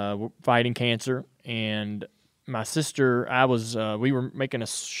fighting cancer. And my sister, we were making a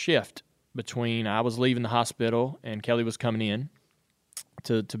shift between, I was leaving the hospital and Kelly was coming in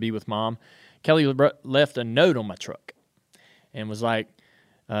to be with Mom. Kelly left a note on my truck and was like,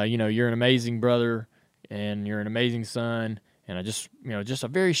 you're an amazing brother and you're an amazing son. And I just a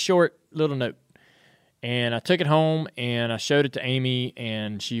very short little note. And I took it home, and I showed it to Amy,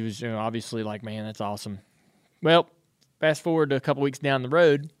 and she was obviously like, man, that's awesome. Well, fast forward to a couple weeks down the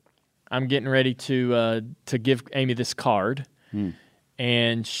road, I'm getting ready to give Amy this card,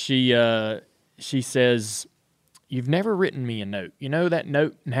 and she says, you've never written me a note. You know that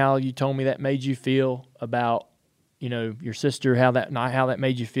note and how you told me that made you feel about your sister, how that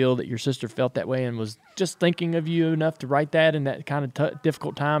made you feel that your sister felt that way and was just thinking of you enough to write that in that kind of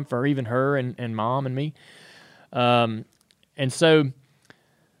difficult time for even her and Mom and me. And so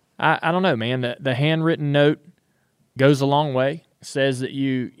I don't know, man, the handwritten note goes a long way. It says that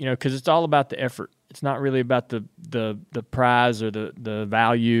because it's all about the effort. It's not really about the prize or the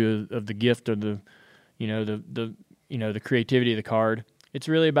value of the gift or the creativity of the card. It's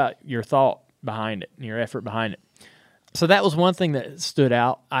really about your thought behind it and your effort behind it. So that was one thing that stood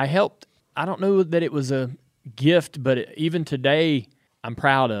out. I don't know that it was a gift, but even today, I'm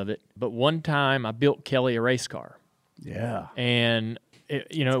proud of it. But one time, I built Kelly a race car. Yeah. And,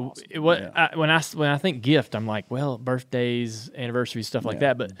 when I think gift, I'm like, well, birthdays, anniversaries, stuff like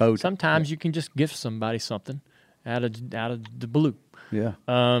that. But sometimes you can just gift somebody something out of the blue. Yeah.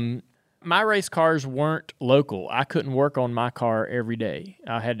 My race cars weren't local. I couldn't work on my car every day.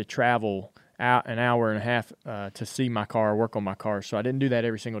 I had to travel out an hour and a half to see my car, work on my car. So I didn't do that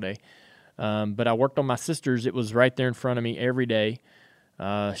every single day. But I worked on my sister's. It was right there in front of me every day.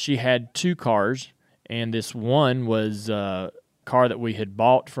 She had two cars, and this one was a car that we had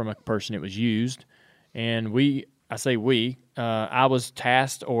bought from a person. It was used. And I was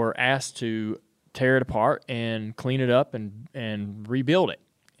tasked or asked to tear it apart and clean it up and rebuild it.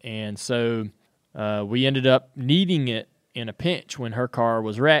 And so we ended up needing it in a pinch when her car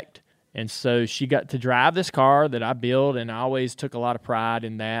was wrecked. And so she got to drive this car that I built, and I always took a lot of pride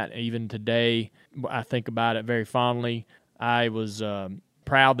in that. Even today, I think about it very fondly. I was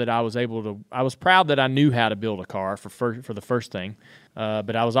proud that I was proud that I knew how to build a car for the first thing.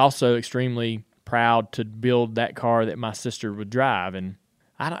 But I was also extremely proud to build that car that my sister would drive. And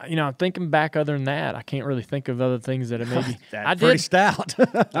I don't, I'm thinking back. Other than that, I can't really think of other things that maybe I pretty stout.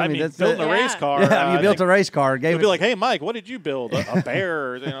 I mean, that's building a race car. Yeah, you built a race car. You'd be like, "Hey, Mike, what did you build? A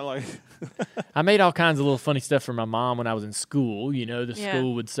bear?" Like. I made all kinds of little funny stuff for my mom when I was in school. The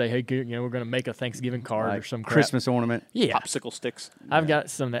school would say, "Hey, we're going to make a Thanksgiving card or some crap. Christmas ornament." Yeah, popsicle sticks. I've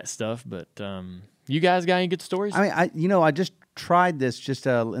got some of that stuff, but you guys got any good stories? I mean, I just tried this just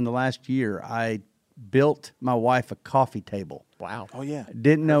in the last year. I built my wife a coffee table. Wow. Oh, yeah.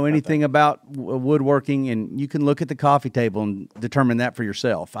 Didn't know anything about woodworking, and you can look at the coffee table and determine that for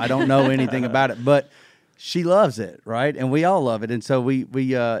yourself. I don't know anything about it, but she loves it, right? And we all love it. And so we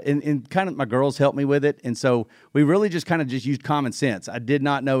and kind of my girls helped me with it. And so we really just kind of just used common sense. I did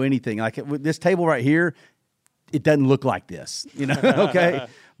not know anything. Like with this table right here, it doesn't look like this, okay?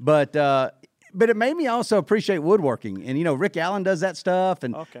 But it made me also appreciate woodworking. And, Rick Allen does that stuff.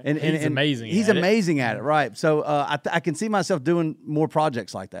 And, and he's amazing He's amazing at it, right? So I can see myself doing more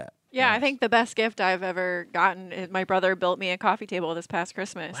projects like that. Yeah, I think the best gift I've ever gotten is my brother built me a coffee table this past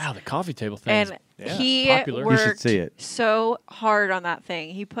Christmas. Wow, the coffee table thing. And he popular. worked You should see it. so hard on that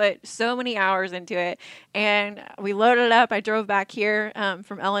thing. He put so many hours into it. And we loaded it up. I drove back here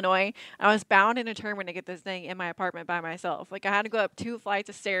from Illinois. I was bound and determined to get this thing in my apartment by myself. Like, I had to go up 2 flights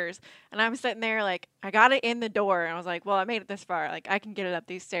of stairs. And I'm sitting there like, I got it in the door. And I was like, well, I made it this far. Like, I can get it up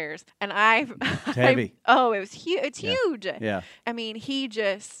these stairs. And It's heavy. it was huge. It's huge. Yeah. I mean, he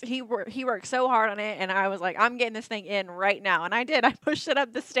worked so hard on it, and I was like, I'm getting this thing in right now. And I did. I pushed it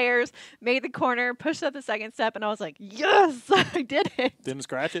up the stairs, made the corner, pushed up the second step, and I was like, yes, I did it. Didn't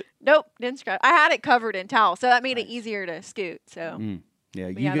scratch it? Nope, didn't scratch. I had it covered in towel, so that made it easier to scoot. So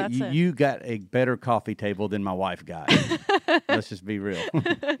Yeah, But you got a better coffee table than my wife got. Let's just be real.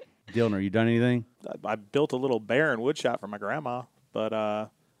 Dylan, you done anything? I built a little bear and wood shop for my grandma, but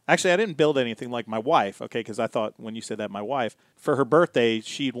actually I didn't build anything like my wife, okay, because I thought when you said that, my wife, for her birthday,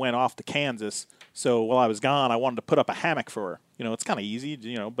 she went off to Kansas, so while I was gone, I wanted to put up a hammock for her. It's kind of easy,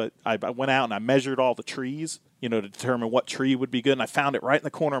 but I went out and I measured all the trees, to determine what tree would be good, and I found it right in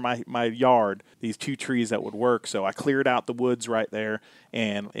the corner of my yard, these 2 trees that would work, so I cleared out the woods right there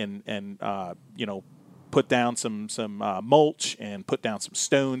and put down some mulch and put down some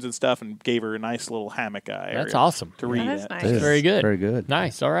stones and stuff and gave her a nice little hammock area. That's awesome. To read That is it. nice. That's very good. Very good.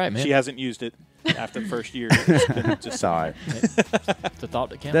 Nice. All right, man. She hasn't used it after the first year. It's been just Sorry. It's a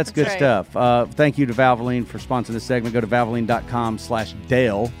thought that counts. That's good right. stuff. Thank you to Valvoline for sponsoring this segment. Go to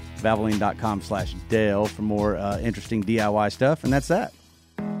Valvoline.com/Dale. Valvoline.com/Dale for more interesting DIY stuff. And that's that.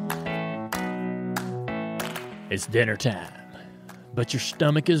 It's dinner time, but your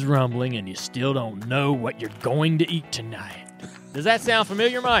stomach is rumbling and you still don't know what you're going to eat tonight. Does that sound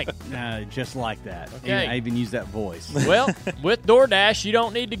familiar, Mike? Just like that. Okay. I even use that voice. Well, with DoorDash, you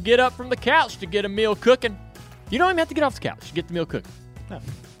don't need to get up from the couch to get a meal cooking. You don't even have to get off the couch to get the meal cooking. No.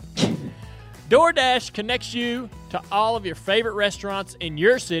 DoorDash connects you to all of your favorite restaurants in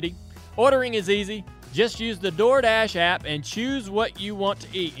your city. Ordering is easy. Just use the DoorDash app and choose what you want to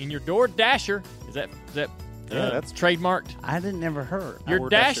eat. And your DoorDasher, is that that's trademarked? I didn't never heard. Your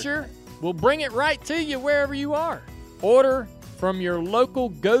Dasher will bring it right to you wherever you are. Order from your local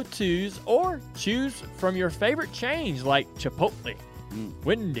go-tos or choose from your favorite chains like Chipotle,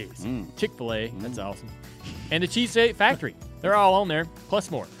 Wendy's, Chick-fil-A, that's awesome, and the Cheesesteak Factory. They're all on there, plus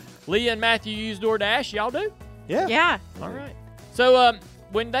more. Leah and Matthew use DoorDash. Y'all do? Yeah. All right. So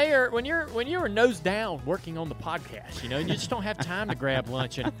when you're nose down working on the podcast, you just don't have time to grab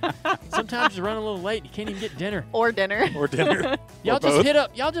lunch, and sometimes you run a little late. You can't even get dinner. Or dinner. Y'all just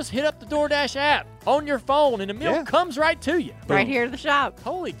hit up the DoorDash app on your phone, and the meal comes right to you. Right here to the shop.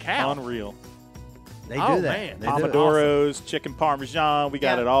 Holy cow! Unreal. They do that. Man. They do it. Pomodoros, chicken parmesan, we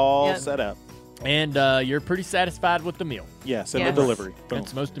got it all set up. And you're pretty satisfied with the meal. Yes, and the delivery. Boom.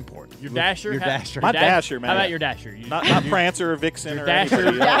 That's most important. Your Dasher. My Dasher, man. How about your Dasher? Not Prancer or Vixen or Dasher.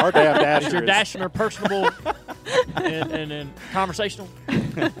 anybody. Our Dasher Is your Dasher personable and conversational?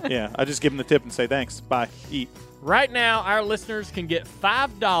 Yeah, I just give them the tip and say thanks. Bye. Eat. Right now, our listeners can get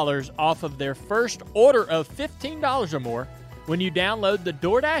 $5 off of their first order of $15 or more when you download the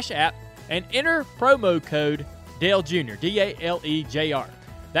DoorDash app and enter promo code Dale Jr. DALEJR.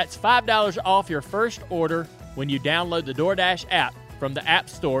 That's $5 off your first order when you download the DoorDash app from the App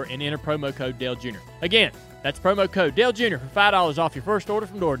Store and enter promo code Dale Jr. Again, that's promo code Dale Jr. for $5 off your first order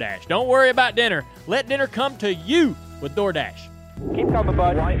from DoorDash. Don't worry about dinner. Let dinner come to you with DoorDash. Keep coming,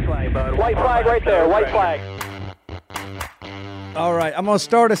 bud. White flag, bud. White flag right there. White flag. All right, I'm going to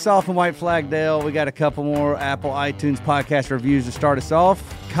start us off in White Flag, Dale. We got a couple more Apple iTunes podcast reviews to start us off.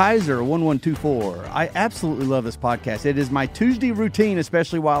 Kaiser1124. I absolutely love this podcast. It is my Tuesday routine,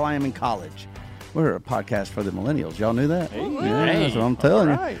 especially while I am in college. We're a podcast for the millennials. Y'all knew that? Hey. Yeah, that's what I'm telling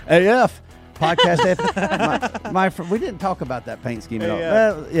you. AF. Podcast. We didn't talk about that paint scheme at all.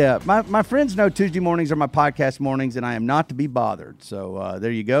 My friends know Tuesday mornings are my podcast mornings, and I am not to be bothered. So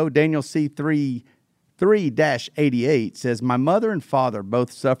there you go. Daniel C3-88 says, my mother and father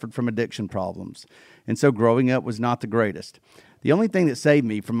both suffered from addiction problems, and so growing up was not the greatest. The only thing that saved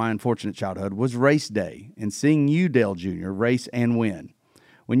me from my unfortunate childhood was race day and seeing you, Dale Jr., race and win.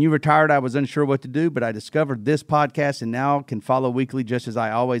 When you retired, I was unsure what to do, but I discovered this podcast and now can follow weekly just as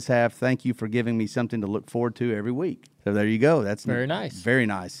I always have. Thank you for giving me something to look forward to every week. So there you go. That's very nice. Very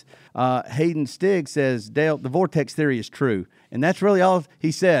nice. Hayden Stigg says, Dale, the vortex theory is true. And that's really all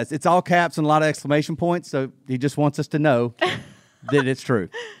he says. It's all caps and a lot of exclamation points, so he just wants us to know that it's true.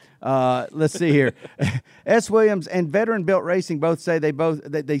 Let's see here. S. Williams and Veteran Built Racing both say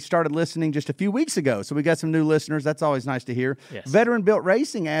they started listening just a few weeks ago. So we got some new listeners. That's always nice to hear. Yes. Veteran Built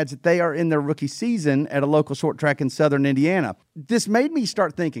Racing adds that they are in their rookie season at a local short track in southern Indiana. This made me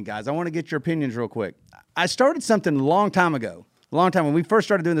start thinking, guys. I want to get your opinions real quick. I started something a long time ago, when we first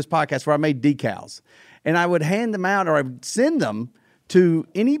started doing this podcast, where I made decals. And I would hand them out, or I would send them to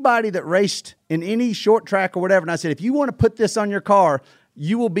anybody that raced in any short track or whatever. And I said, if you want to put this on your car,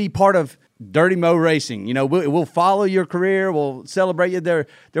 you will be part of Dirty Mo Racing. You know, we'll follow your career. We'll celebrate you. There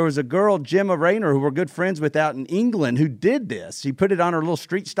was a girl, Gemma Rayner, who we're good friends with out in England, who did this. She put it on her little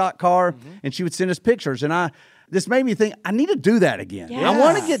street stock car, and she would send us pictures. And this made me think, I need to do that again. Yes. I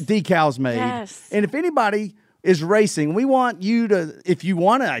want to get decals made. Yes. And if anybody is racing, we want you to, if you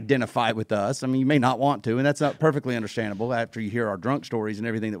want to identify with us, I mean, you may not want to, and that's not perfectly understandable after you hear our drunk stories and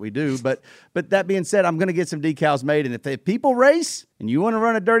everything that we do. But that being said, I'm going to get some decals made. And if people race and you want to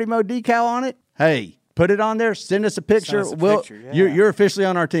run a Dirty Mo decal on it, hey, put it on there. Send us a picture. You're officially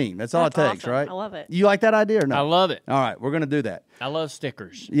on our team. That's all it takes, awesome. right? I love it. You like that idea or no? I love it. All right, we're going to do that. I love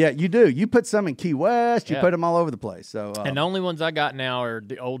stickers. Yeah, you do. You put some in Key West. You Yeah. put them all over the place. So And the only ones I got now are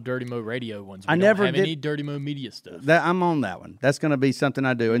the old Dirty Mo radio ones. We I don't never have did- any Dirty Mo media stuff. I'm on that one. That's going to be something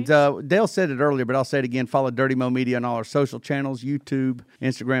I do. And Dale said it earlier, but I'll say it again. Follow Dirty Mo Media on all our social channels, YouTube,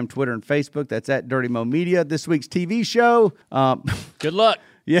 Instagram, Twitter, and Facebook. That's at Dirty Mo Media. This week's TV show. Good luck.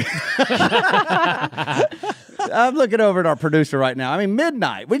 Yeah. I'm looking over at our producer right now. I mean,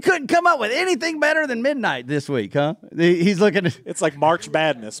 Midnight. We couldn't come up with anything better than Midnight this week, huh? He's looking at... It's like March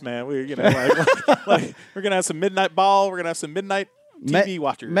Madness, man. We're we're gonna have some midnight ball. We're gonna have some midnight TV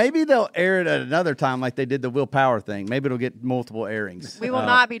watchers. Maybe they'll air it at another time like they did the Will Power thing. Maybe it'll get multiple airings. We will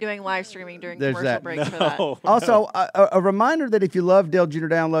not be doing live streaming during commercial breaks for that. Also, a reminder that if you love Dale Jr.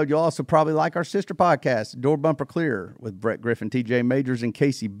 Download, you'll also probably like our sister podcast, Door Bumper Clear, with Brett Griffin, TJ Majors, and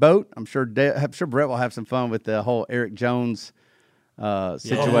Casey Boat. I'm sure Brett will have some fun with the whole Eric Jones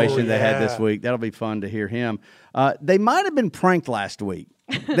situation they had this week. That'll be fun to hear him. They might have been pranked last week.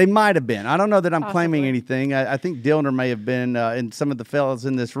 They might have been. I don't know that I'm claiming anything. I think Dillner may have been, and some of the fellas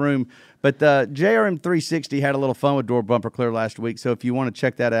in this room. But JRM 360 had a little fun with Door Bumper Clear last week. So if you want to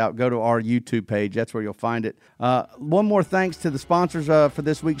check that out, go to our YouTube page. That's where you'll find it. One more thanks to the sponsors for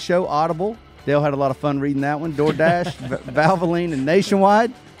this week's show, Audible. Dale had a lot of fun reading that one. DoorDash, Valvoline, and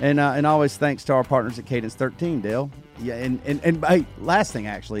Nationwide. And always thanks to our partners at Cadence 13, Dale. Yeah, and hey, last thing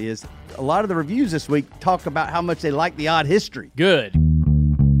actually is a lot of the reviews this week talk about how much they like the odd history. Good.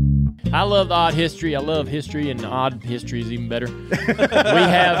 I love the odd history. I love history, and odd history is even better.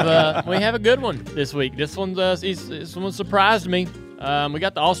 we have a good one this week. This one surprised me. We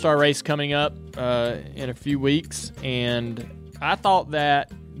got the All-Star race coming up in a few weeks, and I thought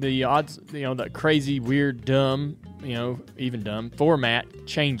that the odds, the crazy, weird, dumb, even dumb format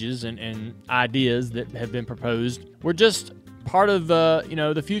changes and ideas that have been proposed were just part of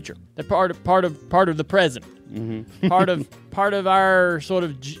the future. They're part of the present. Mm-hmm. part of our sort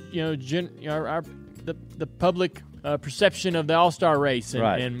of the public perception of the All-Star race,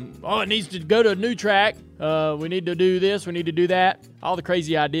 and it needs to go to a new track. We need to do this. We need to do that. All the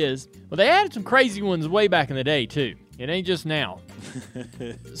crazy ideas. Well, they added some crazy ones way back in the day too. It ain't just now.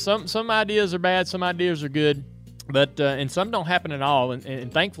 Some ideas are bad. Some ideas are good. But and some don't happen at all.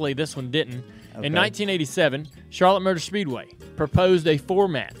 And thankfully, this one didn't. Okay. In 1987, Charlotte Motor Speedway proposed a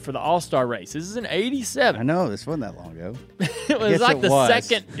format for the All-Star race. This is in '87. I know, this wasn't that long ago. It was like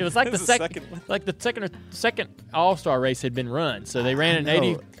the second All-Star race had been run. So they ran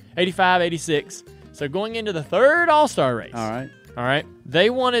in 85, 86. So going into the third All-Star race. All right. They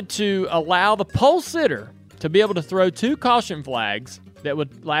wanted to allow the pole sitter to be able to throw 2 caution flags that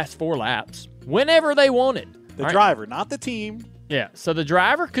would last 4 laps whenever they wanted. The driver, not the team. Yeah, so the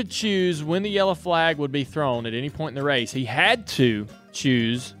driver could choose when the yellow flag would be thrown at any point in the race. He had to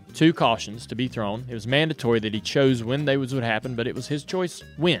choose 2 cautions to be thrown. It was mandatory that he chose when they would happen, but it was his choice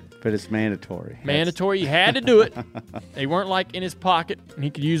when. But it's mandatory. Mandatory. He had to do it. They weren't like in his pocket, and he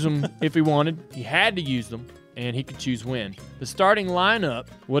could use them if he wanted. He had to use them, and he could choose when. The starting lineup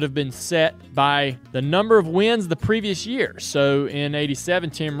would have been set by the number of wins the previous year. So in 87,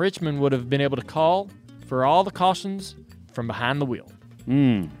 Tim Richmond would have been able to call for all the cautions from behind the wheel.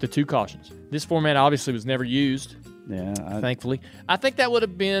 The 2 cautions. This format obviously was never used. Yeah, thankfully. I think that would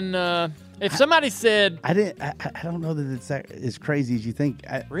have been if somebody said I don't know that it's as crazy as you think.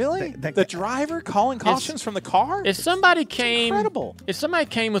 Really? The driver calling cautions from the car? If somebody came incredible. If somebody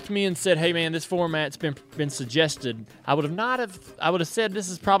came with me and said, "Hey man, this format's been suggested," I would have said this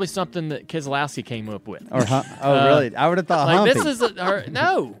is probably something that Keselowski came up with. Or really? I would have thought like Humpy. this is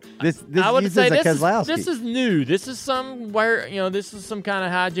no. This I would say this is new. This is somewhere, this is some kind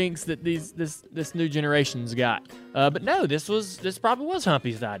of hijinks that this new generation's got. But no, this probably was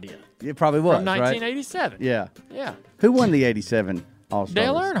Humpy's idea. It probably was from 1987. Right? Yeah. Who won the 87 All-Star?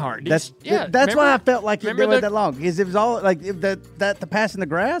 Dale Earnhardt. That's why I felt like it went that long. Because it was all like the pass in the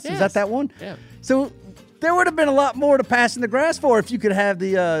grass. Yes. Is that one? Yeah. So there would have been a lot more to pass in the grass for if you could have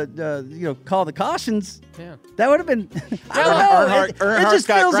the call the cautions. Yeah. That would have been. I don't know. Earnhardt's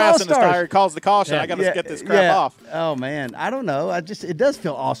got grass in his tire. He calls the caution. I got to get this crap off. Oh man, I don't know. It does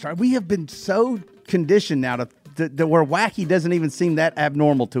feel All-Star. We have been so conditioned now to where wacky doesn't even seem that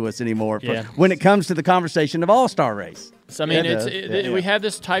abnormal to us anymore when it comes to the conversation of All-Star race. So I mean, we have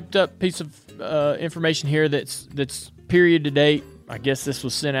this typed up piece of information here that's period to date. I guess this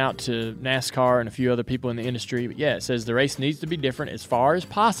was sent out to NASCAR and a few other people in the industry. But yeah, it says the race needs to be different as far as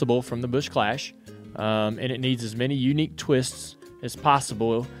possible from the Busch Clash, and it needs as many unique twists as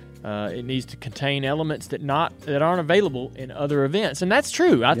possible. It needs to contain elements that aren't available in other events, and that's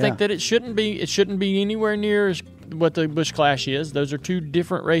true. I think that it shouldn't be anywhere near what the Busch Clash is. Those are 2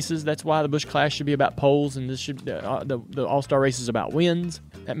 different races. That's why the Busch Clash should be about poles, and this should the All-Star race is about wins.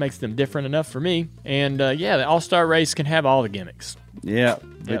 That makes them different enough for me. And the All-Star race can have all the gimmicks. Yeah,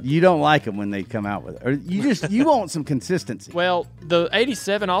 but you don't like them when they come out with it. Or you want some consistency. Well, the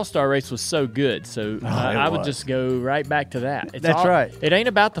 87 All-Star race was so good, so I would just go right back to that. That's right. It ain't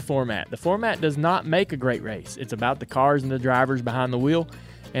about the format. The format does not make a great race. It's about the cars and the drivers behind the wheel,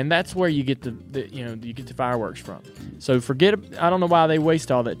 and that's where you get you get the fireworks from. So forget. I don't know why they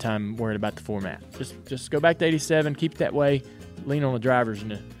waste all that time worried about the format. Just go back to 87. Keep it that way. Lean on the drivers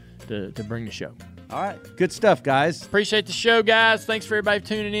and to bring the show. All right. Good stuff, guys. Appreciate the show, guys. Thanks for everybody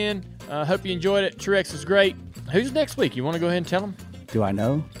tuning in. Hope you enjoyed it. Truex is great. Who's next week? You want to go ahead and tell them? Do I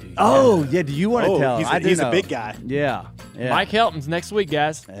know? Oh, yeah. Do you want to tell them? He's a big guy. Yeah. Mike Helton's next week,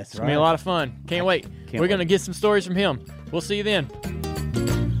 guys. That's It's going to be a lot of fun. Can't wait. We're going to get some stories from him. We'll see you then.